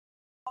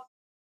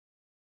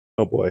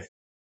 Oh boy.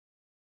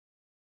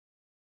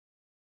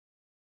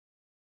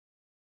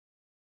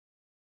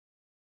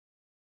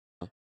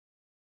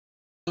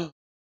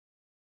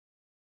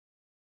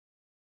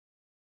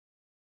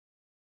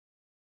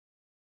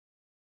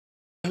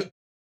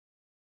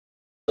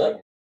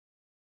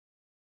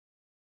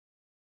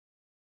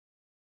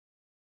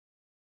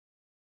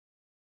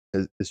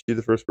 Is she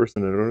the first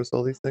person to notice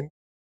all these things?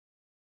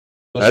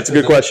 That's a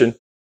good question.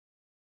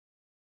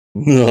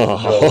 No.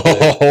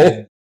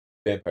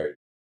 Vampire.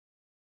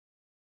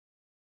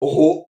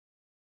 Oh.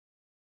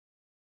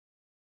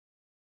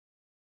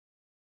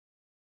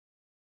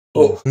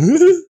 Oh.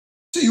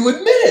 So you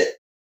admit it?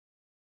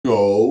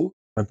 No.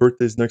 My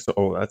birthday's next.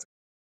 Oh, that's.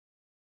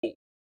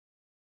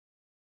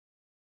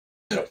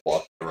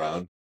 Walking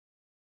around.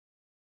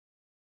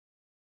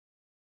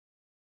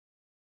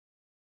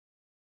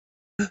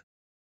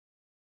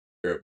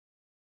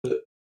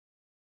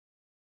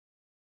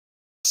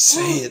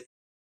 Say it.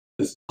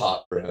 This is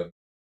hot for him,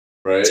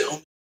 right?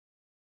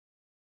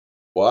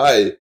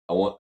 Why? I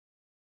want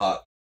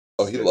hot.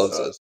 Oh, he loves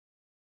us.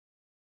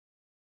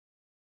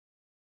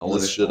 I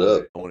want to shit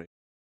up. I want to.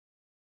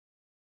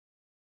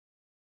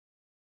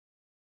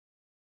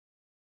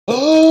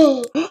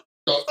 Oh!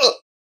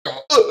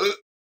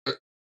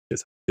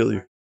 Yes, I'll kill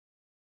you.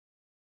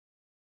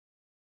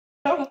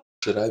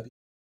 Should I be?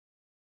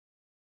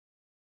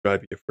 Should I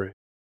be afraid?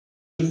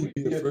 Shouldn't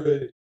be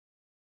afraid.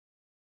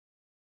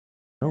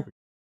 No,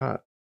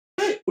 not.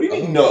 What do you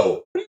mean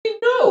no? What do you mean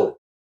no?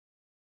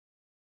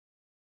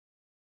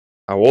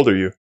 How old are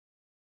you?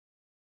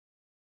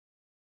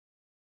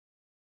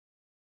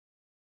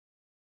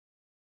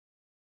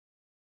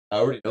 I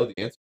already know the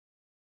answer.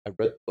 I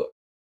read the book.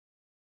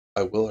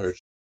 I will hurt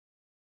you.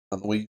 On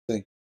the way you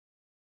think.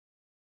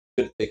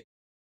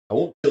 I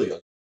won't kill you.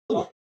 A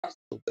little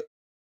bit.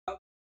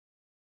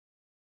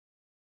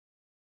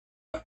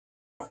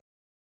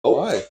 Oh,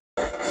 why?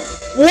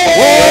 Whoa!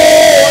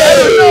 I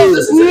don't know.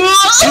 This is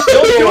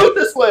don't do it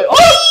this way.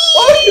 Oh!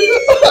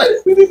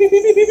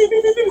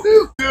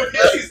 Dude,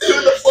 yeah, he's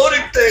doing the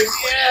floating thing.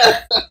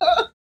 Yeah.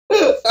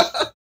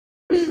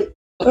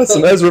 That's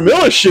some Ezra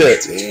Miller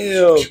shit.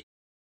 Damn.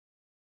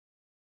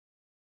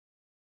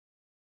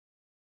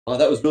 Oh,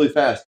 that was really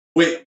fast.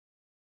 Wait,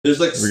 there's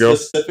like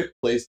specific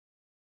place.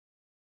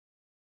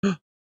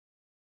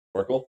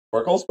 Sparkle?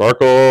 Sparkles?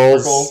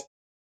 Sparkles. Sparkle.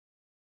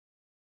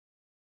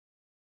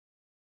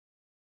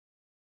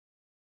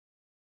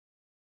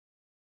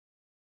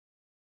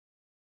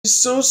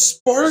 He's so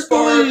sparkly.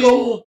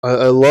 Sparkle.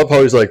 I love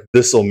how he's like,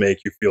 this'll make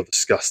you feel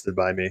disgusted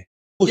by me.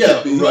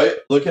 Yeah, right?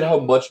 Look at how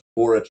much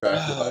more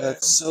attractive I am.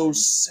 That's so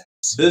sexy.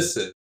 This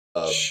is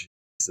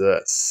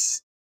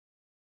Jesus.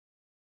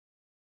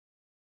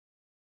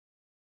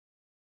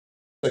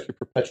 like your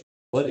perpetual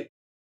sweating.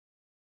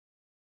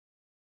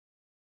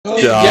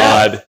 Oh,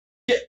 God.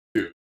 Yeah.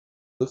 Dude.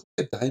 Looks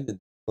like a diamond.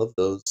 Love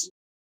those.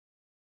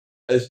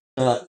 It's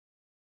not.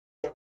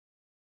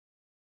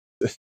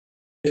 It's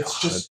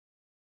God. just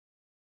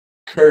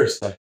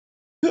cursed. I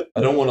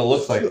don't want to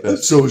look like I'm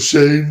this. so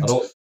ashamed.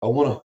 I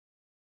want to.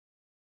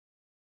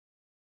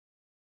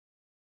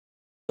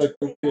 Like,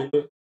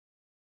 okay,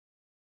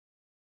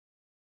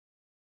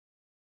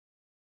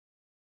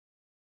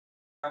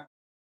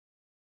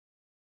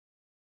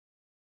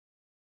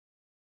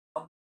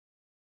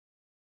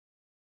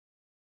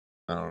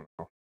 I don't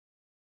know.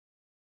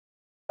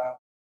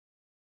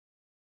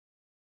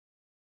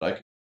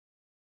 like,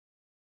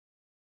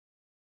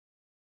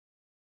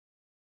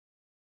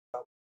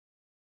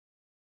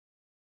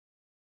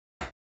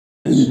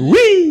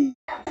 Wee!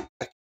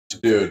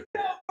 dude.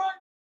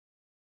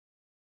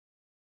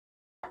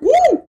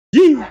 Woo!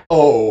 Yee!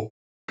 Oh.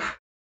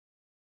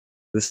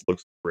 This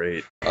looks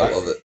great. I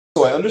love it.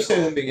 So I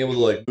understand him being able to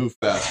like move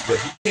fast, but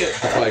he can't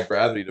defy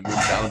gravity to move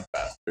down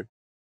faster.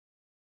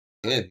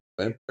 And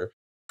vampire.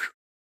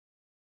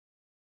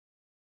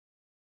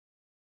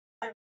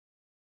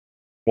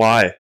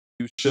 Why?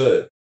 You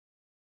should.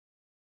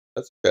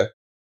 That's okay.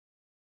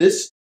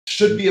 This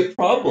should be a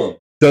problem.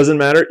 Doesn't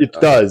matter. It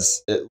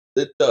does. It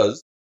does.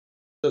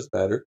 It does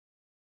matter.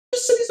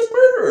 Just said he's a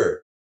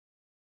murderer.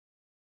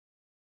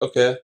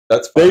 Okay.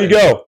 That's fine. There you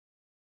go.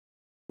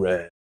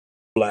 Red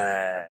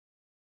flag.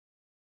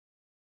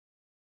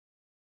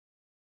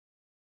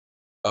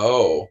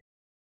 Oh.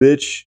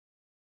 Bitch.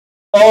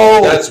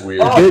 Oh, That's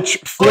weird. Bitch,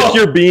 flick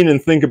your bean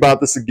and think about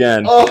this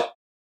again. Oh.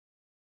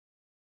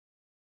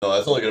 No,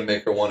 that's only gonna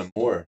make her want him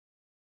more.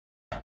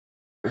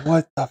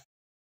 What the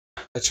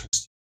I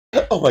trust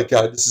you. Oh my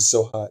god, this is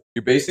so hot.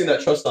 You're basing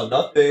that trust on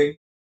nothing.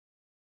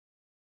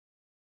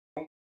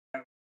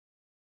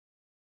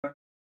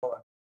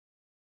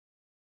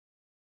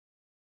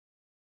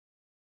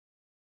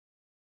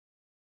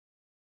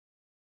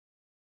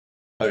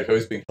 I like how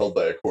he's being held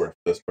by a cord for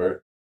this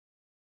part.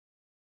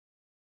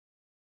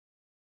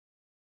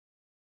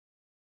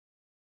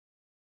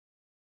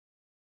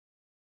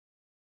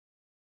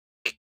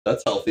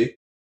 That's healthy.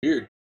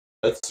 Weird.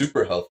 That's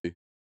super healthy.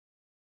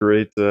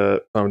 Great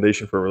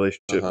foundation for a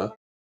relationship. Uh-huh.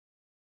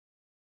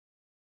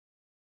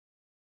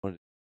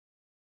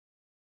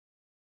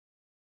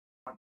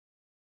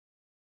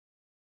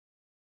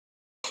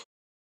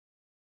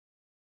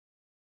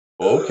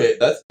 Okay,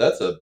 that's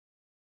a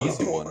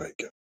easy one. My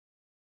god.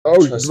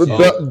 Oh, Trust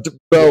you.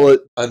 Bella.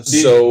 I'm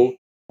so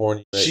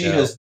horny right She now.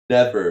 has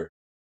never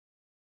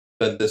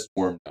been this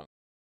warm down.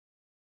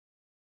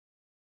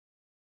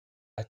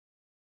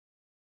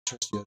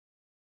 Trust you.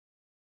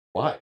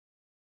 Why?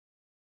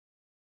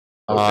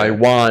 I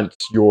want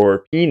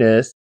your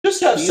penis.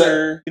 Just have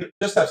Peter. sex.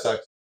 Just have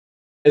sex.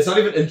 It's not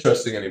even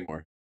interesting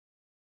anymore.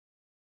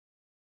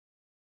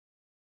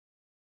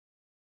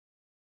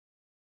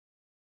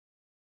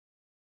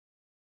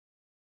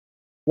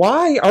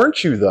 Why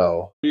aren't you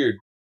though? Weird.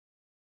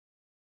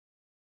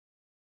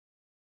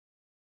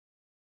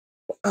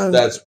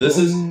 This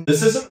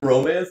isn't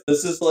romance.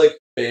 This is like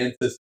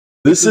fantasy.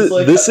 This is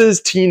like this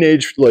is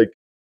teenage like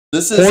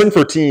This porn is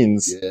for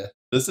teens. Yeah.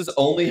 this is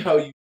only how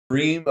you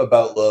dream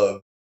about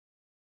love.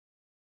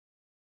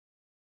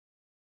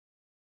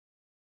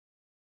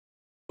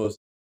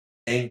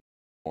 angry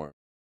form.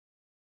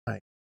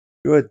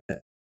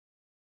 Goodness.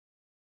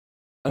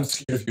 I'm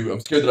scared of you. I'm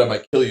scared that I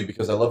might kill you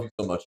because I love you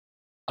so much.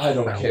 I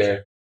don't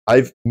care.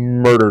 I've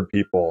murdered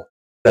people.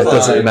 That Fine.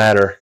 doesn't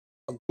matter.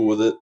 I'm cool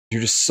with it.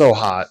 You're just so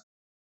hot.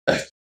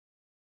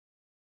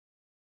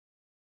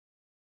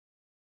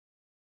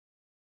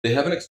 They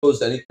haven't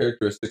exposed any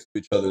characteristics to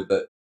each other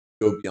that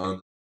go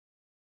beyond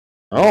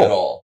at Oh,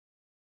 all.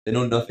 They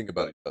know nothing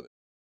about each other.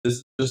 This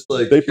is just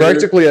like they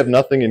practically have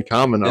nothing in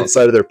common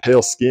outside of their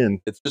pale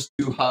skin. It's just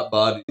two hot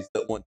bodies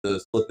that want to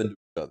slip into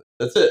each other.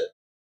 That's it.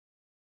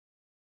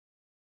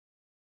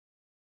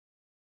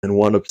 And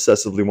one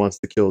obsessively wants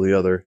to kill the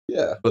other.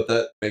 Yeah. But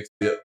that makes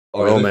the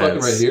are they fucking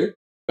right here?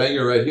 Banging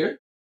it right here?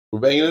 We're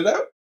banging it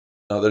out?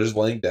 No, they're just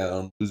laying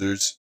down.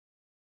 Losers.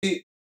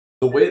 See,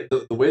 the way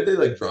they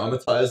like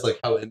dramatize like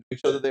how into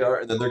each other they are,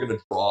 and then they're gonna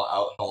draw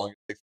out how long it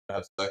takes to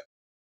have sex.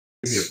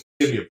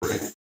 Give me a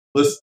break.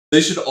 Listen,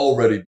 they should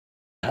already be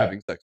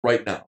having sex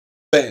right now.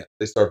 Bam.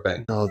 They start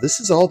banging. No, this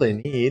is all they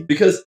need.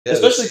 Because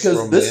especially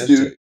because this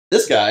dude,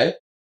 this guy,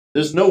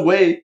 there's no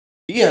way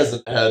he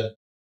hasn't had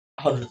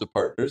hundreds of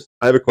partners.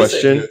 I have a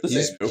question.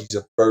 He's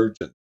a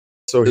virgin.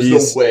 So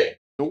there's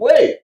no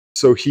way.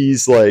 So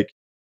he's like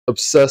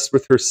obsessed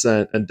with her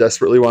scent and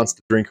desperately wants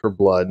to drink her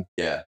blood.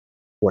 Yeah.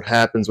 What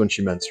happens when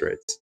she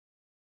menstruates?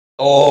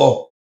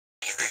 Oh,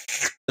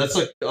 that's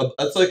like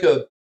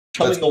a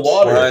chum in the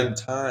water. Prime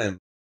time.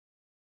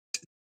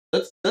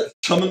 That's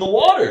chum in the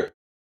water.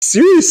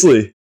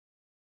 Seriously.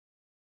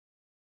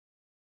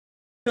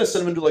 I'm gonna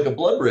send him into like a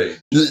blood rage.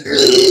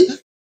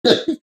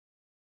 That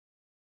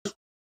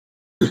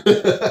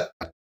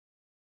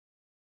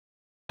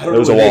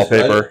was a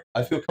wallpaper.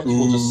 I feel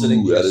comfortable just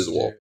sitting here. That is a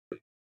wallpaper.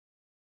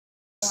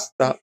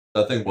 Stop.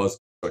 That thing was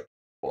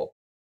wall.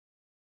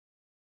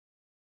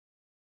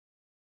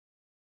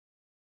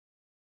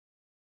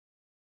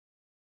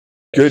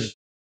 Good.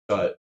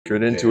 Shut.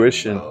 Good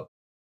intuition. Wow.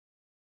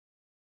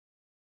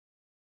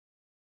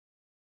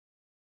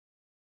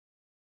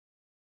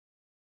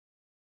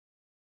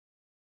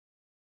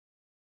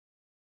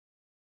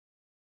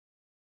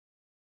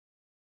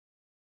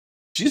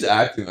 She's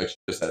acting like she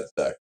just had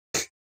sex.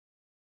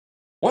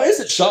 Why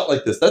is it shot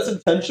like this? That's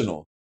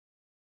intentional.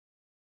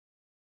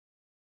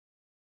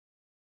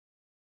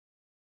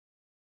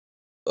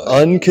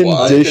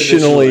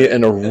 Unconditionally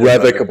and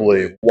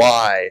irrevocably.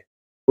 Why?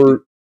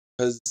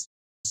 Because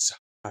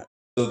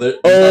so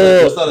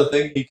there's not a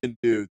thing he can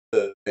do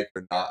to make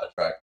her not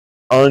attractive.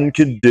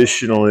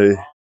 Unconditionally.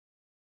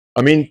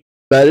 I mean,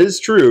 that is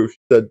true.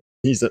 That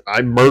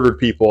I murdered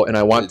people and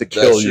I want to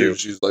kill you.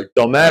 She's like,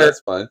 don't matter.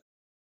 That's fine.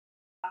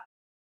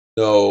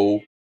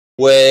 No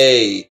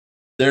way.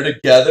 They're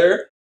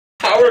together.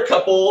 Power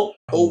couple.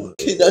 Oh,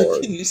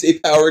 can you say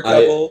power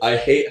couple? I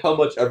hate how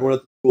much everyone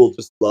at the school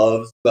just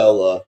loves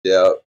Bella.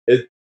 Yeah.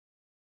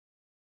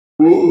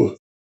 Ooh.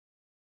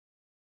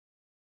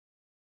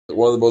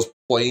 One of the most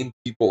plain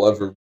people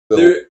ever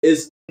built. There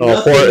is poor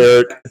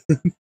Eric.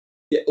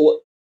 Yeah,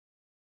 well,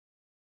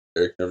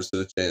 Eric never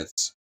stood a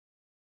chance.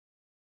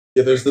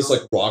 Yeah, there's this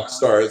like rock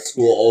star at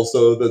school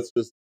also that's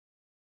just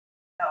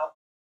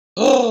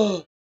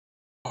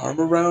arm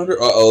around her.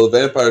 The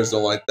vampires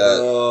don't like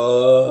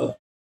that.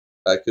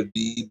 That could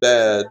be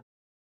bad.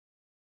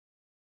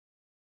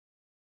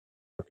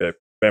 Okay,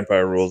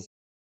 vampire rules.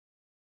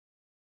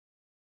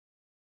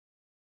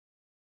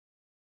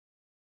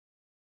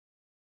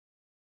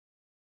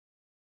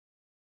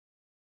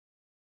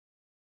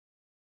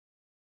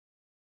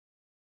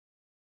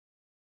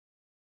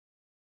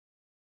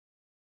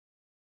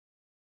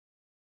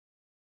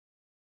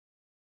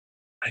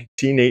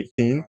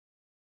 $19.18.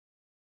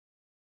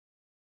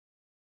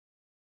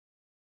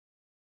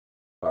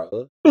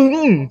 Carla.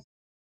 Mm-hmm.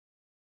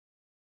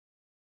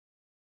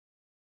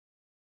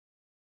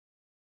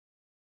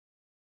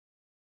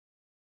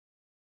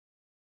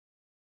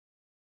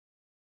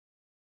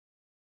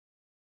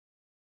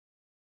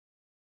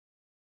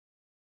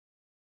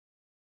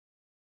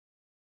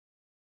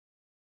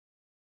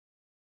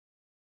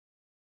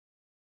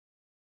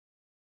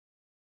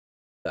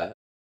 That.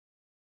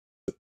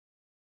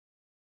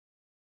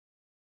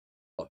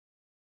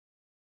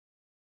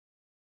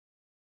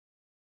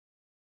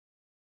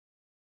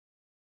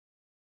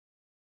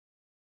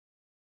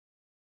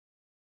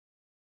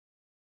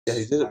 Yeah,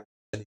 he did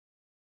it.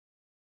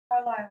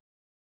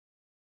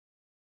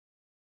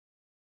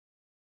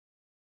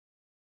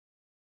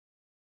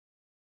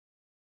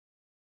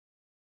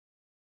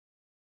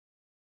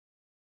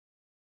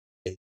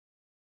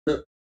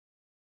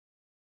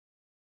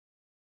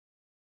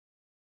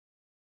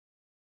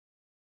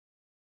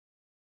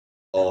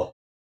 Oh.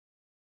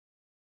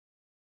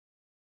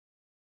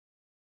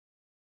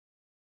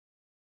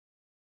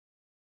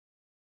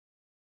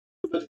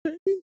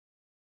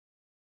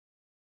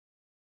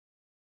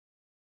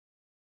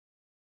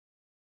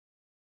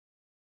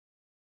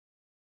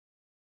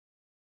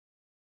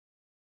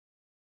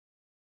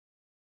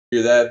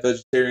 Hear that,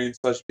 vegetarian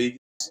 / vegans?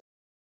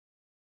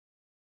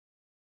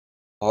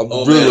 I'm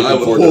Oh, really man,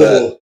 looking forward to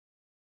that.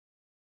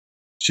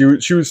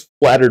 She was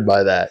flattered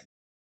by that.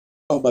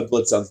 Oh, my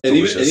blood sounds And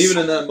delicious. even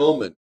in that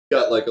moment, you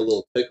got like a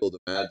little tickle to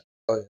imagine.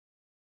 Oh,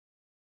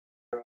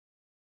 yeah.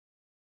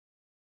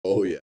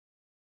 Oh, yeah.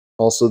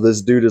 Also,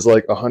 this dude is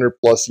like 100+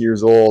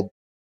 years old,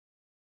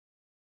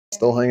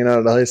 still hanging out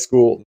at high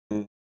school.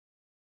 Mm-hmm.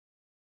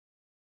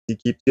 He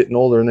keeps getting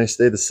older, and they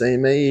stay the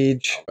same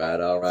age.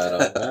 All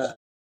right.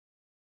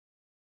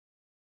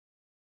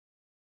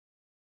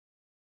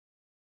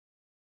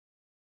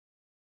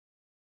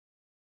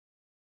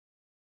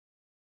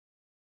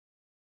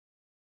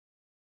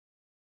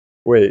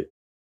 Wait,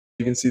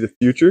 you can see the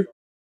future?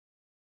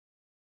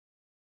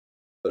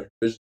 Their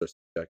visions are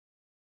subjective.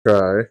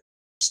 Try.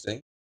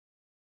 Interesting.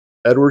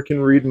 Edward can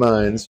read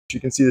minds. She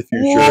can see the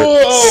future.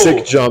 Whoa!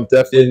 Sick jump.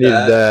 Definitely needed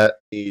that.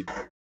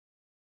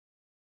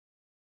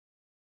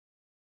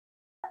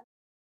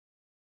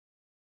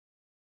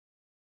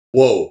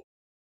 Whoa.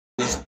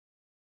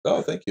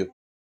 Oh, thank you.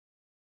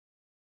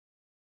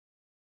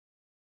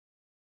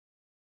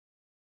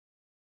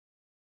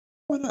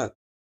 Why not?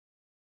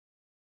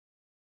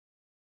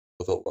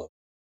 With a love.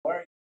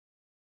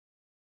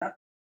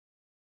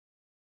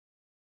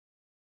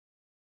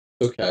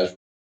 So casual.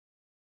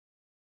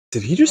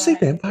 Did he just say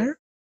vampire?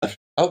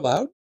 Out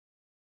loud?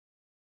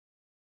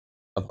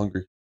 I'm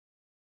hungry.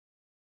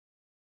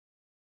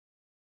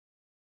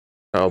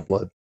 Child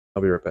blood.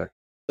 I'll be right back.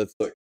 That's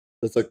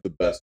like the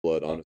best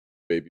blood, honestly.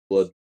 Baby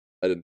blood.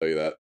 I didn't tell you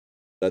that.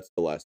 That's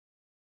the last.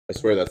 I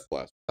swear that's the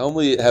last. I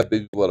only have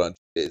baby blood on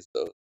Tuesdays,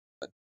 though.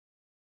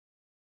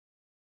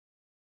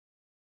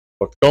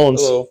 Fuck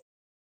Collins. Hello.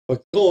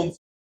 Fuck Collins.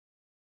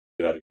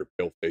 Get out of your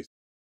pale face.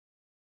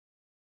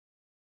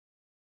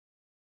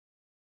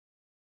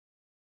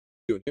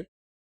 Doing here?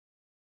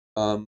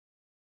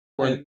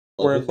 We're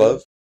in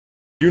love,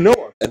 You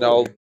know, and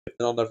I'll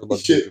never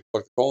love you.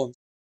 Fuck the Collins.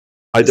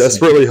 I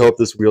desperately hope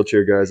this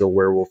wheelchair guy is a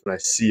werewolf, and I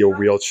see a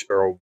wheelchair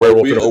or a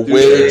werewolf in a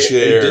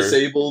wheelchair. A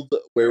disabled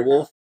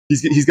werewolf.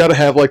 He's got to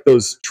have like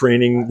those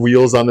training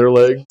wheels on their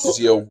legs. Is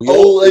he a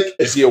wheel?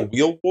 Is he a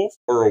wheel wolf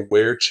or a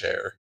wear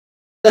chair?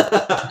 They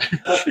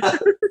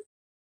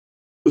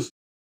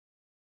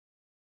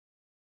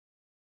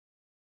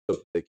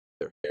keep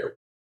their hair.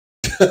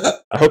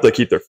 I hope they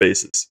keep their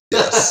faces.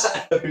 Yes.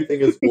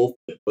 Everything is wolf.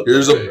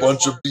 Here's a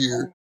bunch of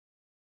beer.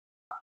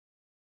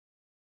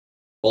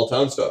 Small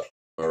town stuff.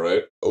 All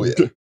right. Oh yeah. I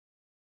think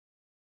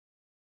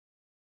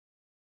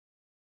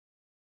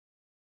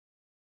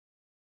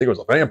it was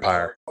a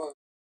vampire.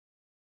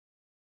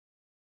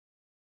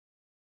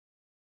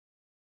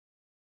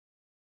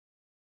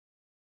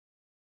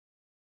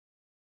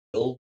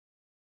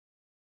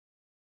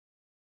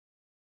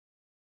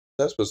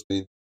 That's supposed to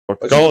be.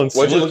 Fuck Collins.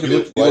 Why'd you look at me?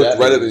 You looked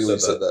right at me when you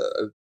said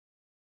that.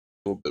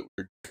 A little bit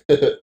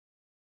weird.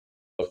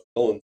 Fuck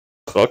Collins.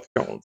 Fuck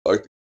Collins.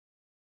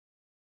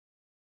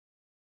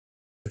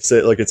 Say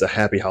it like it's a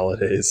happy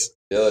holidays.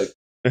 Yeah, like.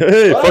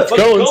 Hey, fuck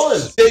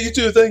Collins. Yeah, you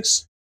too.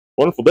 Thanks.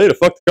 Wonderful day to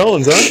fuck the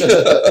Collins,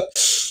 huh?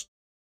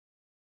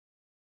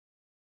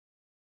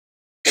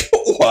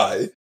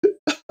 Why?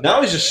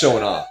 Now he's just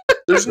showing off.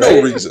 There's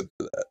no reason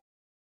for that.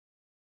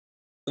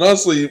 And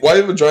honestly, why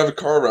even drive a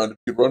car around if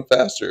you could run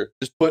faster?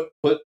 Just put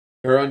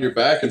her on your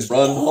back and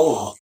run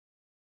home.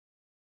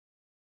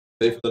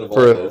 Safer than a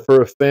Volvo.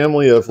 For a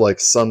family of like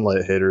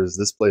sunlight haters,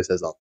 this place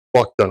has a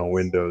fuck ton of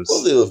windows.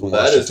 Well, they live in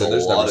That is Washington. a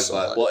There's lot never of glass.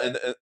 sunlight. Well, and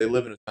they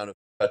live in a town of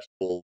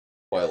perpetual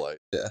twilight.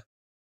 Yeah.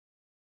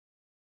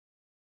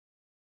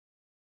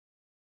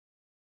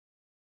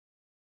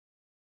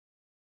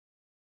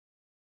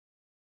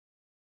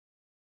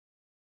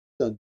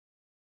 Done.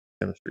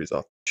 Chemistry's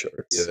off the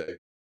charts. Yeah,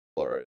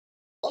 all right.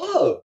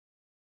 Oh,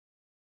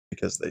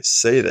 Because they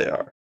say they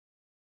are.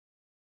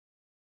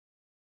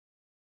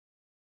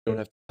 you don't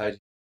have to hide.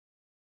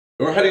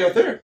 You were hiding out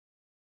there.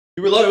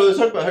 You were literally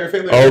talking about how your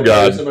family. Oh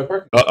god. In my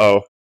parking.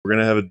 Uh-oh. We're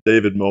gonna have a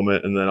David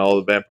moment, and then all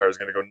the vampires are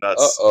gonna go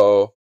nuts.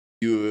 Uh-oh.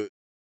 You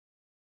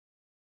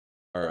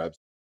are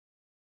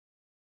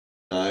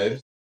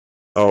knives.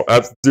 Oh,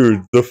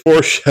 dude, the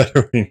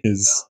foreshadowing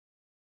is...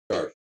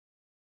 Sharp.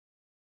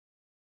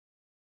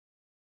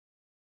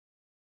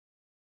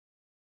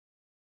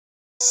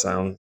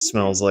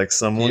 Smells like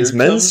someone's Here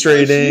comes the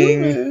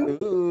menstruating. human.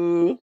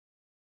 Ooh.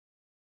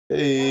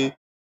 Hey.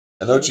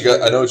 I know what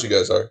you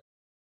guys are.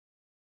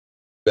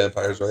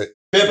 Vampires, right?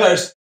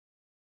 Vampires.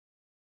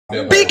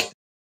 Beak!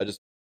 I just.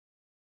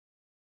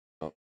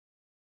 Oh.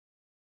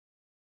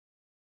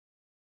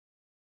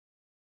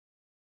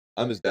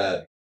 I'm his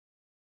dad.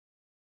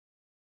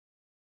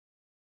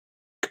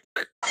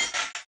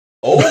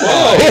 Oh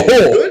my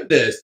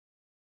goodness!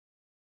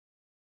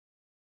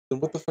 Then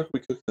what the fuck are we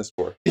cooking this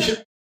for?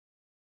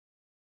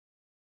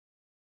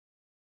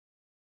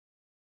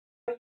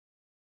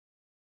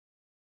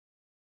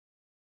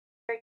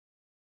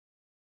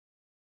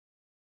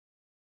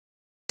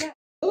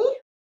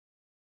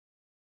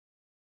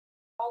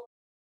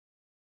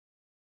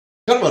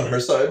 Kind of on her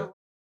side.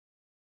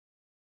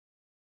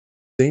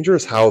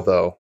 Dangerous how,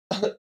 though?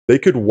 They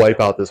could wipe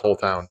out this whole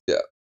town. Yeah.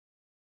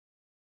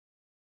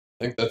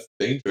 I think that's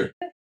danger.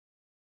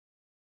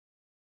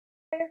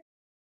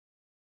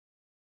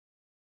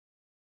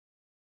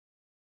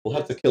 We'll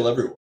have to kill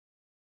everyone.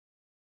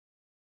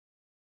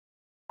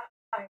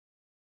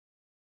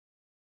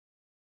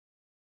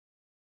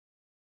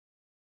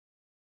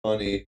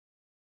 Funny.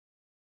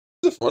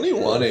 It's a funny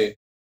one. Funny.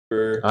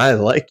 I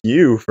like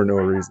you for no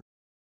reason.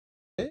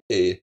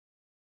 Hey.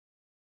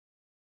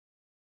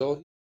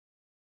 So,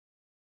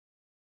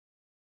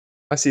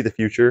 I see the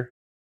future.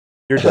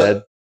 You're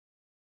dead.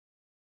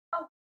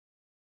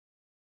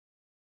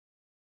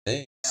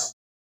 thanks.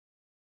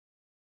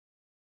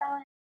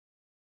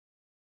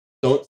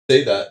 Don't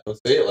say that. Don't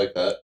say it like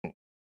that.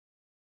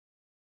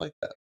 Like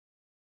that.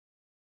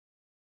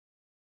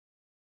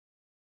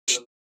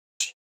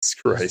 Jesus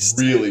Christ.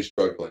 He's really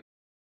struggling.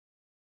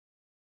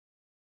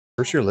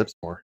 Push your lips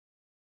more.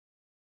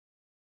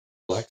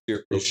 Relax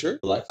your. You sure?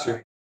 Relax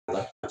your.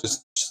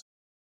 Just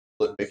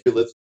Make your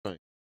lips.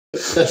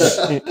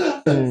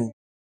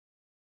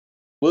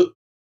 what?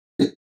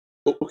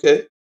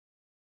 Okay.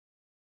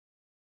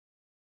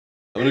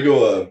 I'm gonna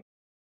go.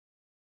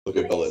 Look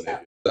at Bella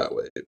naked. That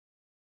way.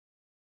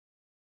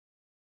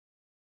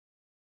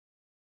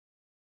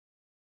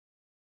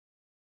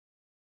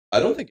 I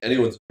don't think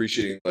anyone's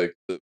appreciating like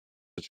the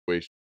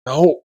situation.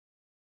 No.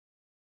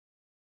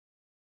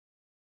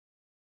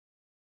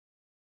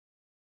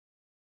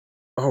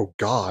 Oh,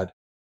 God.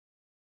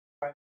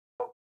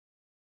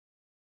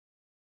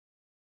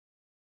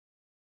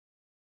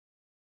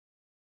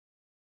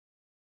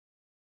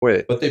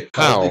 Wait. But they How?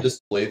 proudly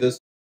display this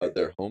at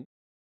their home.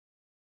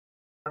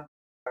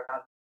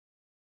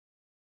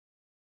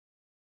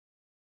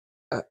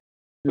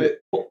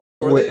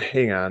 Wait,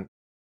 Hang on.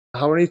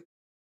 How many?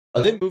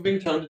 Are they moving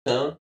town to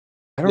town,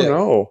 I don't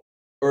know.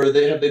 or have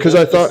they 'Cause moved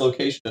I to thought- this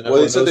location? And Well,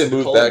 they everyone said knows they who the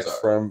moved back Cullens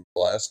are? from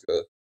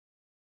Alaska.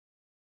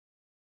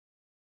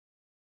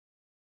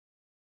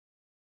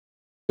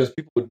 Because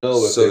people would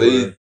know if So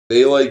they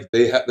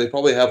they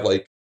probably have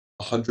like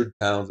 100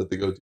 towns that they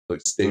go to,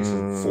 like stay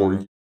for 4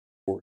 years.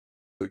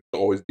 They could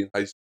always be in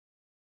high school.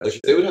 like,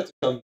 if they would have to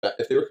come back.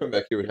 If they were coming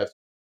back here, it would have to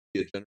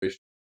be a generation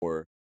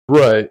more.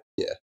 Right.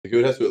 Like, it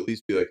would have to at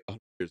least be like 100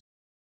 years.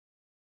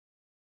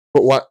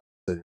 But what?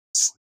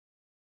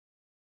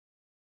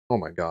 Oh,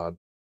 my God.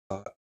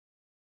 So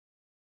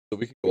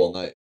we could go all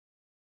night.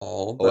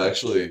 All Oh, night.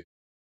 actually,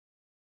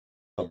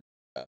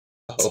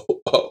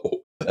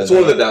 That's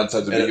one of the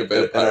downsides of being a and our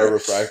vampire.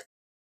 refractory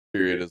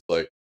period is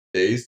like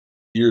days,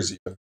 Years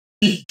even.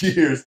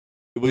 years.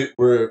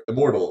 We're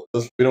immortal.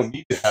 We don't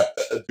need to have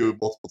to do it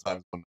multiple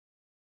times.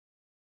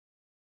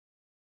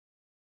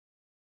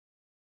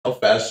 How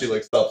fast she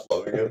like stops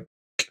loving him.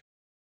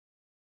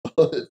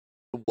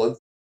 Once.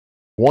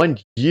 1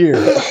 year.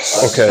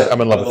 Okay,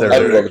 I'm in love with I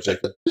her. love it,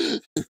 Jacob.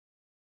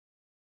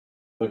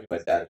 Look at my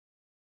dad.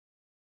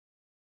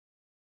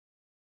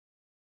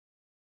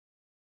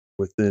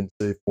 Within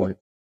safe point.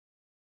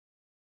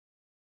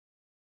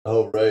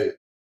 Oh right.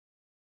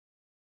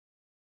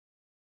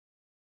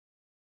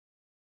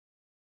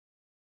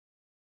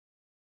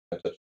 I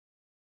touched.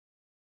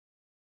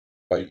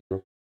 Why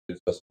you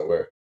just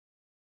where?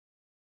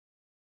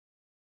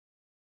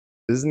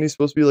 Isn't he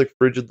supposed to be like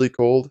frigidly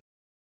cold?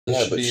 This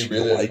Yeah, should but be she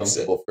really likes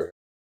uncomfortable for her.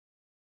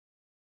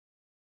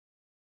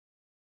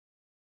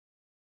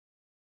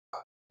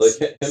 Like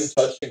him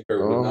touching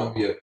her would not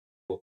be a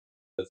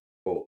that's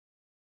cool.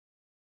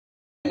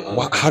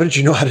 Wow, how did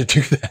you know how to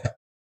do that?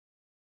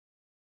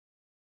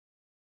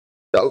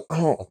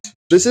 Oh,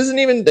 this isn't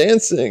even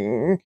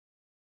dancing.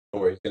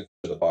 Don't worry, he's gonna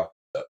to the box.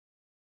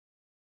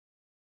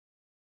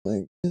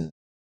 Like,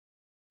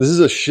 this is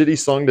a shitty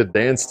song to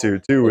dance to,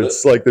 too. What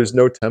It's like there's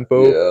no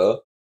tempo. Yeah.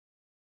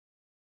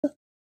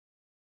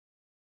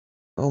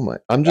 Oh my!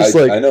 I'm just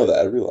I know that.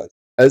 I realize.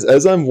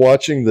 as I'm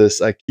watching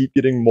this, I keep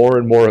getting more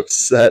and more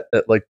upset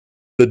at like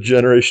the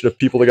generation of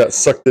people that got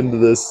sucked into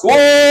this.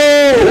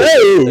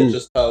 Whoa! And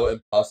just how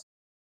impossible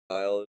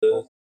style it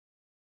is.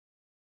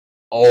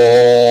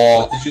 Oh!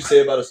 What did you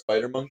say about a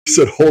spider monkey? He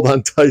said, "Hold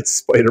on tight,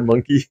 spider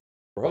monkey."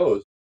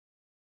 Bros.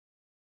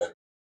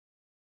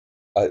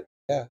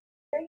 Yeah.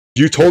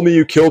 You told me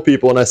you kill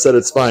people, and I said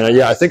it's fine.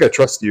 Yeah, I think I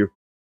trust you.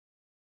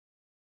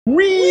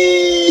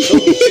 Whee! So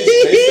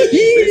she's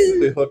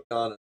basically hooked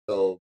on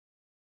until.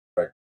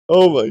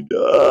 Oh my god!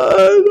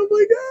 Oh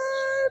my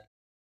god!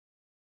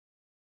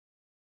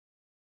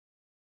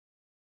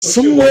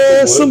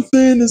 Somewhere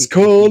something is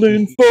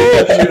calling for.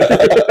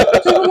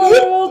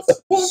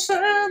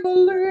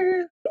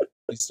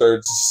 He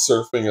starts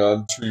surfing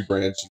on tree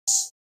branches.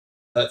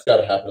 That's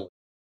gotta happen.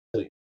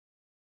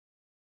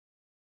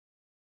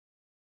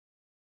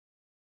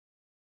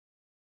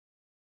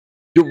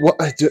 Dude, what?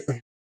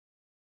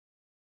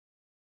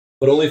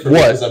 But only for What?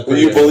 me because I'm Do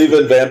pretty you enough. believe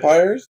in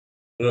vampires?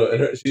 No,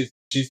 and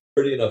she's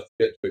pretty enough to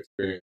get to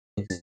experience.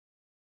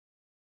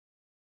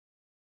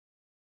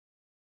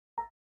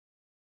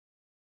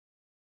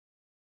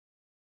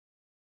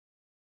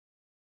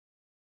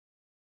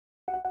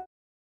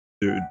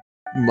 Dude,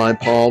 my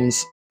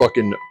palms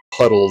fucking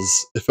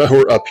puddles if I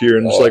were up here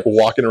and just like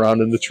walking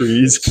around in the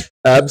trees.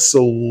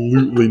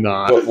 Absolutely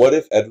not. But what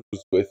if Ed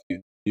was with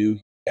you? You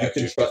You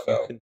can trust.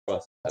 You can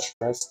trust.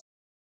 Trust.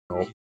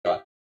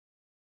 God.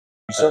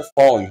 You start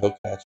falling, he'll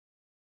catch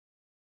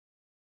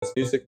This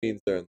music means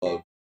they're in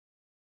love.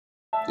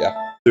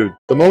 Dude,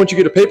 the moment you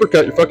get a paper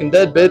cut, you're fucking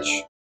dead, bitch.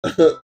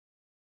 you.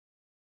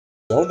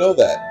 Don't know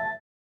that.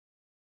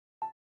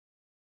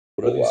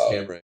 What are these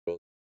camera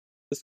angles?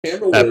 This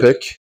camera work.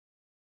 Epic.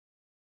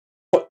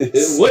 What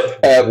is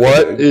What? happening?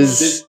 What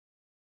is...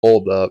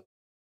 Hold up.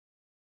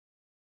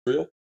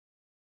 real?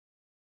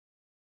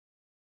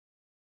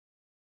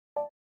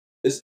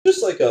 It's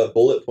just like a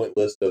bullet point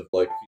list of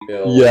like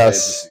female.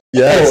 Yes. fantasies.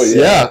 Yes. Oh,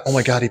 yeah. Yeah. Oh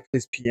my god, he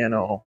plays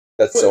piano.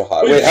 That's so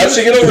hot. Wait, Wait, how'd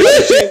she get over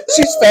that?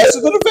 She's faster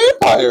than a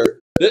vampire.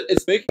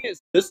 It's making it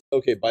this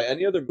okay. By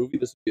any other movie,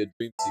 this would be a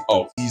dream sequence.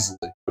 Oh,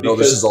 easily. But no,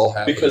 this is all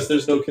happening. Because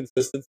there's no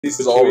consistency This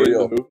is all between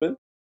real. the movement,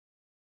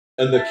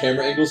 and the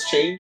camera angles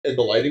change, and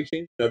the lighting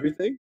change, and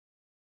everything.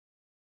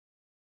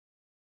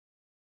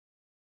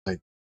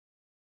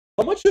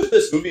 How much of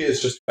this movie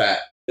is just fat,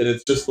 and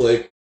it's just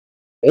like,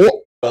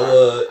 Oh,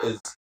 Bella is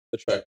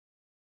attractive.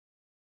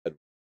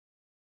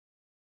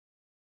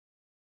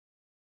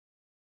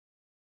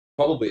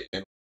 Probably.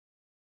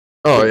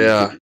 oh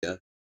yeah. Yeah.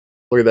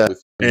 Look at that.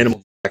 With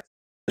Animal.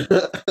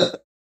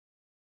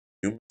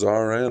 humans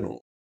are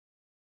animals.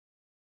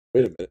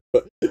 Wait a minute.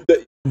 But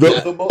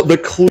The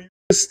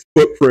clearest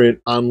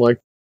footprint on like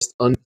just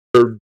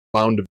undisturbed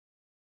mound of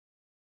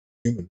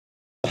human.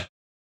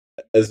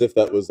 as if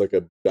that was like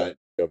a giant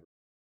discovery.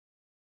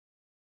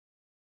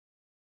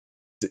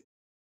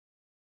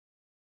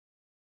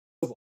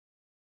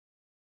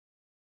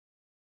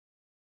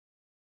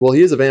 Well,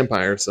 he is a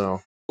vampire,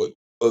 so.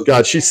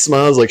 God, she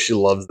smiles like she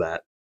loves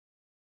that.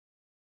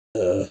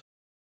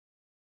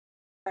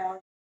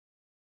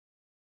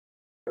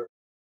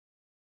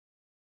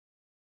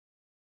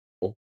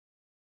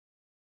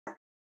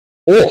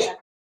 Oh,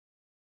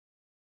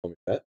 Tell me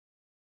that.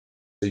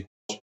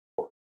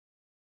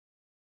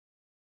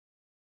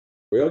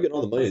 Where y'all getting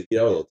all the money to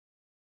get out of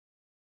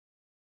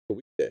the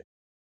weekday?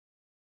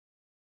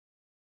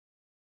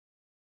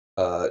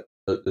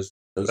 There's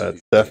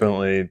that's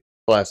definitely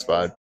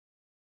classified.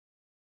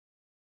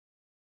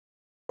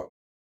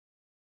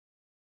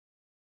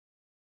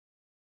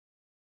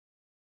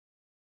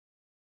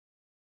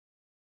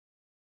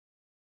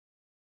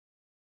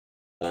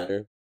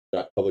 Diner,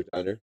 public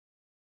diner.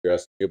 You're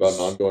asking me about an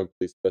ongoing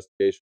police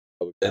investigation.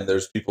 and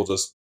there's people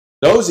just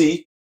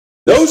nosy.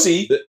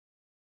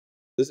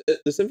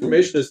 This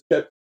information is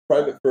kept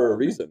private for a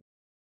reason.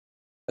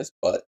 Nice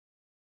butt.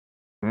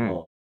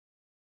 Oh,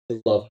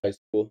 I love high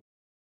school.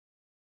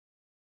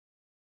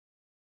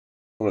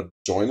 Want to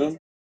join them?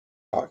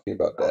 Talking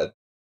about dad.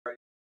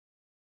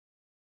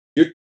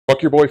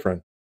 Fuck your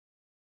boyfriend.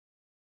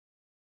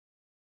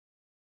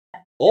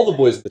 All the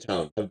boys in the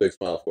town have a big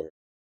smile for her.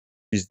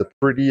 She's the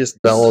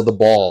prettiest belle of the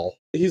ball.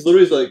 He's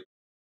literally like,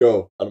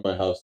 "Go out of my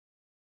house."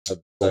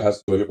 Have That has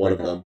sex to be with one of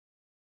right now. them.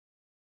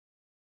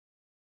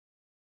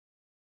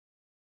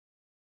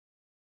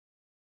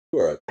 You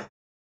are a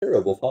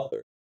terrible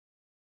father.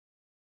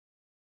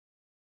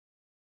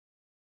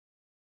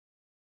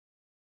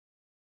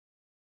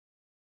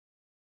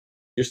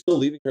 You're still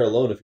leaving her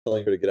alone if you're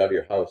telling her to get out of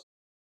your house.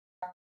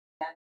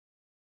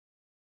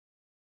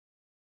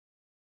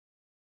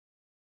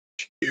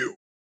 You.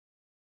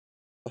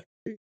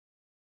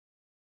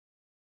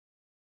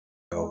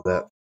 Oh,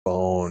 that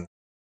phone.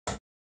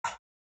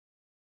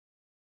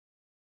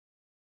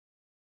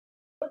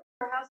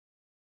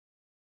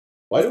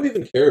 Why do we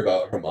even care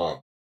about her mom?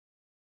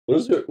 What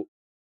is her?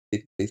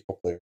 Baseball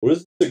player. What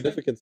is the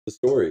significance of the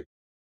story?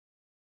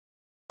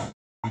 I'm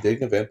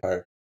dating a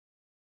vampire.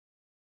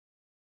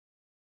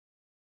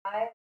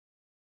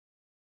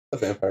 A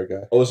vampire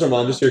guy. Oh, is her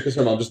mom just here because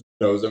her mom just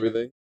knows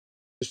everything?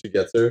 She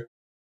gets her.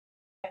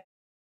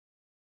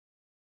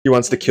 He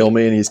wants to kill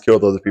me, and he's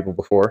killed other people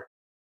before.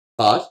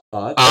 Hot.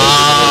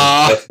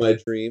 Ah! That's my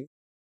dream.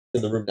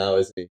 In the room now,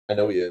 isn't he? I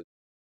know he is.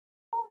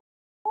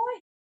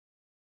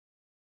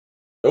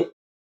 Nope.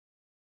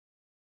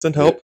 Doesn't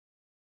help.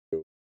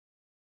 Nope.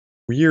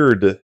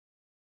 Weird.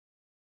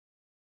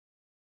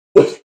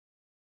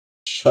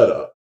 Shut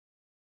up.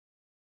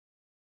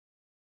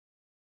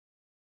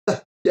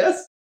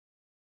 Yes.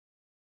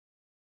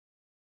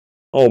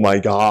 Oh my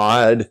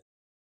god.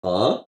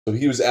 Huh? So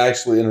he was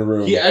actually in a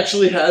room. He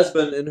actually has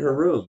been in her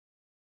room.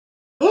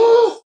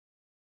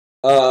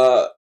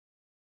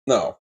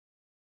 No.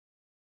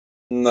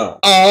 No.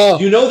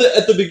 You know that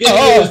at the beginning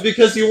it was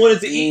because he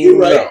wanted to eat you,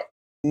 right?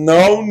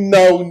 No.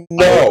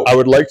 I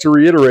would like to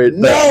reiterate that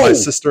No! my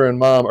sister and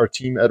mom are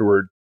Team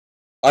Edward.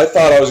 I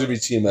thought I was going to be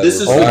Team Edward.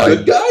 This is Oh the my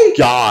good guy?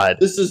 God.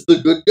 This is the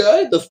good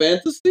guy? The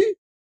fantasy?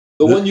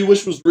 The one you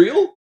wish was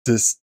real?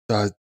 This.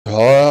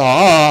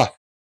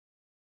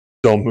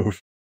 Don't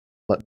move.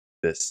 Let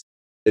this.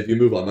 If you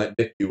move, I might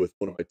nick you with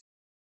one of my teeth.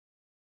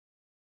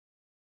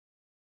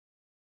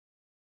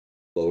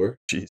 Lower.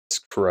 Jesus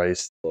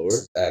Christ. Lower.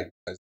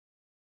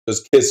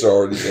 Those kids are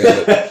already in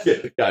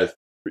it. Guys,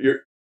 you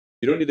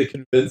don't need to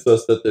convince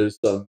us that there's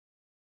some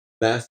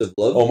massive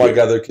love. Oh my here.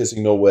 god, they're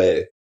kissing. No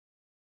way.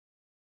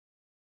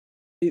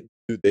 Dude,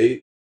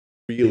 they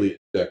really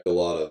inject a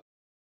lot of.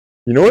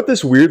 You know what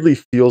this weirdly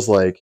feels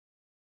like?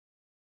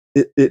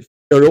 it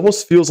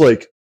almost feels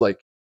like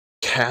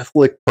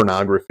Catholic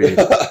pornography. You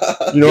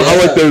know how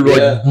like they're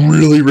like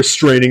really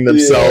restraining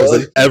themselves,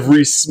 and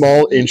every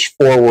small inch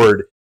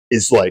forward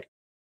is like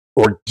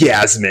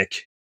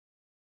orgasmic.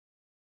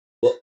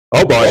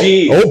 Oh boy!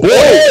 Jeez. Oh boy!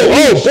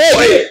 Oh boy!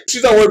 Shit.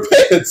 She's not wearing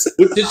pants.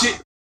 What did she?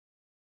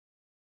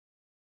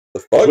 The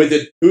fuck?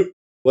 Wait,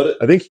 what?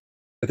 I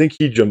think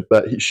he jumped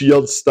back. She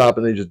yelled stop,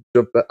 and they just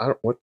jumped back. I don't.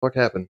 What the fuck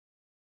happened?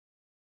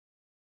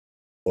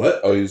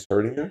 What? Oh, he was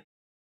hurting her?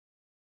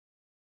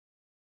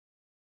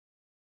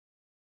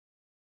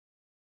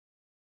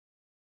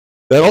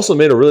 That also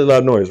made a really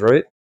loud noise,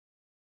 right?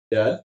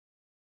 Dad?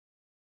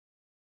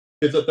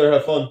 Kids up there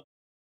have fun.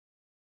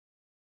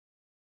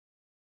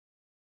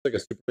 It's like a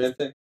Superman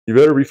thing. You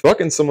better be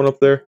fucking someone up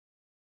there.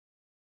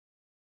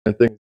 I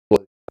think.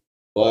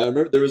 Well, I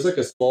remember there was like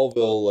a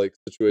Smallville like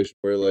situation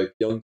where like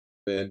young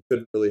man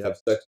couldn't really have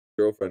sex with his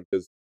girlfriend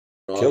because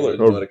Killer.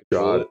 didn't know how to Oh,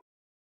 control God. it.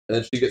 And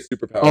then she gets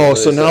superpowers. Oh,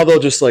 so now they'll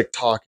just like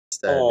talk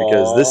instead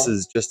because this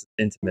is just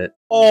intimate.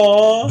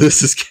 Aww.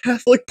 This is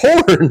Catholic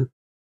porn.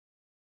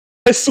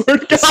 I swear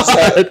to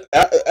God.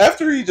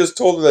 After he just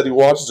told her that he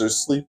watches her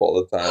sleep all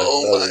the time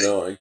without her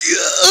knowing.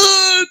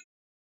 God.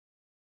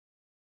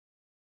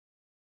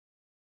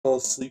 Fell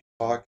asleep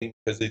talking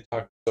because they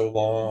talked so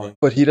long.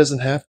 But he doesn't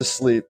have to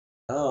sleep.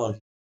 Oh,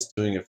 he's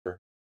doing it for.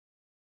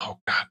 Oh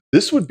God,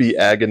 this would be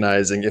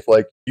agonizing if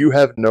like you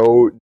have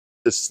no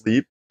to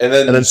sleep And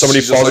then somebody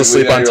she's just, falls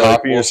asleep laying on there, top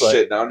like, and you're well, just like,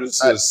 shit, now I'm just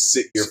gonna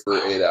sit here for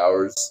 8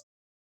 hours.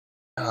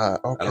 Okay. I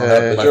don't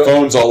have my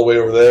phone's all the way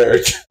over there.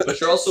 But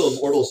you're also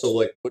immortal, so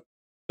like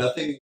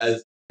nothing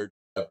as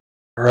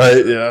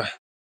Right, yeah.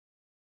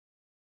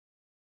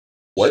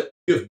 what?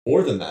 You have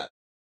more than that.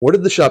 What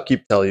did the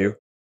shopkeep tell you?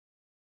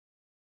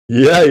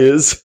 Yeah, he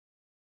is.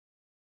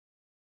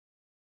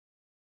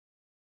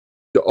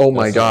 Oh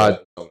my That's not God.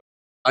 bad.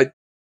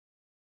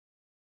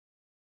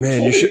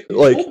 Man, you should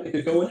like You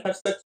could go and have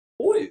sex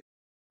with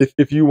boys.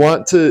 if you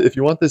want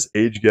this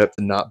age gap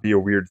to not be a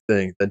weird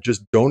thing, then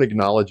just don't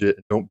acknowledge it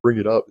and don't bring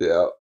it up.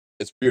 Yeah.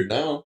 It's weird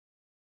now.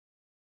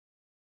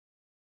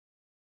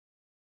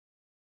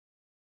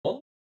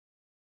 For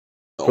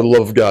the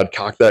love of God,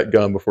 cock that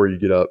gun before you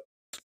get up.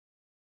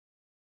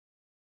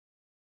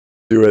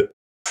 Do it.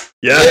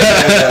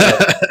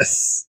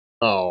 Yes.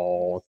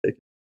 Oh, take it.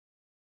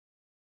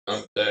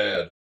 I'm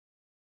dead.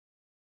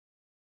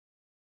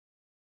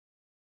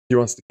 He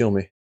wants to kill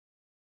me,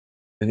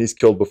 and he's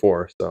killed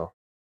before. So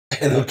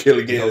And he'll kill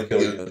again. He'll kill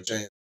Give again. him a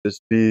chance.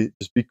 just be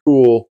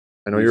cool.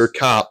 I know you're a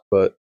cop,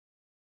 but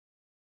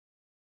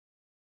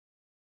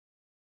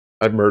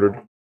I've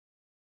murdered.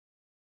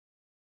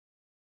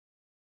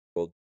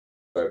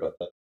 Sorry about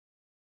that.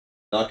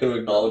 Not going to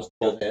acknowledge the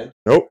cold hand.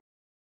 Nope.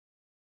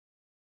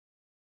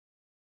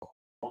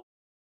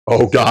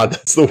 Oh God,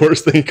 that's the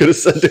worst thing you could have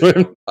said to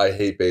him. I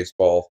hate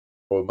baseball.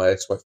 What my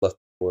ex-wife left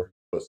before.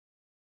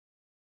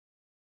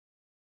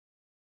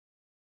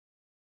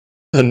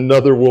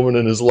 Another woman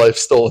in his life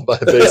stolen by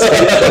a baseball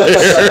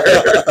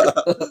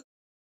player.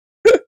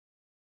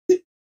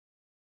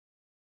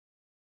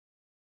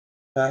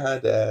 Haha,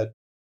 Dad.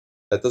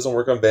 That doesn't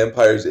work on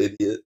vampires,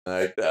 idiot.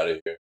 Alright, get out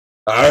of here.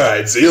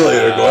 Alright, see you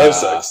later. Go have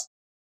sex.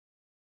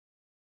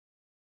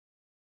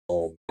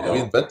 Oh, We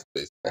invented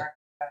baseball.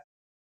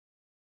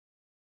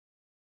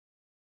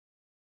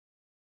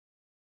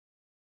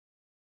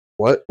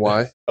 What?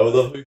 Why? I would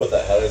love if we put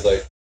that hat as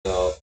like,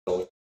 no,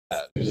 don't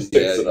hat. He just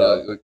takes it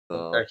up.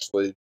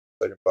 Actually,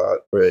 second thought.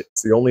 Right.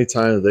 It's the only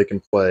time that they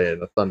can play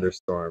in a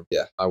thunderstorm.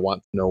 Yeah. I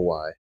want to know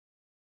why.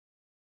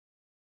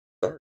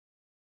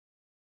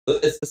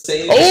 It's the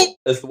same Oh!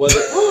 as the weather.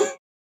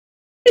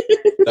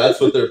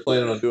 That's what they're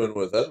planning on doing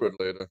with Edward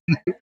later.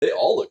 They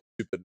all look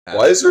stupid. in hats.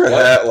 Why is her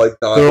hat like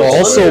not? They're what's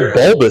also under-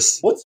 bulbous.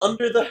 What's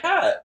under the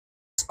hat?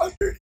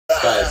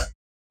 Guys,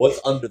 what's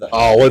under the hat?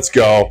 Oh, let's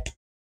go.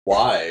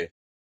 Why?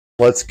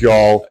 Let's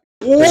go.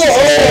 Whoa!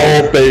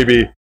 Oh,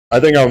 baby. I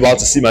think I'm about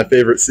to see my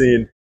favorite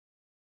scene.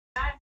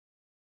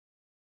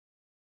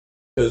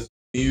 Because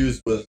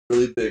Muse was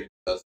really big.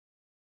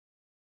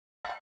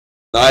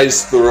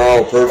 Nice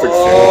throw. Perfect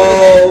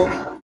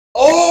form.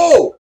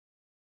 Oh!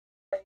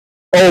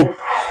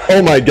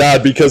 Oh my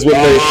God, because when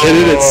they hit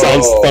it, it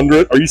sounds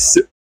thunderous. Are you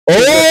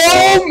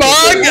Oh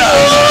my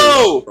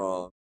God!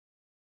 Wrong.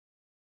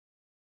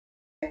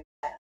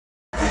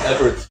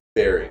 Edward's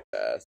very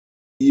fast.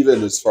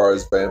 Even as far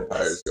as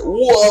vampires go.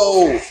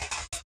 Whoa!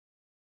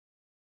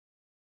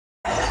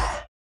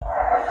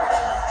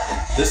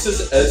 This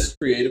is as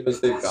creative as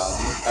they've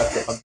gotten after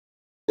 100.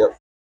 Yep.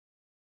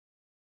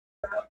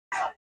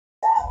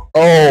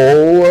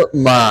 Oh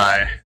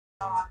my.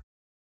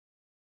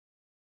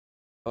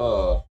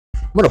 I'm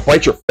gonna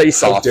bite your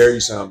face How off. dare you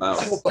sound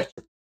out? I will bite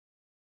your.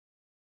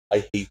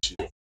 I hate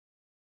you.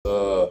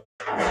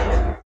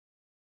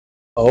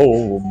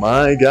 Oh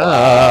my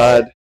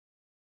God.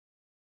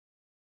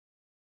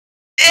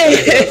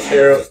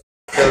 Terrible,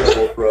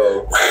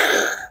 throw.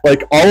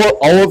 Like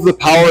all of the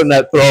power in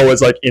that throw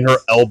is like in her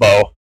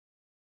elbow.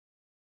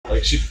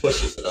 Like she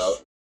pushes it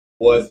out.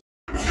 What?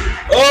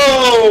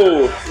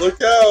 Oh!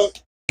 Look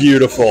out!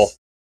 Beautiful.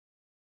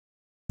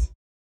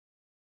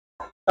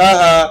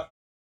 Oh,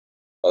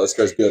 this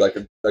guy's good. I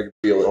can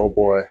feel it. Oh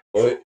boy.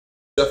 Oh, it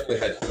definitely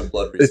had human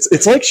blood.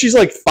 It's like she's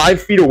like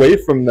 5 feet away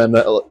from them.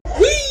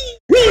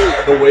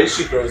 The way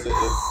she throws it is.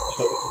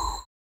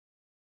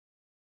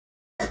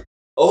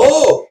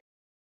 Oh!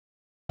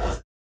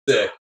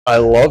 Sick. I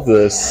love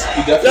this.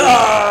 He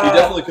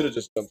definitely could have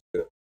just jumped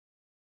to it.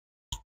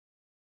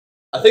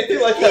 I think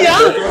they like having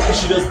her throw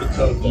because she does the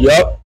toe thing.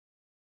 Yep.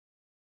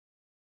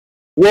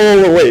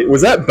 Whoa, wait.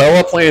 Was that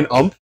Bella playing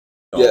ump?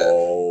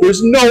 No.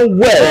 There's no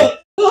way.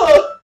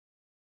 I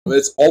mean,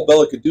 it's all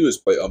Bella could do is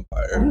play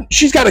umpire.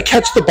 She's got to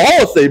catch the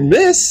ball if they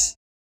miss.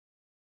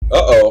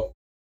 Uh-oh.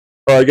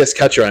 Oh, I guess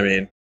catcher, I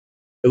mean.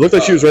 It looked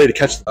like she was ready to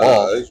catch the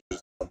ball. I think she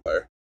was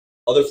umpire.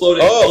 Oh, they're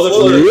floating. Oh, they're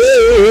floating.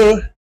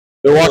 Yeah.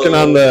 They're walking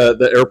on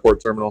the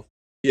airport terminal.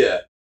 Yeah.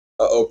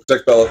 Uh-oh,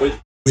 protect Bella. We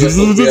have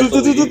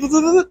to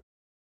leave.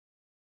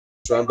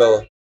 Surround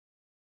Bella.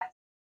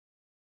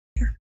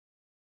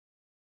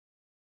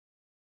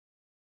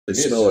 They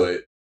smell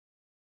it.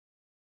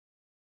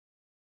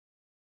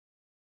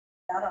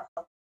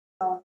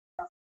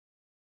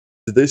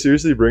 Did they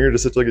seriously bring her to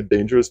such like a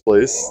dangerous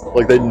place?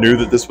 Like they knew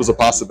that this was a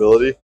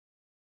possibility?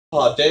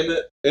 Oh, damn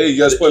it. Hey,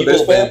 you guys The play evil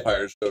baseball?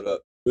 vampires showed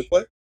up. We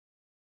play?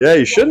 Yeah,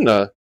 you shouldn't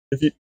have.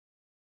 If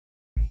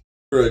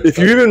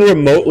you even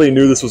remotely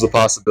knew this was a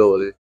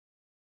possibility.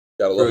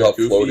 Gotta love how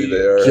Goofy. floaty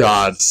they are.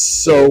 God,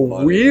 so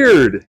funny.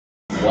 weird.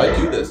 Why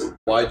do this?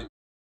 Why do...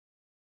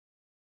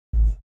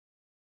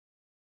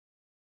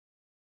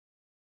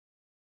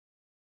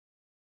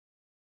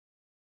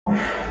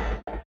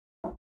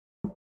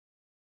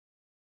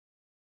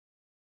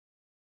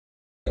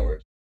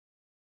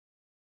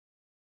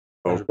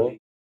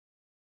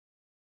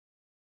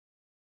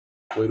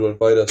 Way to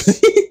invite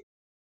us.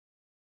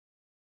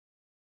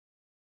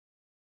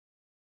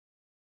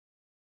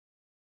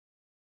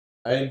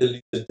 I am the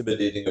least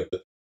intimidating of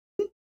the...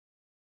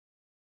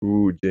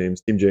 Ooh,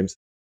 James. Team James.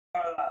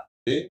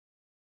 See?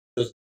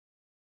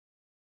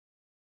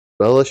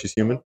 Bella, she's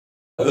human.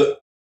 Oh.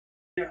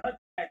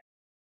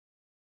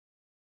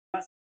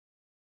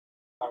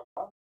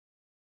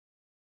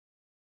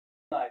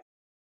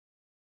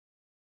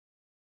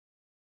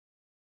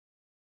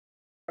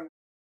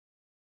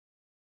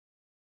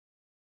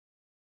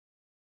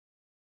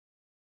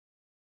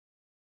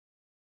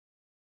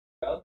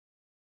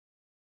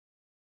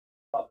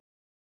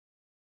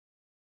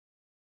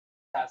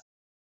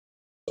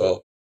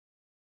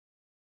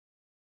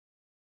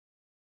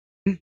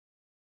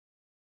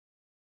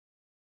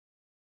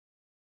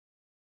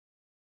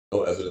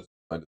 No evidence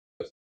behind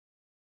it.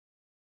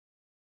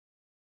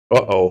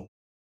 Uh-oh.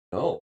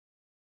 No.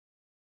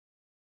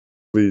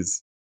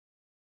 Please.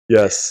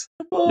 Yes.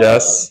 Come on.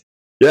 Yes.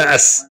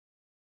 Yes.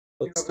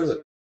 Let's do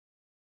it.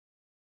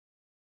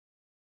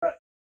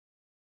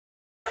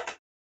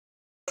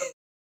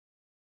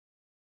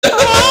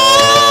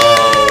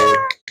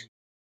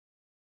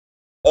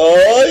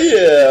 Oh,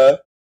 yeah.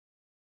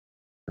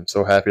 I'm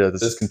so happy that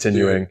this is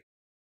continuing.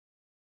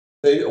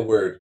 Say a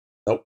word.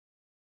 Nope.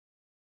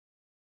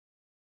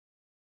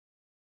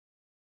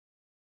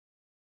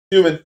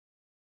 Human.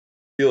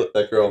 Feel it.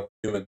 That girl.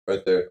 Human.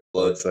 Right there. So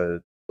Blood.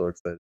 excited. So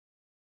excited.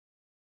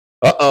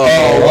 Oh,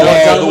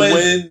 Uh-oh. down the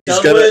wind.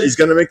 He's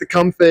gonna make the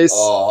cum face.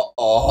 Oh.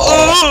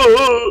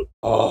 Oh.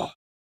 Oh.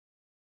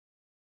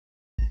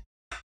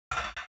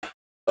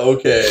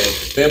 Okay.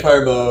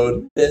 Vampire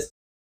mode. Piss.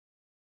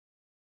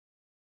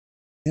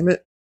 Damn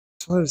it.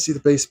 Just wanted to see the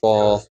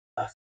baseball.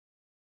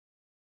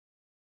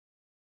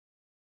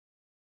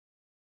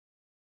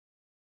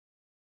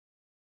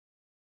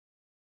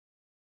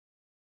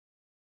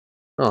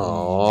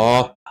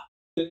 Aww.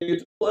 Didn't get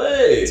to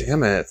play.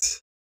 Damn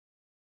it.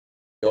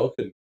 Y'all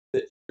couldn't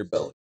fit your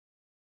belly.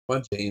 Come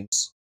on,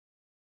 James.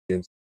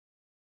 James.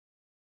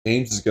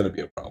 James is going to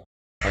be a problem.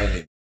 My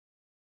name.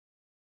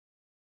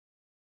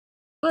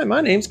 Hi, my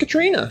name's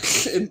Katrina.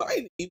 And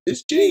my name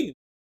is James.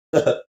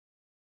 Yeah,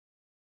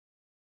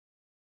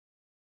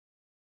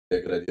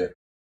 good idea.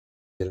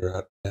 Get her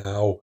out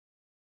now.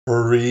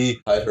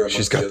 Hurry. Hide her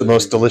She's amongst got the other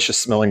most people. delicious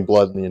smelling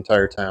blood in the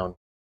entire town.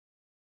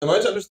 Am I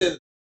to understand that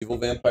evil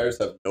vampires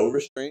have no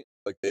restraint?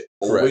 Like they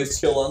always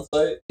Correct. kill on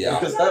sight? Yeah.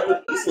 Because that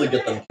would easily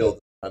get them killed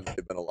the time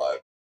they've been alive.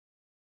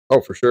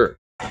 Oh, for sure.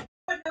 Oh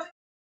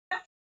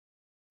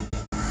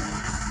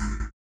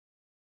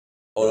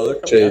no, they're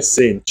coming Chase after.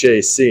 scene.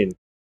 Chase scene.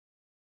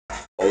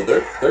 Oh, they're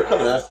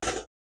coming after.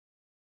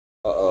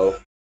 Uh-oh.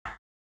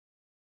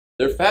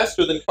 They're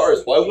faster than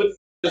cars. Why wouldn't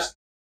just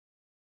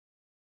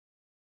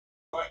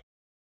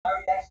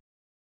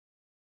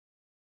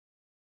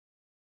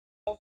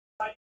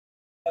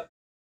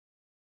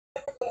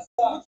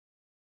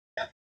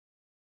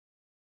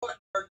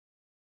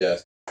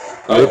yes.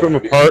 Rip them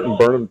apart and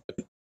burn them.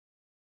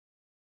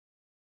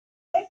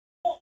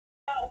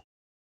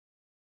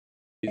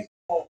 He's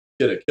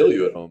gonna kill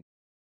you at home.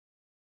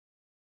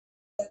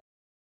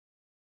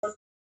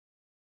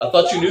 I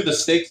thought you knew the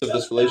stakes of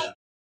this relationship.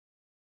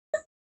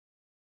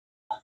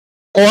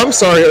 Oh, I'm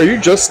sorry. Are you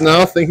just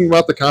now thinking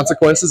about the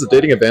consequences of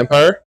dating a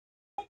vampire?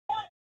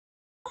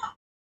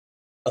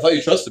 I thought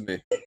you trusted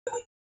me.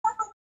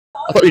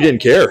 I thought you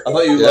didn't care. I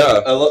thought you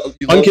loved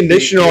you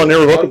Unconditional and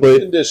irrevocably.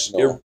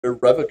 Unconditional.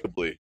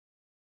 Irrevocably.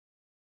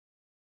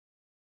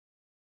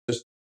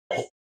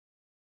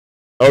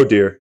 Oh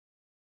dear.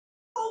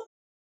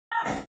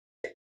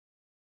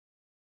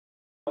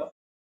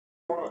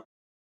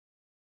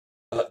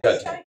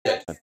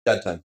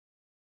 Got time.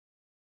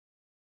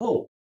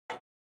 Oh.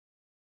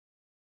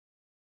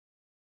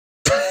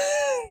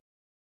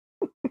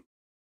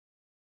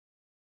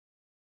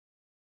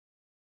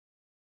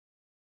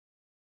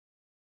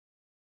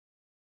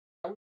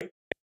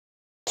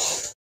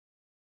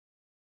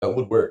 That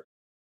would work.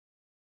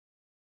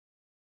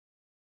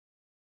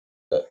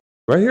 Do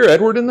I hear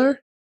Edward in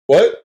there?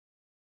 What?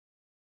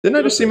 Didn't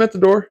I just see him at the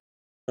door?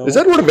 No. Is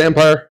Edward a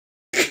vampire?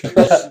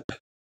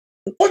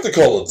 What the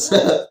Collins?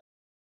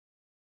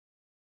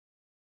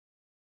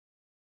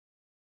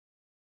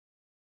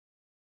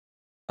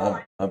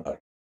 I'm not.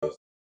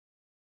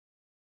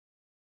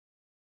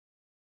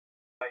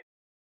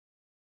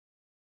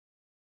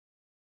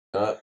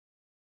 Not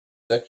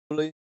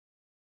sexually.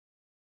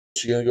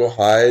 She gonna go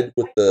hide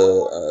with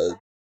the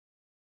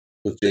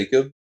with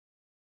Jacob?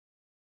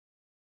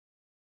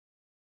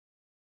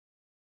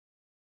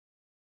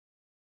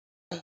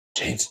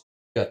 James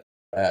got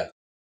bad.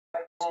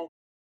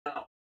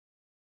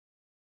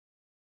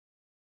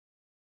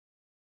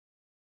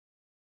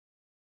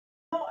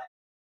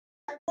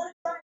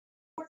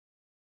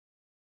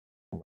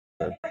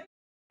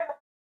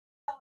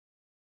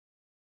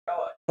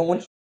 I don't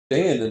want you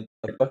staying in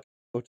a fucking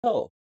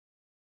hotel.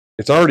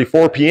 It's already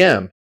 4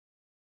 p.m.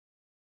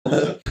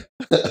 Did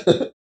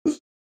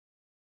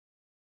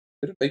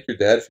it make your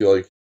dad feel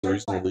like the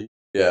reason to leave?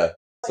 Yeah,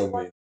 so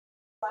mean.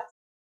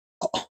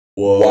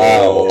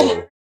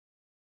 Wow.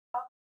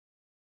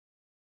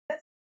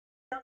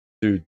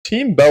 Dude,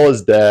 Team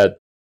Bella's dad.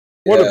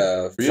 What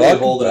yeah, really fuck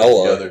holding it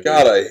Bella. together,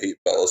 God, I hate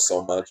Bella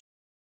so much.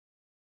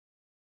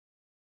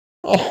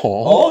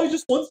 Oh, he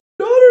just wants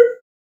a daughter.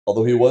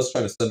 Although he was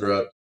trying to send her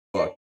out.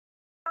 Fuck.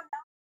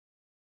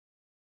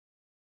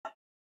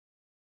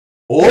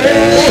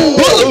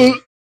 Oh!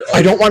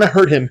 I don't want to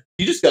hurt him.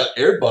 He just got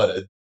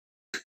airbutted.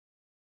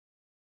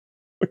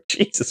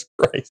 Jesus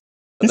Christ.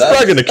 He's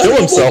probably going to kill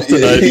himself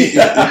tonight. She's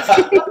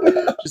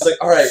like,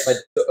 all right,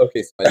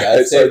 okay, so my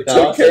dad So I said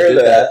now, took care of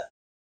that.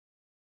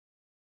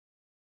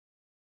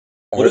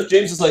 What if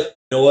James is like,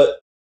 you know what?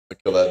 I'll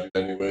kill that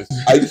dude anyways.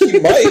 He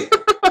might.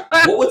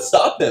 What would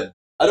stop him?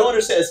 I don't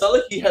understand. It's not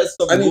like he has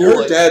some. I mean, rule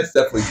her like, dad's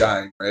definitely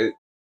dying, right?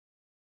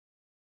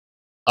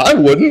 I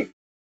wouldn't.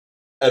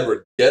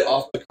 Edward, get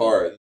off the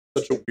car. It's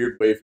such a weird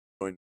way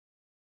for you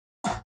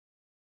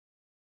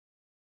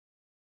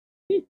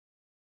to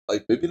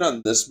Like, maybe not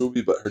in this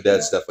movie, but her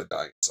dad's definitely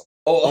dying. So.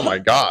 Oh my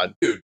god.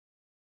 Dude.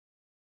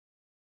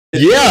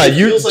 Yeah, it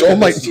you. feels like Oh in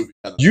my. this movie,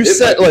 kind of. You It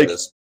said might be like.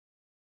 this.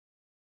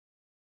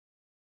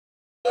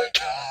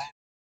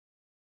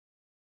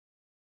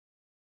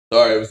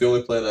 Sorry, it was the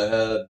only plan I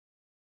had.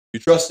 You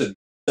trusted me.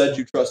 Said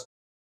you trusted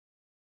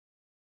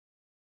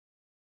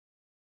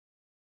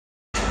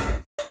me.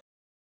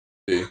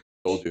 See,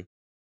 told you.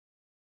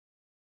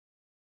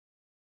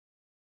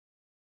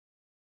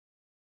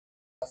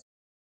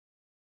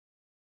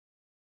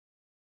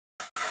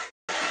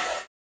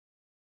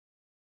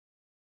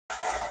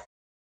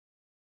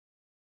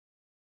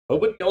 Why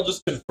wouldn't y'all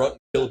just confront and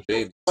kill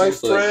James? My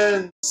Seems like-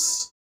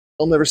 friends.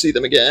 I'll never see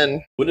them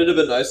again. Wouldn't it have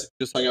been nice if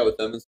you just hung out with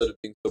them instead of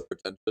being so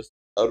pretentious?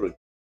 I would.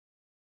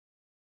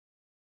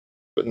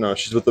 But no,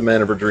 she's with the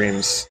man of her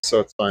dreams, so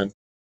it's fine.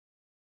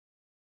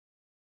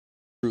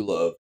 True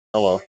love.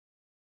 Hello.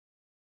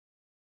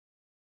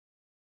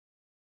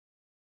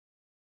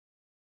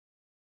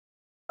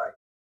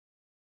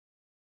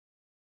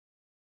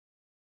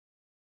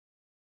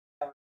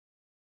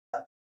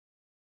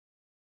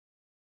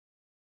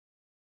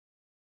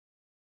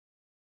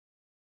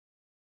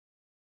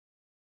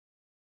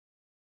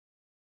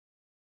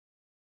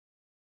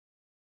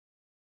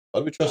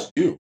 Let me trust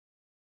you.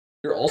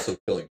 You're also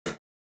killing him.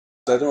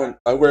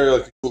 I wear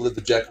like a cool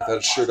leather jacket without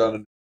a shirt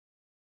on.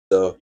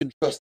 So You can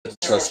trust this.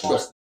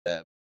 Trust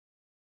them.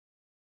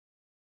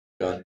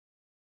 Gun.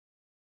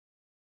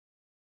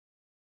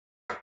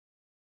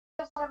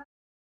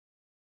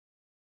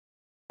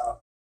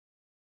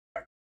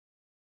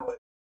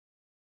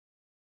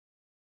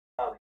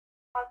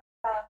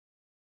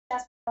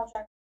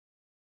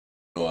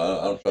 No,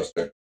 I don't trust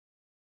her.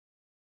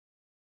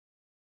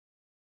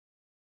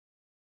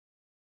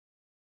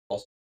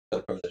 Also,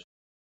 that premonition.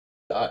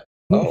 Die.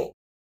 oh,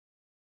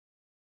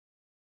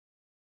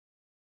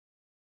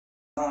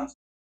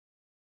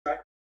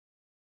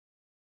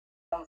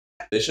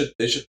 They should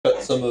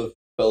cut some of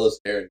Bella's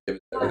hair and give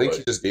it to I everybody.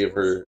 think he just gave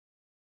her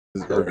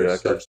His her jacket.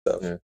 search stuff.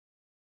 Yeah.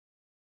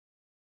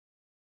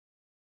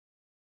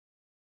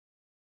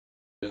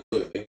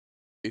 It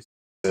It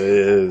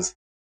is.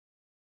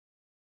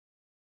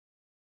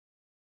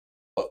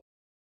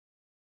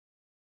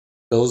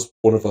 Bella's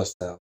one of us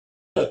now.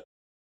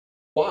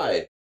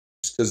 Why?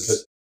 Just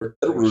because Because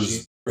Edward was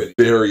she's pretty.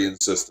 very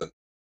insistent.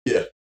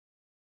 Yeah.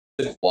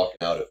 He's walking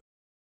out of.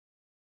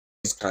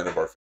 He's kind of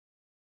our.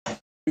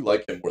 We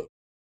like him more than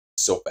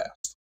so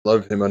fast.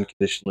 Love him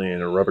unconditionally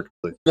and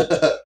irrevocably.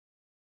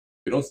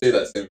 We don't say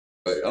that same.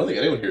 I don't think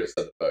anyone here has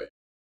said that about you.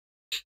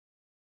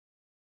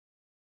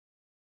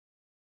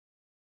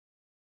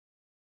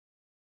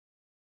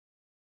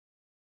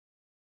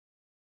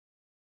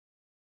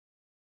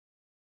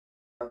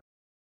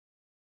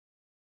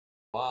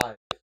 Why?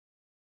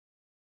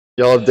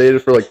 Y'all have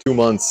dated for like 2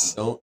 months.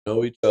 Don't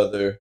know each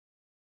other.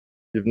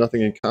 You have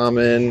nothing in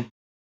common.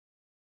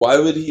 Why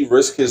would he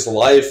risk his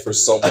life for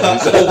someone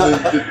who's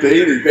only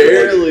dating?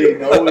 Barely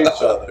know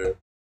each other.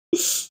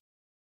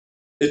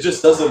 It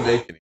just doesn't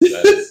make any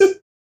sense.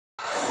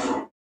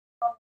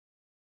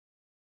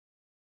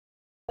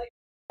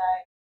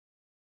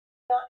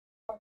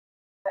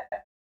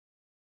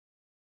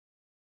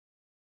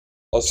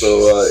 Also,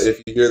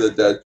 if you hear that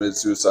Dad committed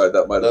suicide,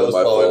 that might That have was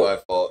been probably my fault.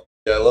 my fault.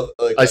 Yeah, I love.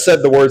 Like, I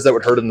said the words that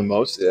would hurt him the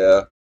most.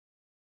 Yeah.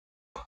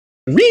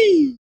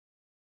 Wee!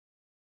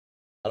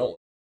 I don't.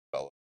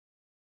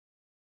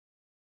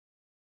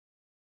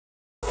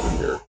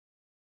 Here.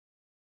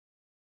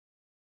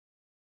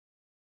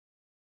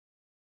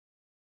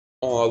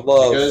 Oh, I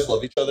love. You guys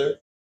love each other.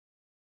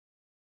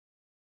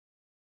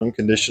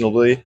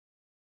 Unconditionally.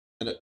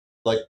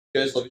 Like,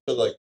 you guys love each other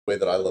like the way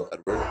that I love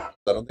Edward. I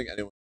don't think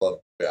anyone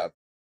loves the way I.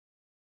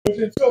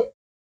 Let's go.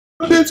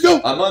 Let's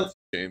go. I'm on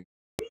James.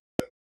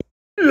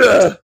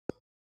 Yeah.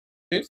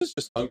 James is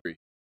just hungry.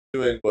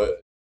 Doing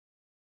what?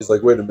 He's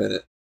like, wait a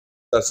minute.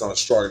 That's not a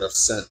strong enough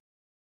scent.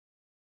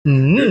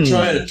 You're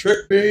trying to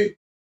trick me.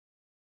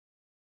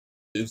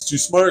 It's too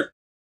smart.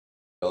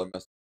 Y'all are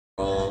messing with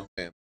the wrong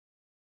family.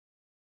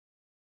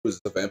 Was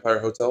it the Vampire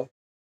Hotel?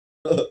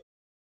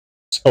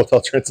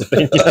 Hotel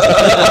Transylvania.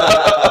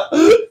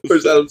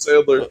 Where's Adam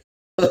Sandler?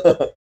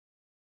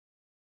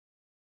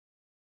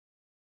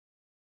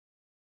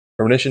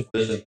 Premonition.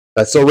 Vision.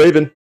 That's so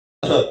Raven.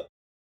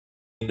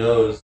 He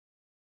knows.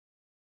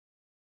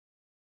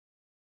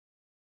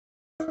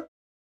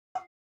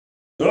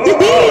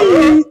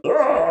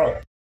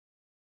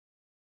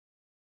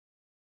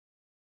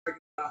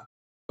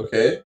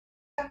 Okay.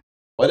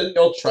 Why didn't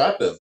y'all trap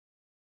him?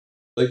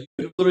 Like, you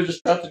could have literally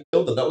just trapped and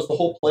killed him. That was the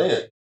whole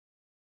plan.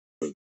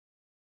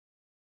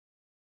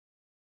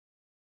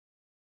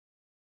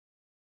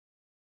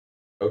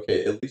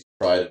 Okay, at least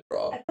try to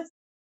draw.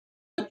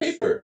 The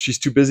paper. She's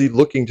too busy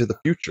looking to the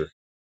future.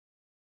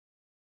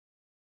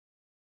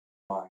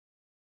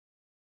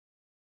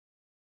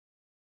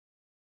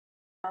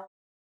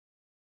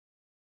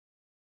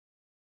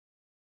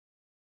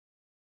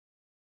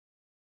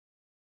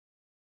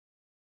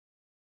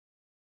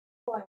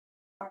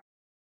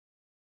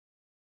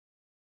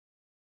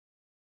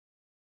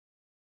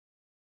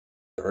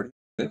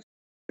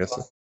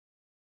 Yes.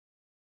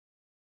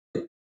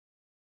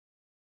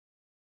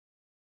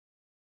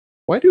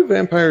 Why do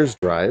vampires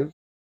drive?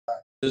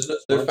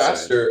 They're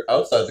faster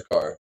outside the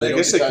car. I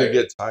guess they could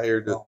get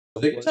tired. Do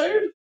they get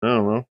tired? I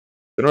don't know.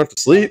 They don't have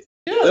to sleep.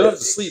 Yeah. They don't have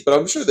to sleep, but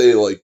I'm sure they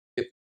like.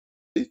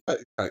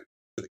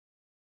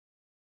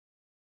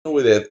 No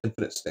way they have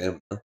infinite stamina.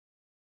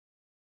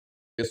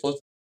 Guess what?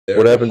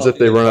 What happens if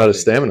they run out of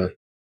stamina?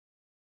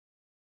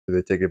 Do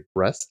they take a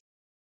rest?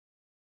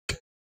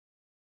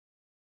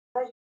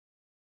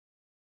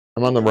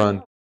 I'm on the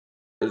run.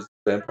 There's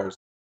vampires.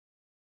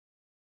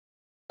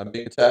 I'm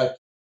being attacked.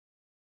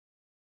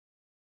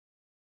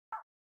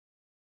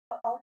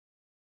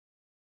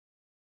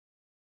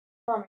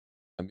 I'm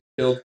being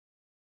killed.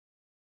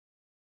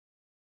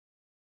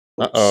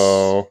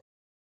 Uh-oh.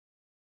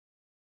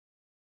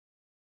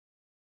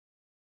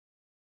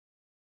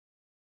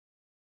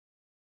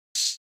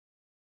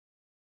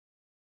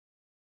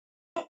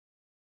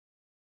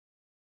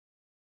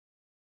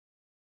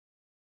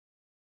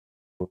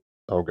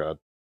 Oh, God.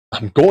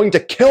 I'm going to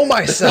kill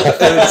myself!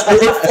 And it's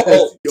your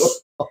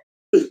fault.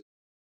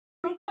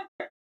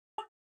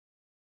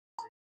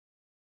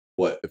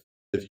 What?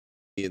 If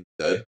you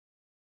instead?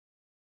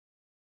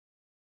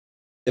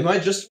 Am I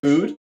just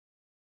food?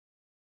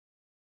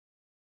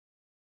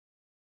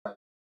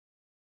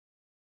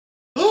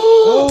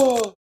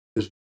 Oh!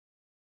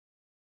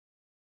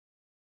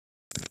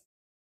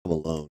 I'm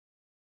alone.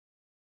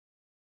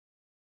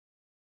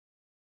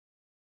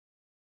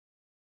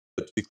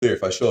 But to be clear,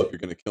 if I show up, you're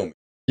going to kill me.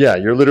 Yeah,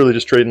 you're literally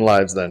just trading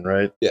lives then,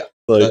 right? Yeah.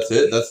 Like, That's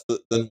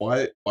it. Then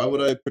why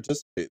would I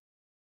participate?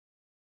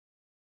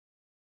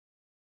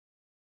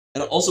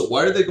 And also,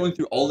 why are they going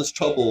through all this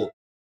trouble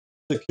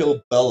to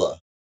kill Bella?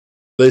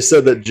 they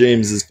said that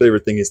James's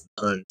favorite thing is to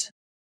hunt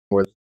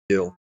more than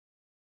kill.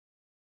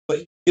 But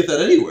you can get that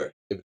anywhere.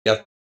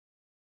 Yeah.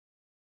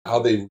 How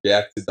they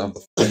reacted on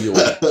the field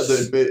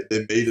they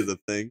made it a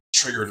thing.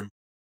 triggered him.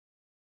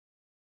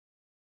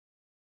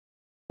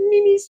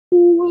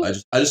 I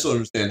just don't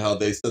understand how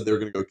they said they were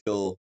going to go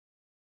kill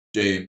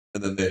James,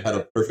 and then they had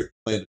a perfect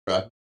plan to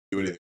trap him to do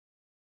anything.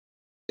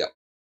 Yeah.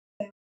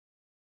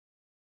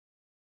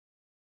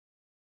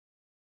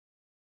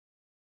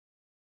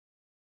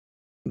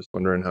 I'm just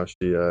wondering how she,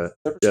 yeah,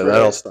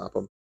 that'll stop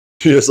him.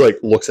 She just, like,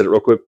 looks at it real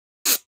quick.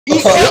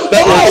 Yep,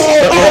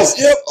 that works.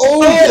 Yep.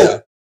 Oh, yeah.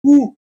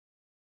 Woo.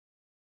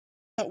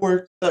 That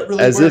worked. That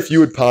really As worked. if you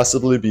would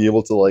possibly be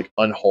able to like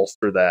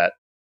unholster that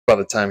by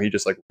the time he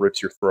just like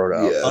rips your throat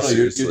out. Yeah. Oh no,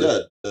 you're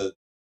seriously. dead.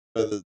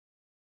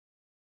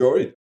 You're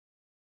already.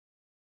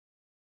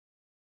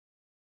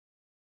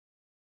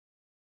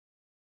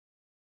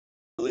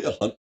 Really a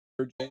hunt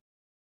for James?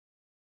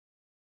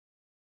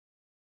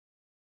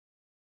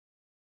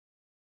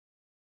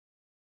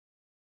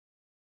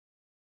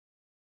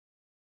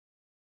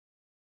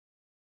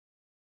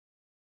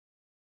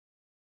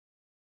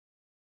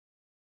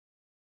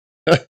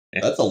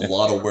 That's a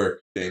lot of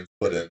work James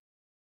put in.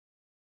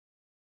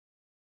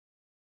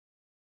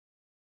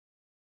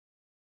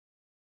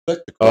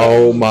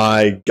 Oh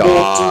my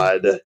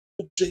god.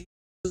 James.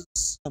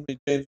 How many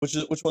James?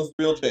 Which one's the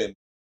real James?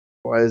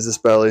 Why is this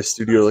ballet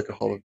studio like a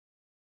hall of...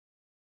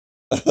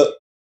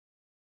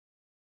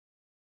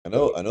 I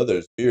know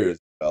there's beers,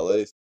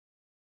 ballets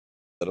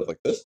set up like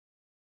this.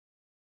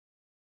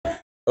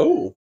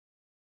 Oh.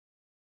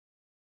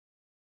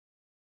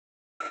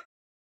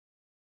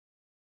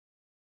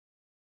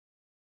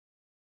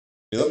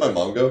 You let my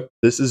mom go?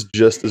 This is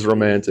just as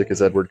romantic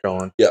as Edward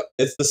Cullen. Yeah.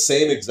 It's the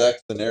same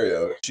exact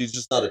scenario. She's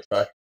just not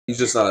attractive. He's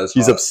just not as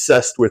He's hot.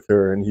 obsessed with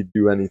her and he'd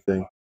do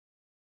anything.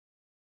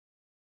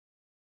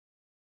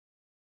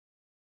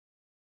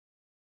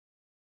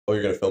 Oh,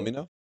 you're gonna film me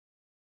now?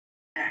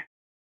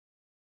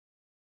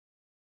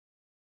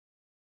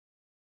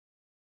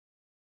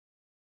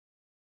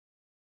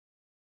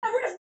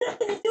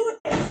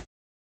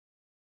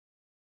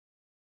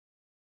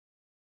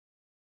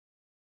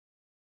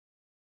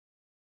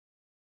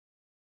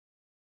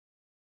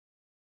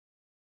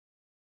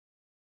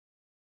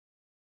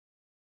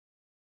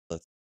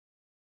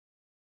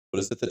 What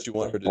is it that you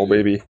want her to Oh do?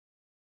 baby.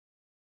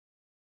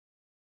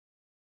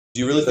 Do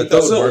you really think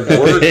That that would doesn't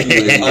work? work,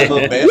 Lee. I'm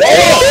a vampire.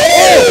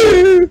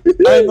 Oh!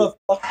 I'm a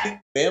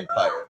fucking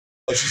vampire.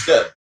 Oh, she's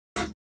dead.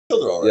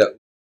 Killed her already. Yep.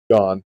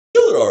 Gone.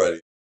 Killed her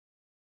already.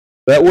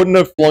 That wouldn't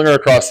have flung her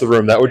across the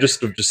room. That would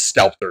just have just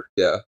scalped her.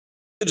 Yeah.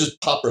 You just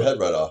pop her head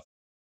right off.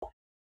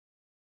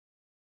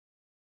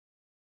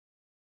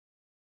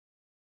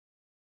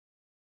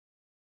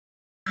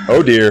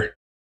 Oh dear.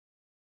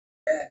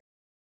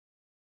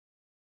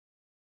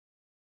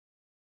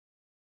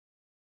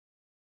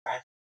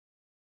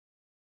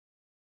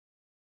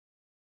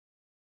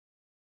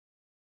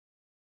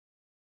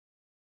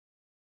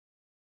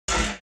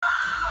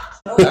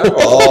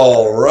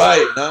 All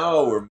right,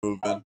 now we're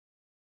moving.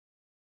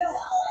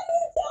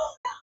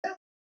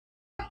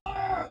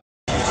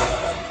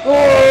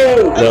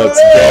 Oh! Let's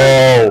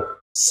go.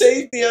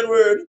 Save me,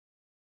 Edward.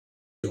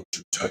 Don't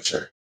you touch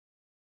her.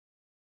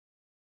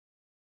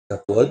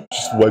 That blood?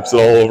 Just wipes it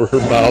all over her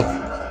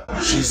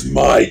mouth. She's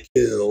my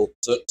kill.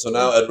 So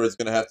now Edward's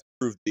gonna have to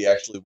prove that he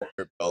actually won't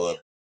hurt Bella.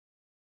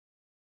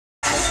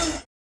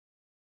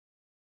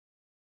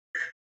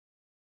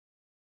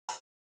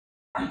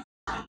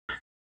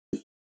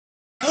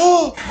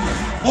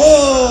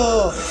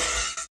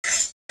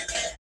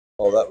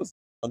 Oh, that was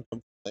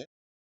uncomfortable.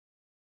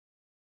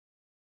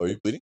 Are you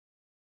bleeding?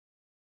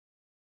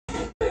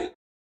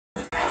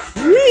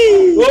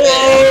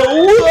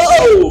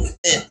 Whoa!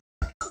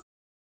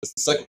 It's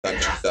the second time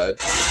she died.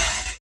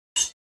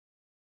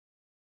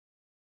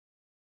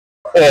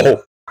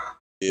 Oh,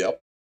 Yep.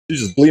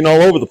 she's just bleeding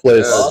all over the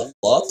place. Yeah.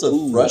 Lots of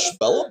Ooh. fresh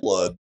Bella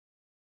blood.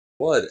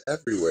 Blood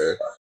everywhere.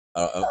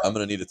 I'm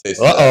gonna need a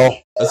taste of Uh that. oh.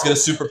 Let's get a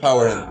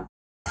superpower in.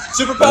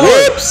 Superpower!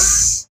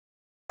 Whoops.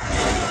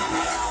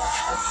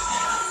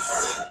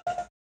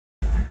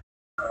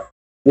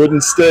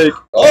 Wooden stake.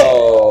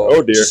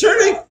 Oh dear. She's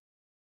turning!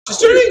 She's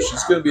turning!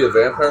 She's gonna be a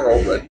vampire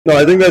already. No,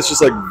 I think that's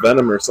just like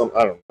venom or something.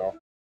 I don't know.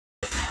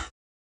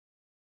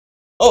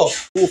 Oh,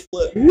 cool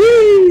flip.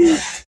 Woo!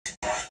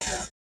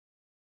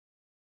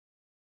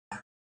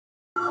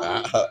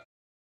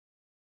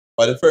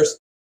 Fight him first.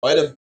 Fight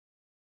him.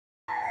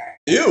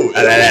 Ew!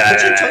 Put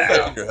your tongue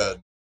back in your head.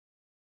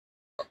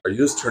 Are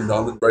you as turned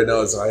on right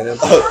now as I am?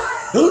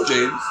 No,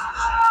 James.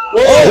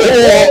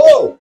 Whoa!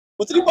 Whoa!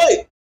 What did he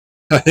bite?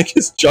 I think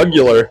it's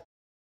jugular.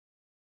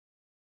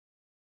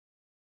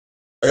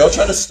 Are y'all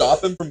trying to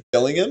stop him from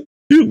killing him?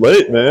 Too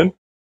late, man.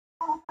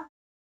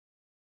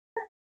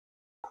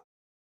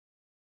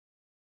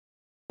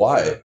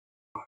 Why?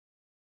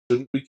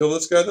 Shouldn't we kill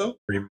this guy though?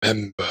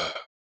 Remember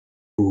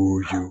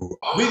who you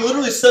are. We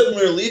literally said when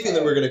we were leaving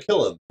that we were gonna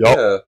kill him. Yup.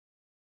 Yeah.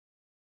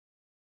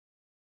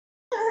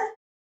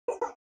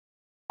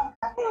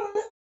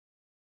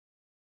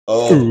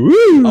 Oh,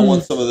 Ooh. I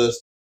want some of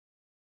this.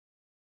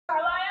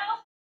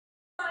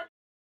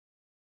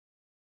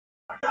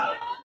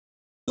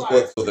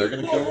 What? So they're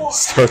gonna kill him?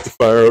 Start the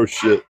fire. Oh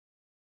shit.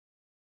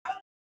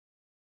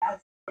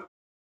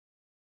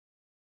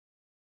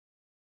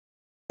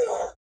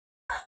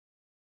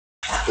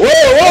 Whoa!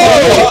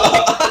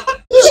 Whoa!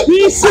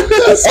 Jesus!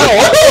 That was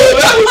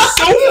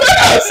so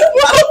fast!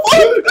 What the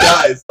fuck?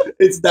 Guys,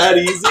 it's that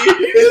easy.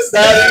 It's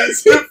that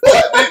easy.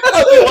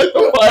 I like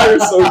the fire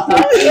so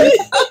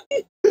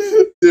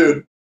quickly.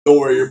 Dude, don't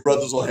worry, your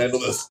brothers will handle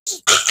this.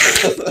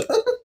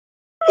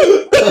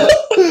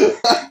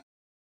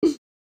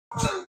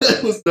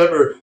 It was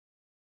never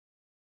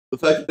The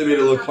fact that they made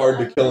it look hard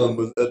to kill him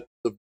was at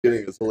the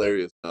beginning is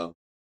hilarious now.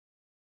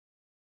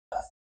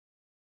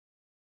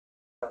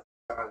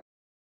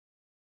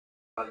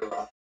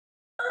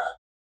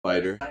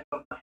 Fighter.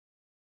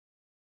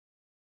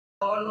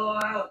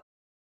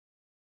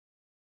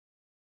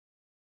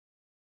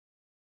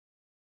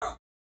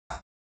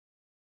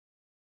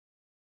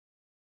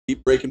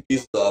 Keep breaking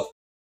pieces off.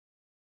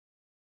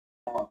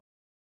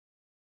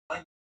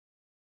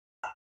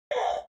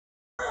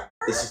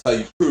 This is how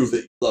you prove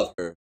that you love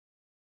her.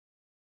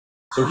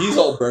 So he's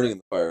all burning in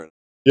the fire.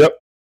 Yep.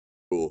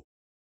 Cool.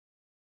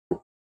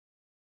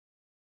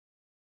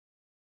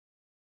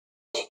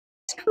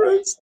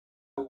 Christ.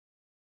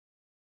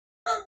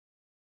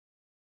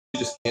 She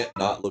just can't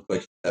not look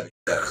like she's having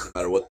sex no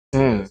matter what.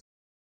 Mm.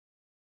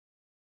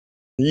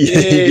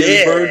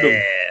 Yeah, burned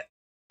him.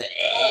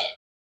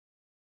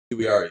 Here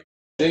we are.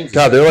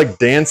 God, they're like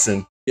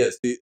dancing. Yeah,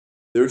 see,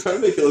 they were trying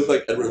to make it look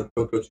like Edward and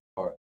Coco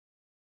Chikara.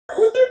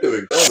 What they're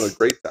doing? They're having a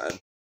great time.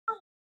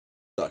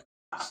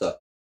 Suck.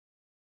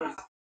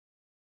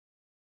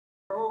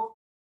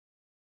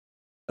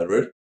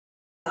 Edward?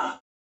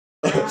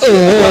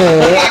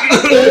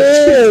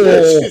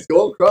 She's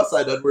going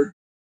cross-eyed, Edward.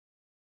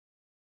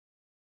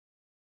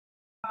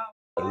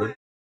 Edward?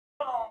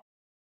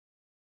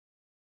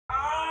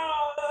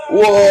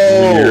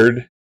 Whoa!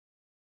 Weird.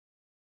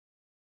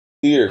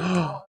 Here.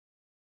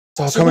 It's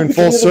all coming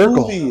full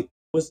circle.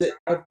 Was it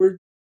Edward?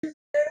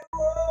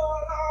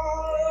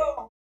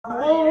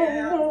 Aww.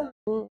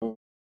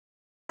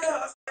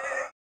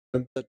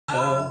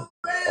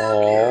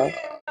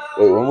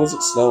 Wait, when was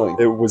it snowing?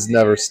 It was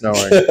never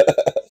snowing.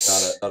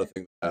 Not a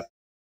thing that happened.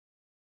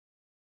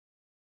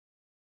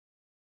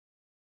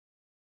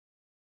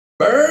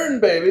 Burn,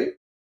 baby!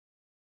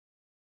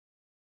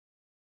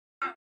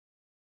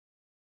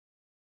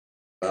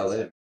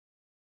 Ballet.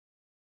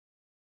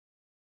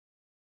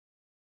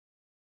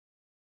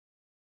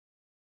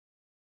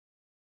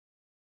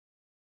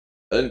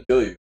 I didn't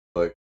kill you,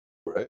 like,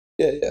 right?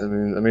 Yeah. I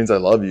mean, that means I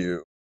love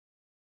you.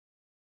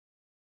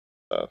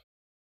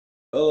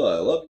 Oh, I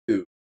love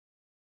you.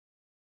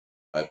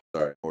 I'm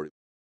sorry, Morty.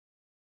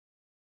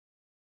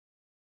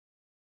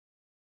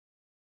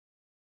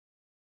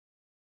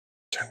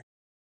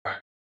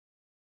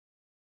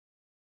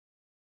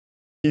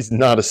 He's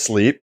not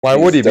asleep. Why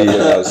would he be? definitely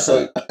not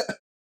asleep.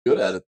 Good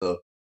at it, though.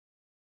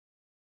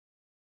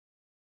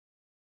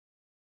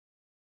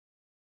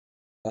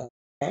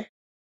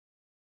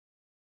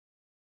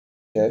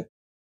 Okay.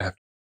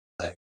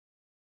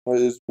 What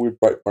is weird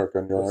bite mark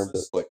on your arm?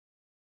 This like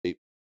tape.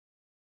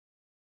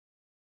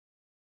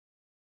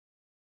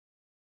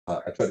 I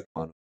tried to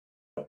con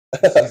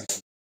him.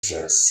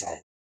 Yes.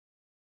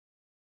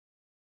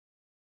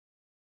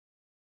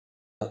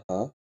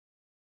 Uh-huh.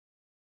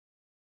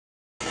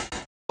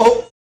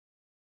 Oh!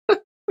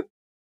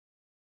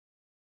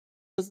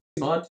 Does it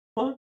seem odd?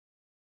 Come on.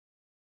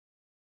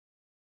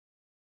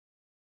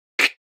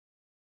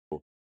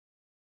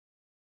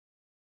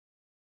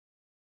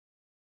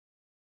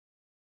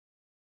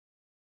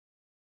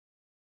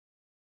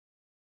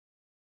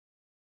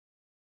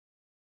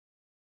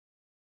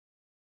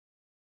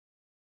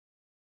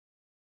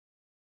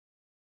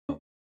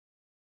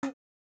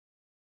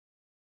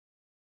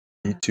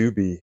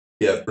 E2B.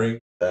 Yeah, bring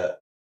that.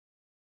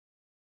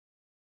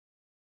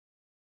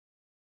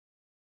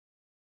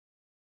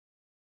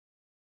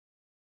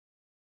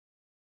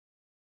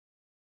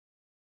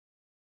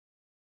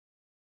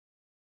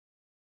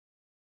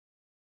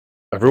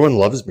 Everyone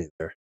loves me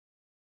there.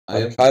 I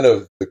I'm am kind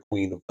of the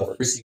queen of a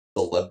course. freaking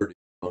celebrity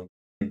among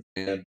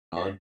and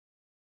non.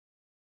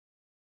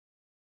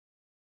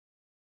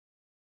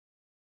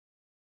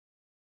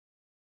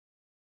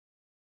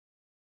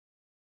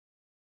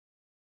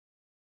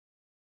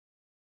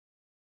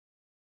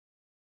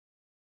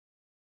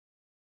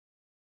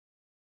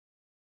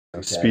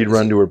 Speed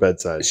run to her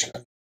bedside.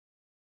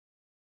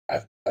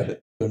 I've been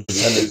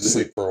pretending to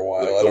sleep for a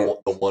while. Like I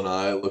don't. the one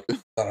eye looking.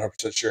 Not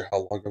 100% sure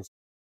how long I'm.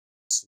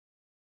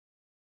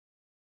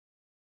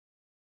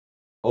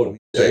 Oh,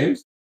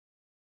 James.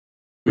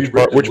 Which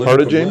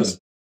part of James?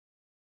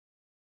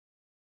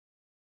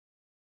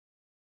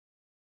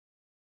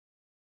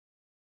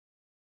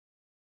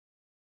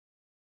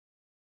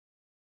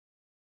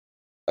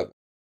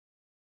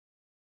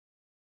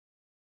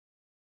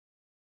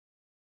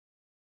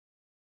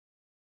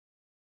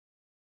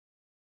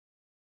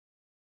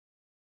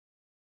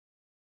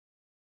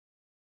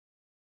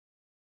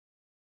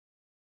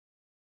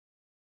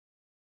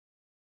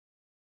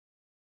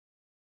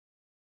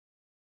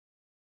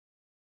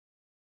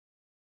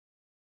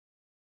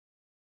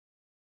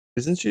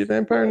 Isn't she a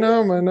vampire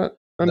now? Am I not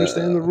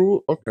understanding the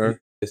rule? Okay.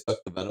 They suck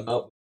the venom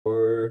out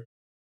before.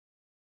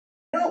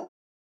 No.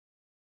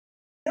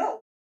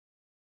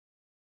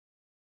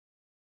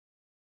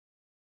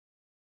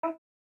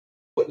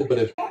 But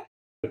if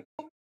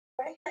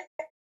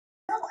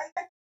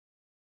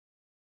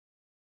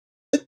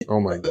Oh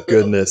my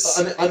goodness.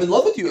 I'm in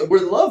love with you. We're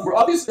in love. We're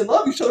obviously in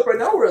love. You shut up right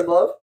now. We're in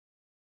love.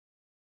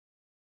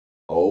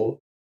 Oh,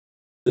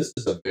 this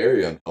is a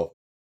very unhealthy.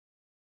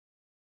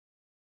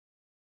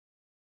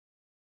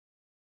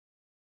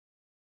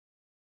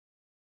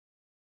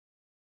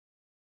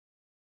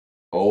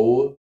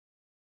 Oh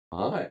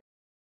my.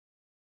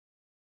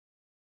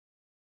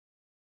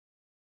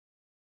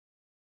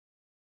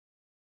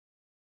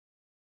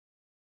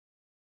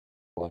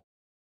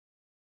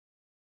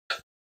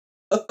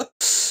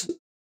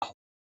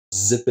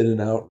 Zip in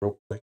and out real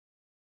quick.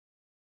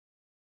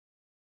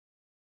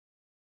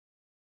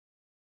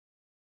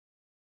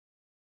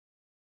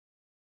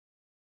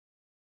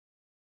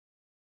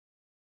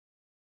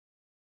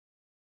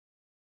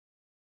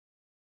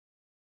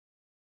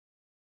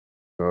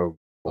 Oh,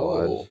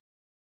 God. Oh.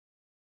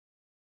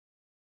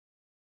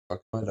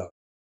 I'll find out.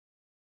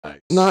 Nice.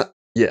 Not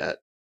yet.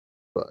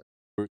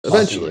 We're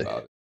eventually. talking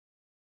about it.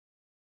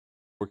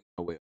 Working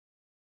our way up.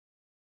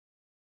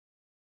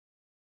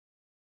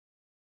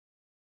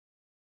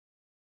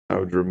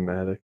 How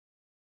dramatic.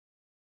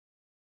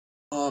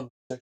 Um,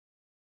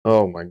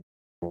 Oh my God.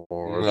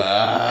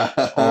 Oh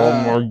Oh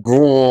my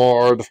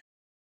God.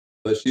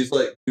 But she's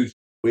like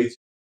way too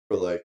for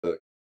like the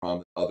prom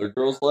that other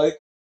girls like,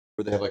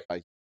 where they have like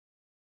high.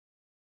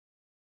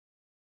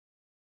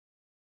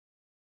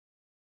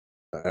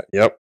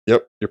 Yep.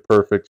 You're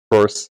perfect, of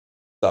course.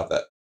 stop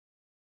that.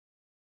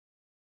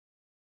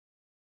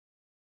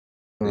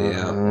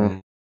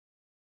 Mhm.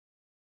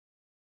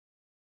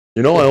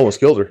 You know, I almost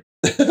killed her.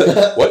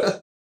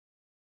 What?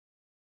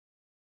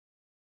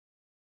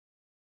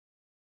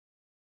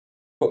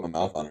 Put my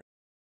mouth on her.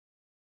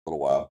 A little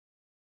while.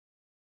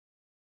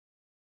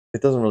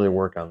 It doesn't really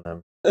work on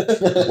them.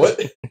 What?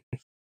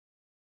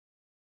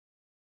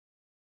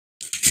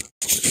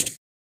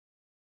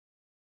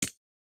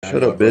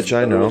 Shut up, bitch,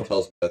 I know. Everyone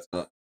tells me that's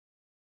not.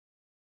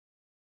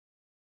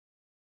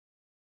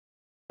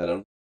 I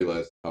don't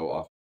realize how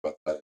often about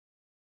that.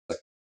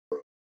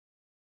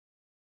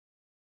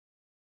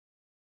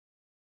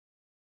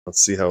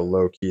 Let's see how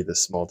low key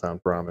this small town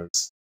prom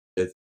is.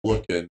 It's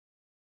looking.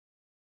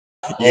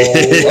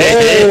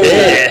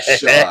 Yeah.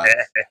 Shot.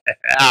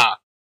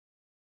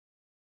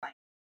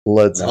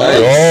 Let's Nice.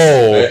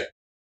 go.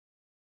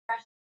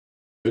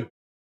 Good.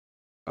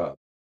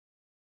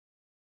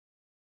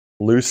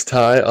 Loose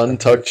tie,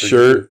 untucked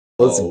shirt.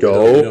 Let's Oh,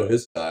 go. You know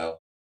his style.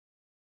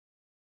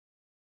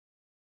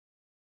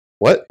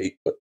 What?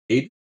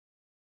 Cade?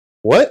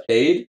 What?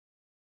 Cade?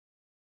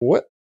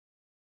 What?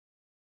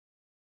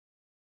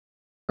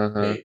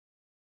 Uh-huh. Cade.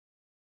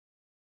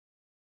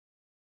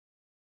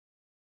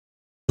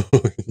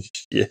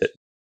 Shit.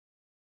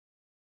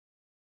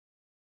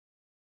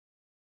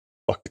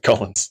 Fuck the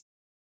Collins.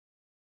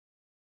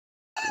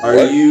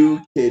 Are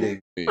you kidding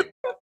me?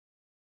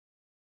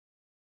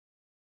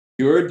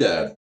 Your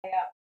dad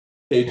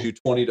paid you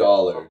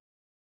 $20.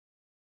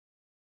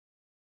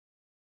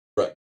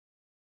 Right.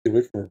 Get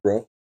away from her,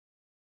 bro.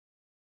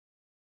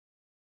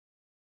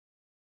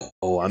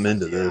 Oh, I'm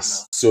into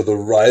this. So the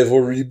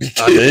rivalry begins.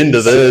 I'm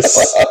into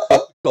this.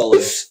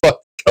 Collins.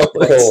 Fuck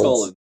Collins.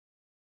 Collins.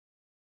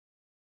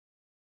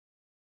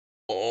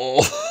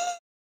 Oh.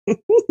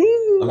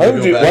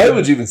 Why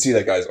would you even see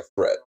that guy as a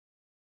threat?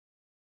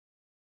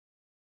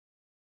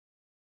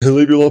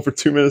 Leave you alone for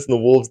 2 minutes and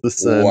the wolves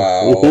descend.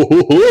 Wow.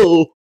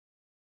 Whoa.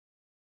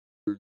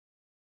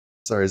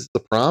 Sorry, is it the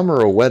prom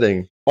or a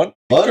wedding? Monte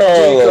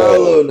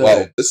Carlo Wow,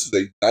 night. this is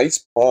a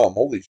nice prom.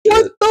 Holy shit.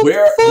 What the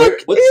Where?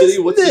 fuck What is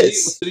city? What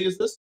this? city is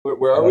this?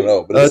 Where I are don't we?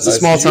 know, but It's a nice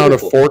small and town of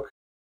beautiful. Fork.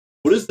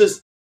 What is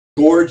this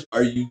gorge?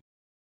 Are you?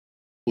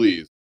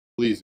 Please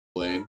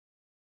explain.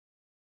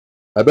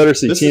 I better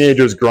see This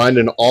teenagers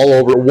grinding all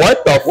over.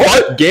 What the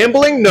fuck?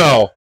 Gambling?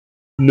 No.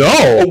 A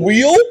No.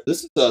 wheel?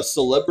 This is a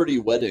celebrity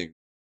wedding.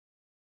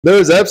 There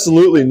is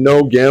absolutely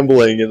no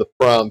gambling in the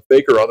prom,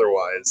 fake or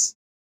otherwise.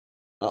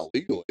 Not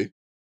legally.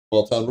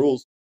 Small town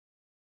rules.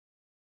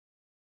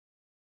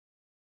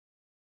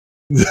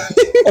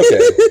 Okay.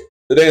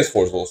 The dance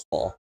floor is a little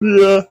small.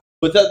 Yeah.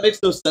 But that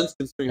makes no sense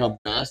considering how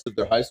massive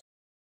their high school.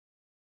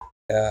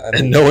 Yeah, I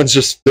And no one's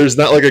just, there's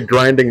not like a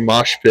grinding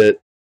mosh pit.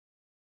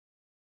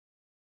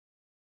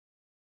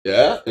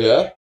 Yeah.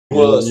 You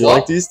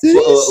like these A things?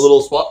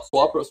 little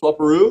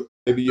swapperoo.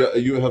 Maybe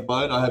you have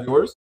mine. I have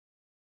yours.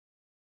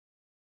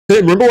 Hey,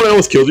 remember when I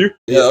almost killed you?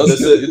 Yeah, that was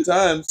That's good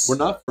times. We're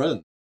not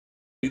friends.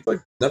 We like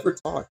never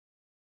talk.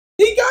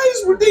 Hey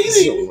guys, we're Oh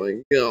dating.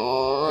 my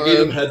god. I gave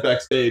him head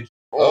backstage.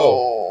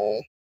 Oh.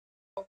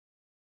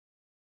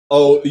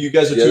 Oh, you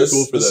guys are Yeah, too this,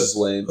 cool for this this. is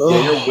lame. Yeah,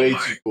 Oh you're way my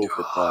too cool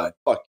for prom. God.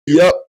 Fuck you.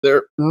 Yep,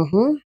 there.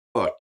 Mm-hmm.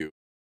 Fuck you.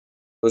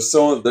 They're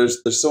so in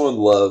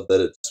love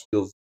that it just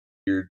feels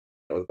weird.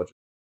 With a bunch of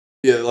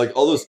Yeah, like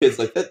all those kids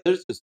like that.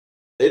 There's just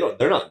they're not.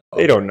 In love.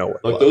 They don't know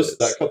what Like love those is.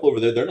 that couple over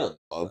there. They're not in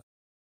love.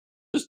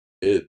 Just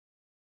kids.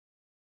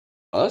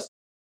 Us.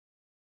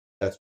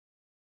 That's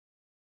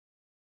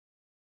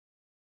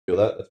feel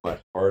that. That's my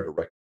hard to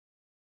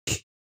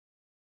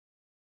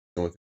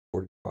with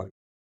 45.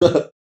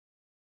 The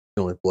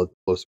only blood that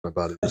flows through my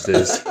body these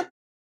days.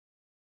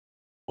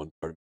 one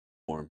part of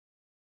form.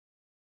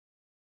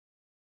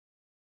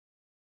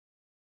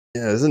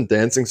 Yeah, isn't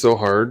dancing so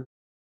hard?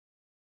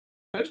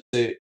 Can I just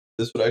say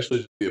this would actually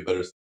just be a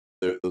better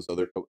those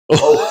other couple.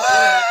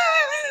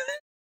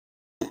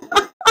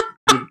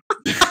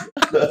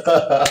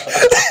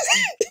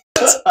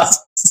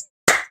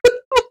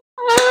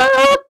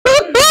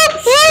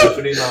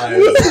 Stephanie Meyer.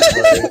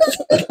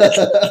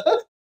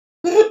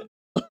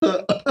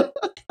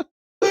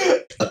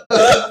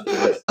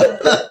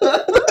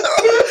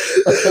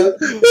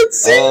 That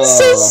seems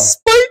so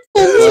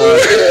spiteful.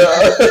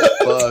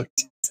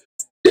 Fucked.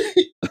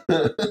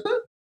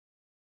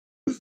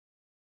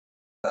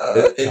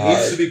 It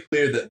needs to be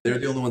clear that they're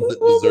the only ones that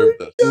deserve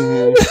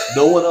this.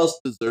 No one else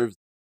deserves it.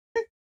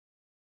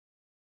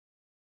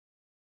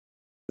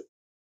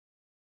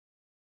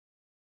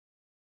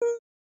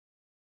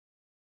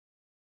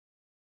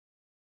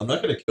 I'm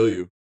not going to kill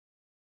you.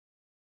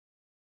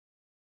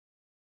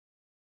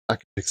 I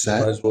can fix Might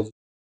that. as well.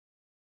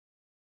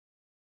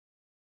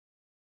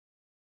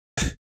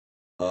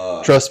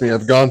 Trust me,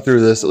 I've gone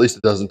through this at least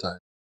a dozen times.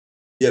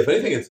 Yeah, if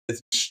anything,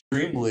 it's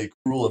extremely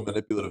cruel and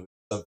manipulative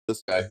of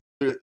this guy.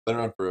 He's been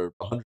around for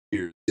 100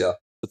 years. Yeah.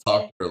 To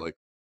talk to her, like,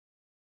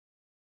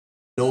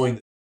 knowing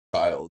that she's a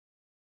child.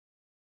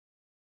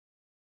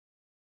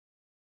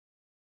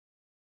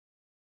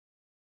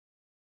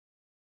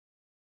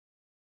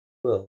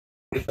 Well,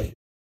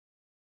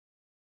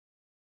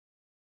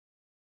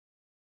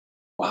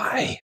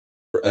 Why?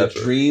 A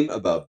dream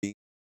about being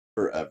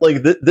forever.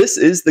 Like this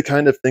is the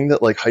kind of thing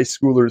that like high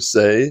schoolers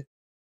say,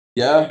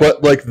 yeah,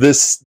 but like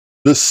this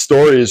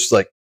story is just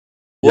like,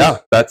 Well, yeah,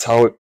 that's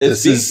how it.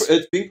 it's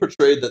being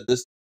portrayed that this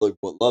is like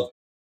what love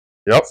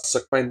is. Yep.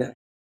 suck my neck.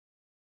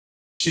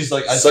 She's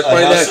like, Suck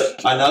my neck.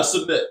 I now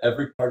submit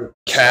every part of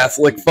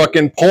Catholic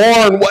fucking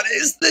porn. What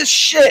is this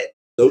shit?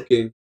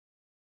 soaking.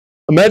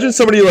 Imagine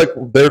somebody like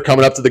they're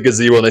coming up to the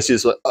gazebo and they see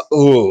this like,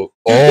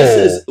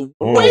 This is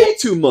way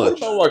too What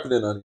much. am I walking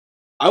in on?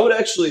 I would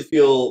actually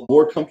feel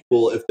more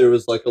comfortable if there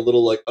was like a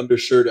little like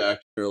undershirt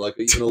action or like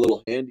even a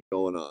little handy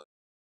going on.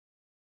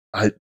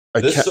 I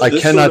This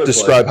cannot sort of,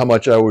 describe like- how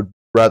much I would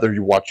rather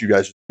you watch you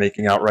guys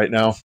making out right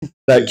now.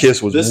 That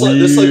kiss was This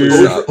weird.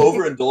 like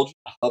overindulgent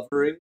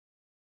hovering.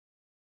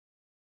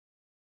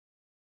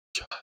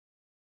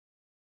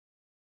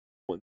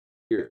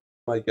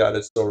 My God,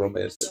 it's so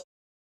romantic.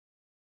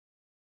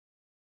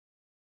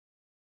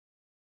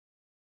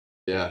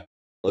 Yeah,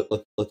 let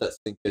that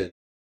sink in.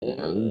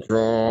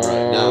 All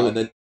right, now and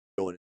then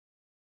go in,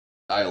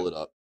 dial it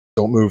up.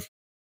 Don't move.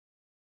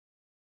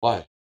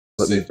 Why?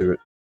 Let me Safe. do it.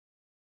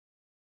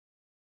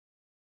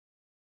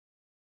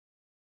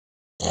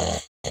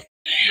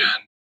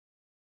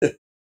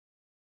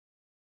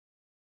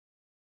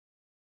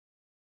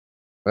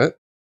 What?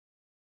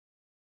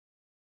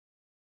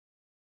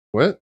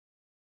 What?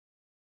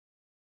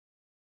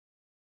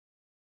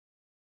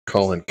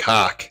 Calling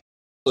cock.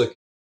 Look,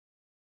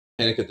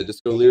 Panic at the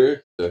Disco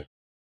lyric.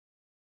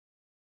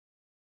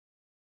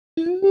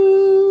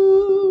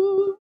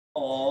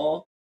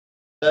 Aww,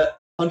 that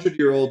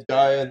 100-year-old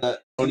guy and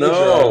that Oh, teenager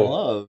no. are in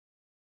love.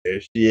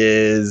 There she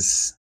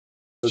is.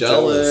 So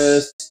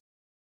Jealous.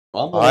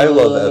 Mama. I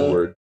love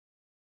Edward.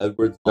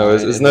 Edward's No, fine,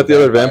 isn't and that the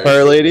other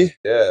vampire lady?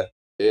 Yeah.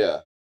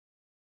 Yeah.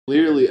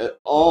 Clearly,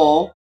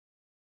 all.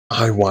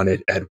 I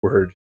wanted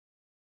Edward.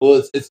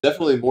 Well, it's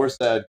definitely more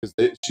sad because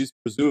she's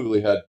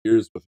presumably had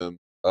years with him.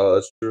 Oh,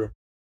 that's true.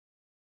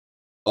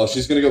 Oh,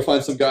 she's gonna go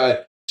find some guy.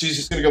 She's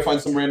just gonna go find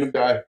some random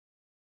guy.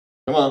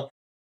 Come on.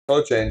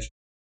 Color change.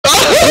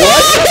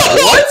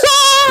 What?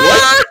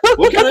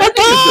 What kind of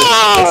ending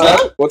is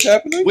this? What's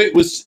happening? Wait,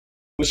 was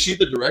she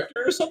the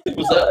director or something?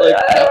 Was that like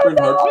Catherine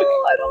Hardwick?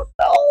 I don't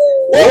know.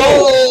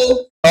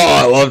 Whoa! Oh,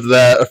 I loved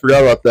that. I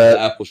forgot about The that.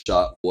 apple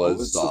shot What was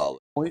was the solid.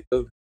 point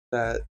of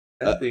that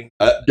ending?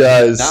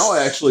 Guys, Now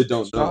I actually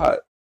don't know. Shot.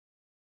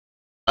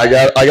 I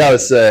gotta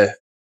say,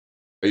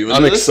 Are you into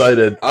I'm this?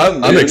 excited.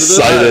 I'm I'm into this.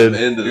 excited.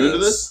 I'm into You into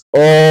this.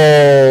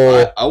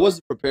 Oh, I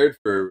wasn't prepared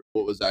for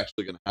what was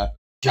actually going to happen.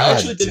 I God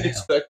actually didn't damn.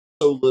 expect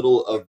so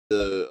little of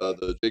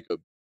the Jacob.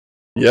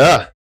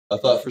 Yeah, I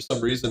thought for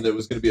some reason it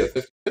was going to be a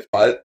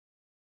 50-50.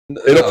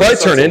 it'll probably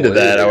turn into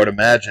that. I would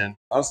imagine.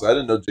 Honestly, I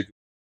didn't know Jacob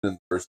was in the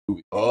first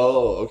movie.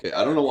 Oh, okay.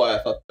 I don't know why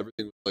I thought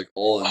everything was like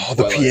all in Oh,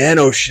 the Twilight.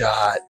 piano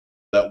shot.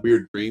 That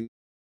weird dream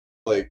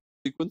like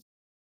sequence.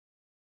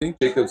 I think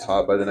Jacob's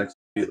hot by the next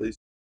movie at least.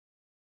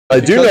 I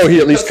do know he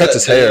at least cuts cuts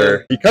his that hair.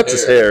 damn He cuts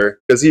his hair. hair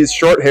because he's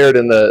short haired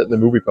in the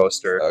movie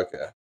poster.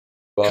 Okay.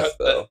 Buff Cut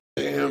though.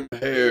 Damn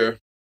hair.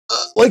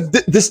 Like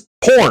this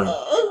porn.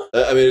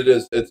 I mean, it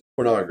is. It's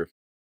pornography.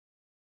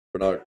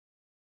 Pornography.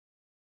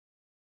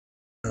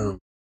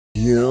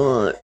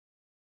 Yeah.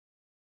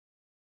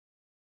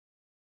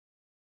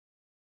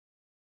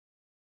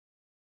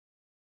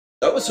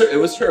 That was her. It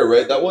was her,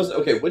 right? That wasn't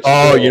okay. Which?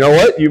 Oh, girl, you know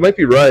what? You might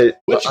be right.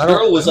 Which I don't-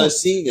 girl was I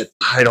seeing it?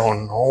 I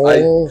don't know.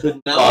 I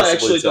Could now I possibly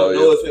actually tell don't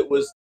you. know if it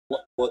was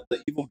what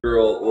the evil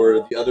girl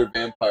or the other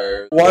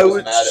vampire. that Why was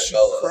would mad at she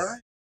Bella. cry?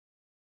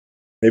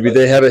 Maybe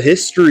they have a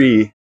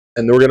history,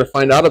 and we're gonna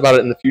find out about it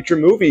in the future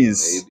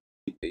movies.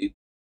 Maybe.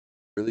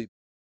 Really?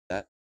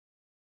 That?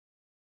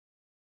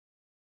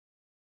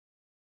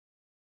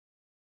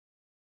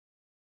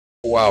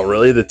 Wow,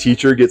 really? The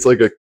teacher gets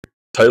like a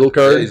title Yeah,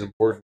 card? he's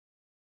important.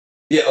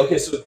 Yeah. Okay.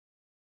 So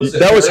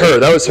That was her.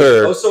 That was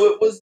her. Oh, so it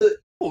was the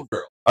evil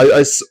girl.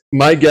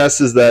 My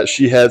guess is that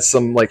she had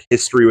some like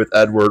history with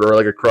Edward or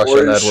like a crush on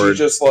Or is Edward. she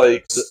just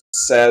like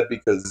sad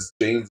because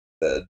James is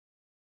dead?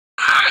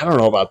 I don't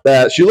know about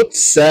that. She looked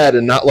sad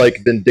and not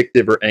like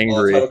vindictive or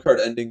angry. Title card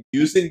ending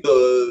using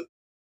the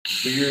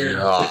weird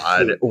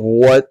God,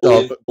 what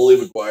the Bully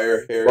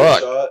McGuire hair fuck?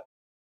 shot.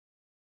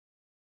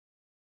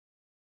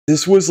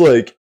 This was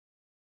like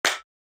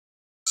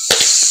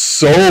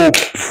so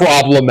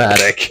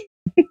problematic.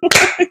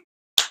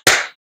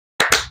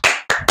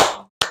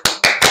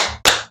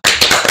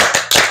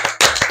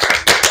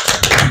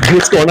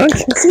 What's going on?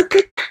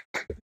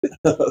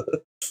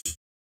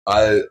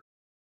 I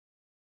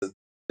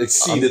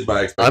exceeded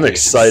my expectations. I'm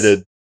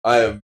excited. I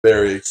am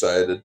very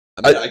excited.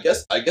 I mean, I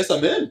guess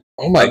I'm in.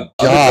 Oh my I'm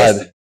god.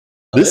 invested.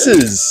 This in.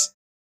 is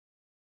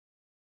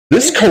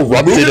this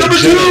corrupted Movie a number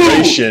 2!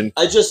 generation.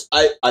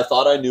 I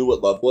thought I knew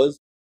what love was,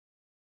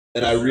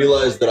 and I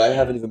realized that I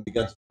haven't even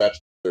begun to scratch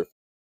the surface.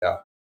 Yeah.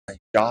 My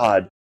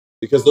god.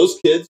 Because those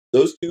kids,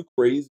 those two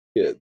crazy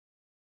kids,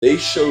 they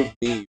showed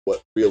me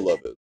what real love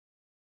is.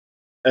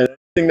 And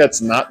anything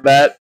that's not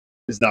that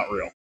is not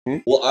real.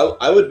 Well,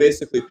 I would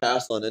basically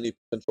pass on any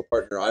potential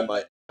partner I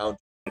might encounter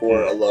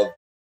for a love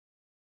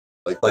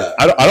like that.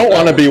 I don't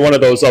want to be one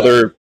of those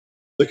other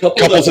The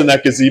couples in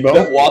that gazebo.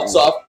 that walks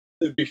off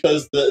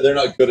because they're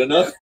not good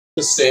enough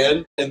to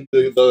stand in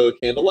the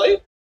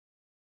candlelight.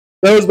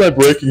 That was my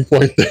breaking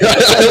point there.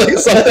 I like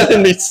saw that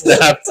and he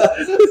snapped.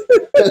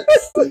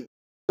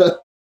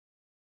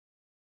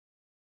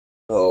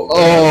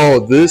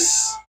 Oh,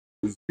 this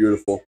was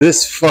beautiful.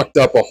 This fucked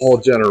up a whole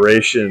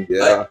generation.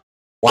 Yeah.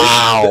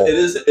 Wow.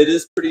 It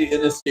is pretty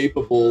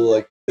inescapable,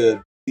 like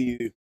to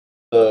see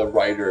the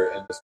writer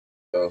and this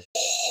stuff.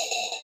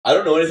 I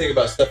don't know anything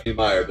about Stephanie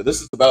Meyer, but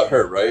this is about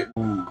her, right?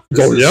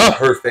 This is yeah.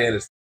 her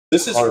fantasy.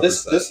 This is 100%.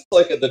 this is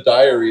like the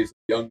diaries of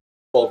a young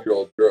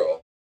 12-year-old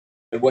girl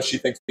and what she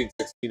thinks being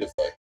 16 is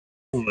like.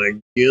 Oh my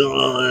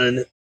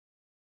god.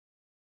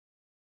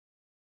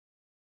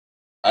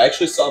 I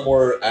actually saw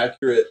more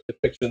accurate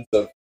depictions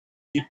of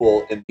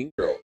people in Mean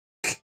Girls.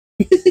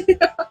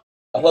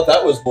 I thought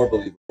that was more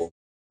believable.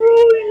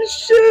 Holy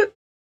shit.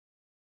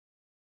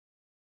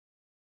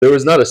 There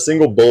was not a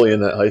single bully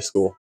in that high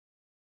school.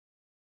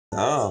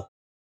 Oh.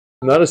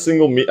 Not a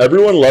single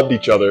everyone loved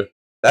each other.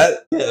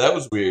 That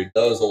was weird.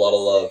 That was a lot of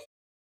love.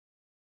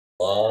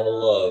 A lot of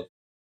love.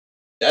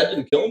 Dad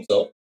didn't kill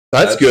himself.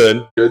 That's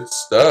good. Good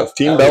stuff.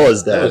 Team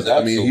Bella's dead.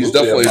 I mean, he's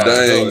definitely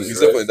dying. He's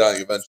definitely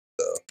dying eventually,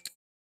 though.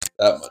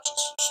 That much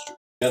is just true.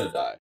 He's gonna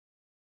die.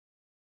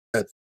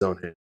 That's his own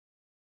hand.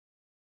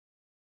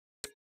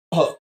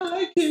 Oh,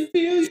 I can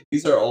feel you.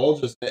 These are all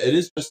just. It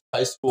is just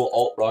high school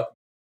alt rock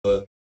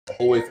the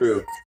whole way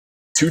through.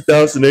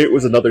 2008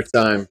 was another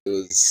time. It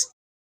was.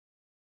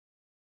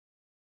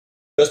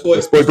 Best boy.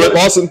 Best boy, Brett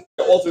Lawson.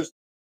 Brett Walters.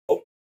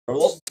 Oh, Brett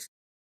Lawson.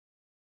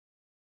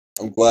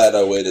 I'm glad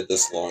I waited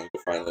this long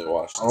to finally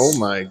watch this. Oh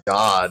my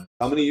god.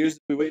 How many years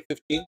did we wait?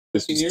 15?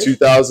 This 15 was years?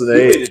 2008.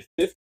 We waited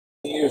 15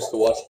 years to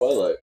watch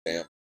Twilight.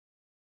 Damn.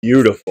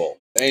 Beautiful.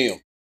 Damn.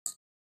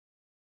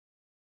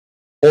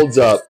 Holds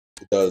up.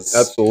 It does.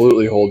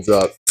 Absolutely holds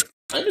up.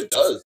 Kind of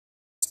does.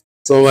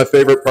 Some of my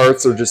favorite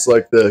parts are just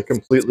like the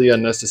completely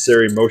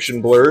unnecessary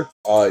motion blur.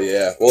 Oh,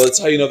 yeah. Well, that's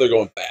how you know they're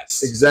going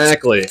fast.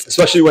 Exactly.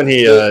 Especially when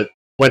he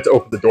went to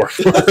open the door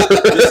for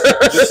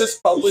her. This is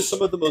probably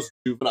some of the most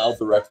juvenile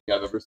directing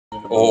I've ever seen in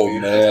a movie. Oh,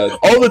 man.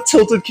 All the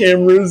tilted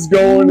cameras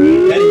going in.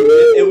 And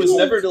it was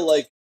never to,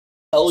 like,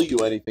 tell you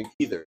anything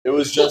either. It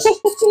was just,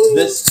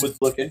 this would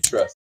look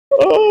interesting.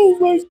 Oh,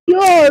 my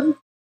God.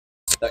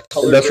 That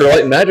color. Industrial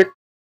Light and Magic.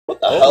 What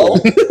the hell?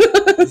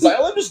 Does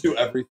Xylem just do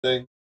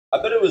everything?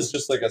 I bet it was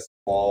just, like, a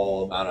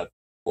small amount of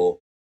people.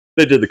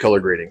 They did the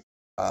color grading.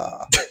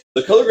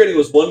 The color grading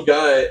was one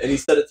guy, and he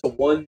set it to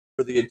 1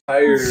 for the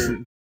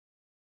entire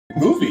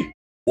movie.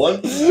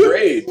 1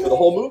 grade for the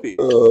whole movie.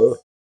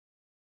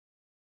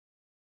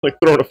 Like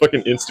throwing a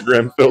fucking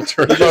Instagram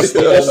filter. He just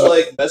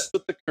like messed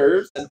with the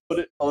curves and put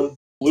it on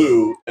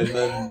blue, and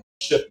then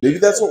shipped. Maybe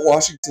that's what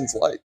Washington's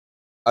like.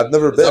 I've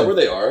never Is been. that where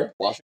they are?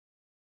 Washington.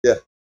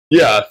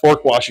 Yeah,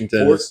 Fork,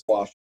 Washington.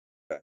 Washington.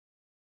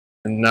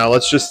 And now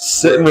let's just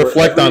sit and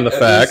reflect on the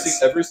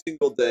facts. Every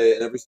single day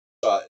and every single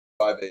shot at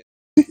 5 a.m.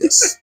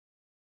 Yes.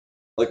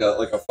 like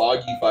a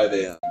foggy 5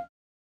 a.m.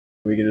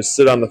 We can just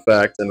sit on the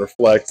facts and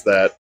reflect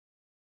that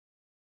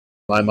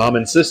my mom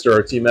and sister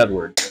are Team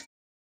Edward.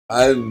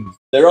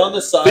 They're on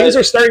the side. Things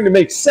are starting to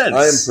make sense.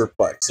 I am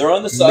perplexed. They're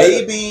on the side.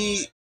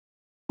 Maybe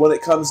when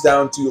it comes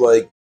down to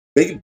like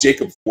making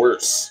Jacob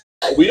worse.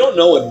 We don't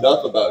know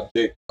enough about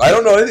Jacob. I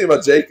don't know anything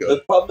about Jacob.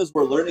 The problem is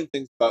we're learning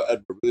things about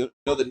Edward. We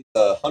know that he's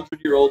a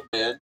 100-year-old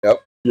man.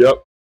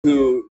 Yep.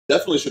 Who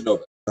definitely should know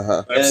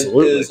better. And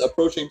Absolutely. is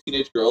approaching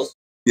teenage girls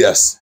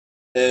Yes.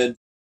 and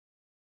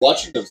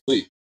watching them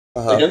sleep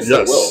against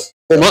their will.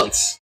 For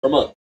months. For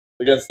months.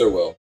 Against their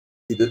will.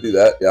 He did do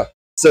that, yeah.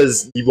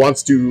 Says he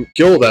wants to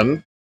kill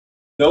them.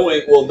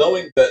 Knowing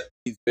that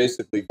he's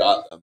basically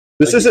got them.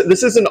 This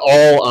isn't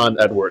all on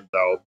Edward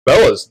though.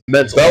 Bella's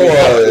mental.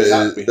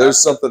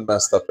 There's something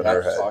messed up in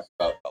her head. Talk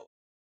about Bella.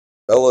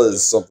 Bella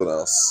is something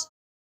else.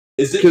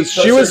 Is it because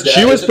she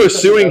was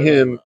pursuing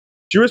him.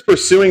 She was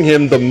pursuing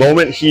him the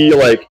moment he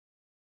like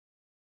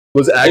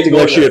was acting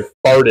like she had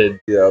farted.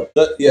 Yeah.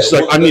 She's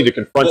like, I need to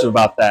confront him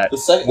about that.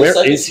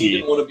 Where is he he?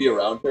 didn't want to be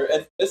around her,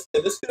 and this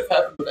could have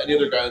happened with any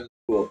other guy in the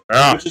school,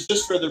 which is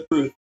just further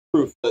proof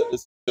that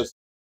this is just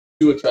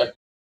too attractive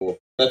to school.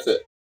 That's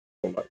it.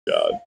 Oh my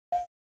god!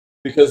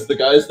 Because the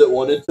guys that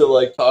wanted to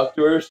like talk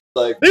to her,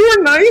 like they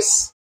were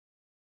nice.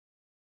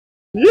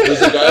 Yeah.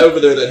 There's a guy over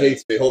there that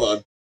hates me. Hold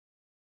on.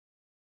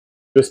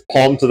 Just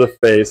palm to the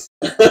face.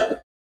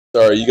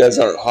 Sorry, you guys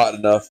aren't hot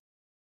enough.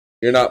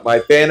 You're not my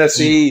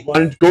fantasy. Why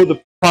didn't you go to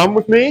the prom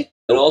with me?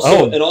 And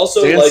also,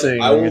 dancing.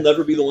 like, I will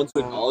never be the one to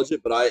acknowledge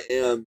it, but I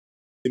am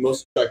the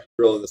most attractive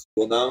girl in the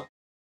school now.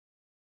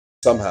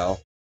 Somehow.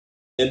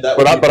 And that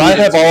but I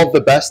have all of the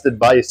best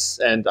advice,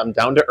 and I'm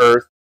down to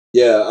earth.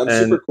 Yeah, I'm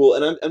super cool,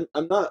 and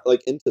I'm not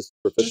like into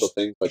superficial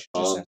things like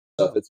prom and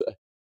stuff. It's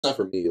not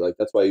for me. Like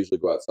that's why I usually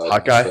go outside.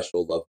 Hot guy.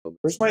 Special love moments.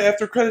 Where's my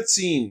after credit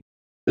scene?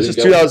 This is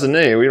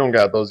 2008. We don't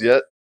got those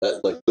yet.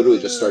 That like literally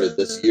just started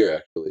this year,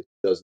 actually.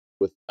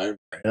 With Iron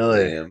Man.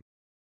 Really?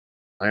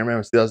 Iron Man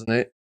was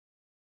 2008?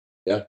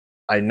 Yeah.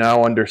 I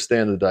now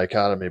understand the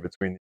dichotomy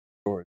between the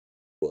stories.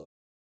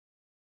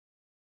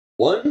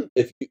 One,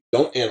 if you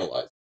don't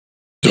analyze.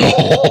 Do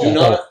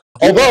not.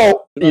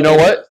 Although, you know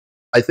what?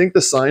 I think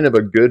the sign of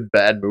a good,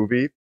 bad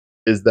movie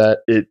is that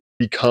it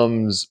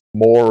becomes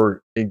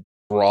more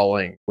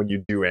enthralling when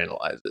you do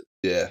analyze it.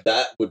 Yeah.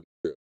 That would be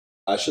true.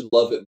 I should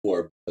love it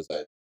more because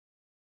I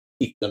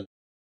eat them.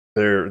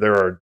 There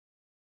are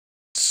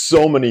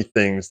so many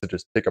things to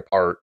just pick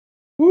apart.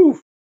 Woo!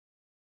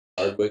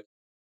 Hardwick.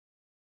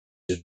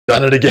 You've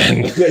done it again.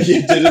 You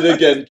did it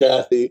again,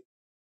 Kathy.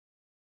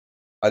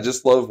 I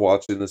just love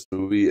watching this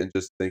movie and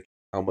just thinking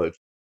how much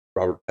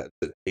Robert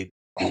Pattinson hated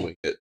doing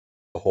it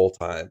the whole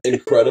time.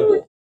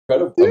 Incredible.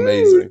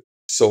 Amazing.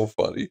 So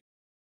funny.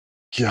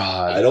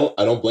 God. I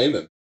don't blame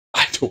him.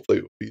 I don't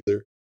blame him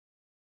either.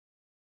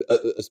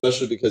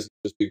 Especially because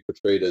he's just being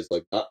portrayed as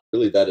like not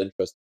really that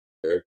interesting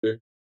character.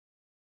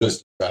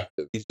 Just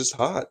attractive. He's just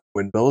hot.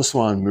 When Bella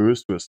Swan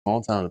moves to a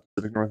small town in the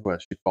Pacific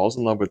Northwest, she falls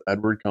in love with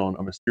Edward Cohn,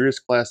 a mysterious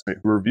classmate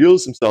who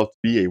reveals himself to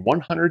be a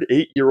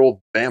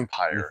 108-year-old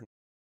vampire.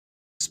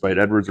 Despite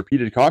Edward's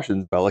repeated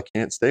cautions, Bella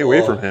can't stay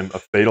away from him, a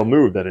fatal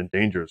move that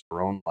endangers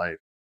her own life.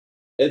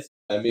 Come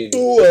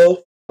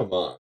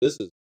on.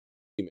 This is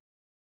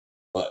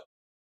but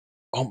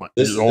oh my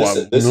this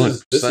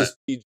is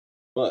PG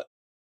smut.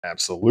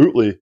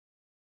 Absolutely.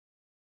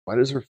 Why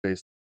does her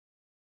face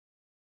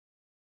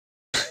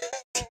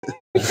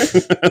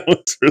that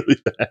looks really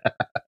bad?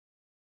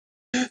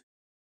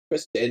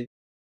 Kristen.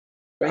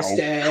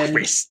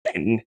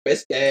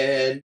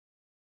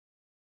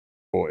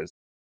 Boys.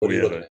 What are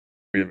you looking at?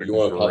 You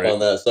want to pop on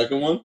that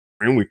second one?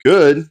 I mean, we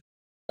could.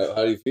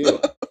 How do you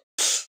feel?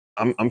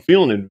 I'm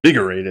feeling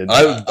invigorated.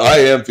 I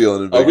am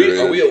feeling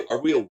invigorated. Are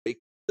we awake to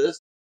this?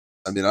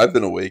 I mean, I've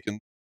been awakened.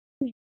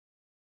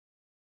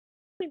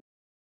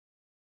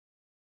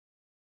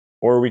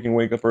 Or we can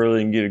wake up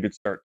early and get a good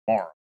start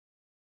tomorrow.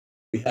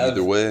 We have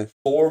Either way,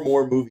 4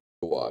 more movies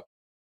to watch.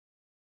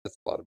 that's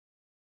a lot of.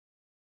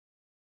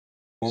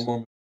 4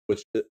 more.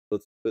 Which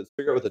let's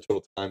figure out what the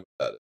total time of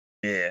that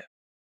is.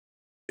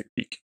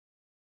 Yeah.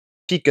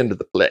 Peek under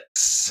the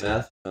flex.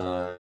 Math.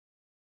 All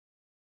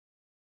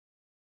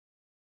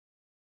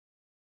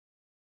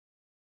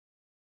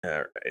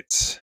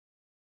right.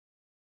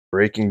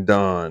 Breaking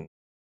Dawn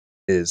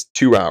is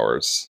 2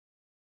 hours.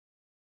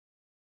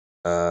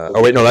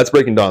 Oh wait, no, that's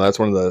Breaking Dawn. That's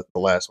one of the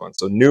last ones.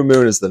 So New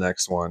Moon is the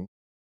next one.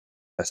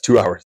 That's 2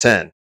 hours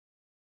 10.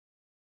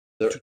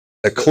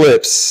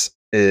 Eclipse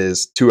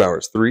is 2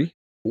 hours 3.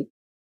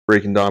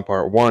 Breaking Dawn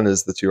Part 1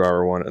 is the 2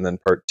 hour one, and then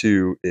Part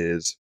 2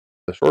 is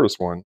the shortest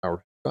one,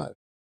 hour 5.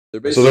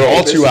 So they're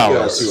all 2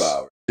 hours. 2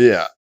 hours.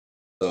 Yeah.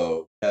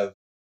 So we have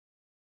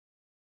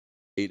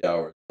 8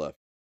 hours left.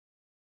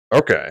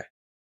 Okay.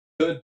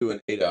 Could do an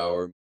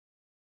 8-hour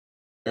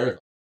marathon.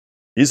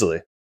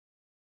 Easily.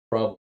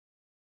 Probably.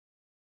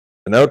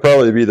 And that would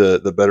probably be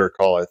the better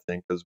call, I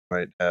think, because we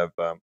might have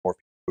more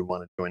people who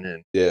want to join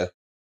in. Yeah.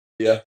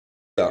 Yeah.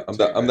 I'm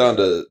down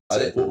to.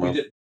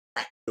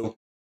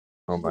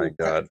 Oh my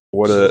god!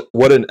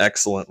 What an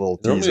excellent little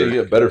Normally teaser.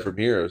 you get better from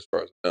here, as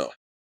far as I know.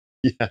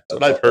 Yeah, that's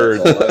what I've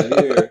heard.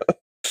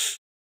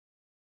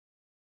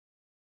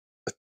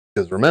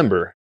 Because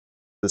remember,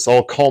 this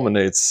all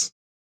culminates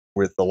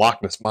with the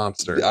Loch Ness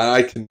Monster.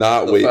 I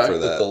cannot wait for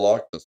that. The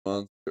Loch Ness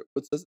Monster.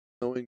 What says it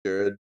snowing,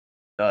 Jared?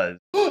 Does.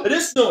 It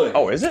is snowing.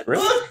 Oh, is it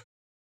really?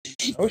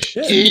 Oh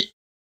shit!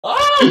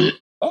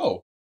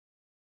 Oh,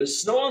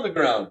 there's snow on the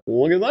ground.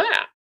 Look at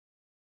that!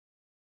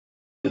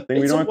 Good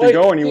thing we don't have to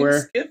go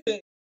anywhere.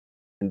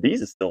 And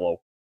D's is still open.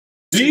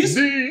 D's?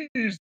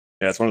 Yeah,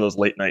 it's one of those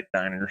late night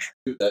diners.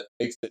 Dude, that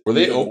makes it. Were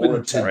they even open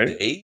more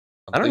today?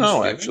 I don't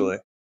know actually.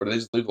 Or did they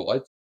just leave the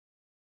lights?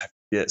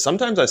 Yeah,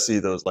 sometimes I see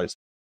those lights.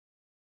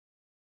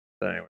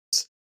 But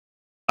anyways,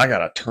 I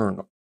gotta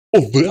turn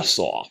this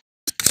off.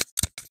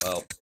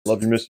 Well,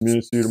 love you, Mr.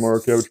 Minute. See you tomorrow,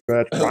 Couch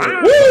Patch.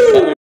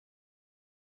 Woo!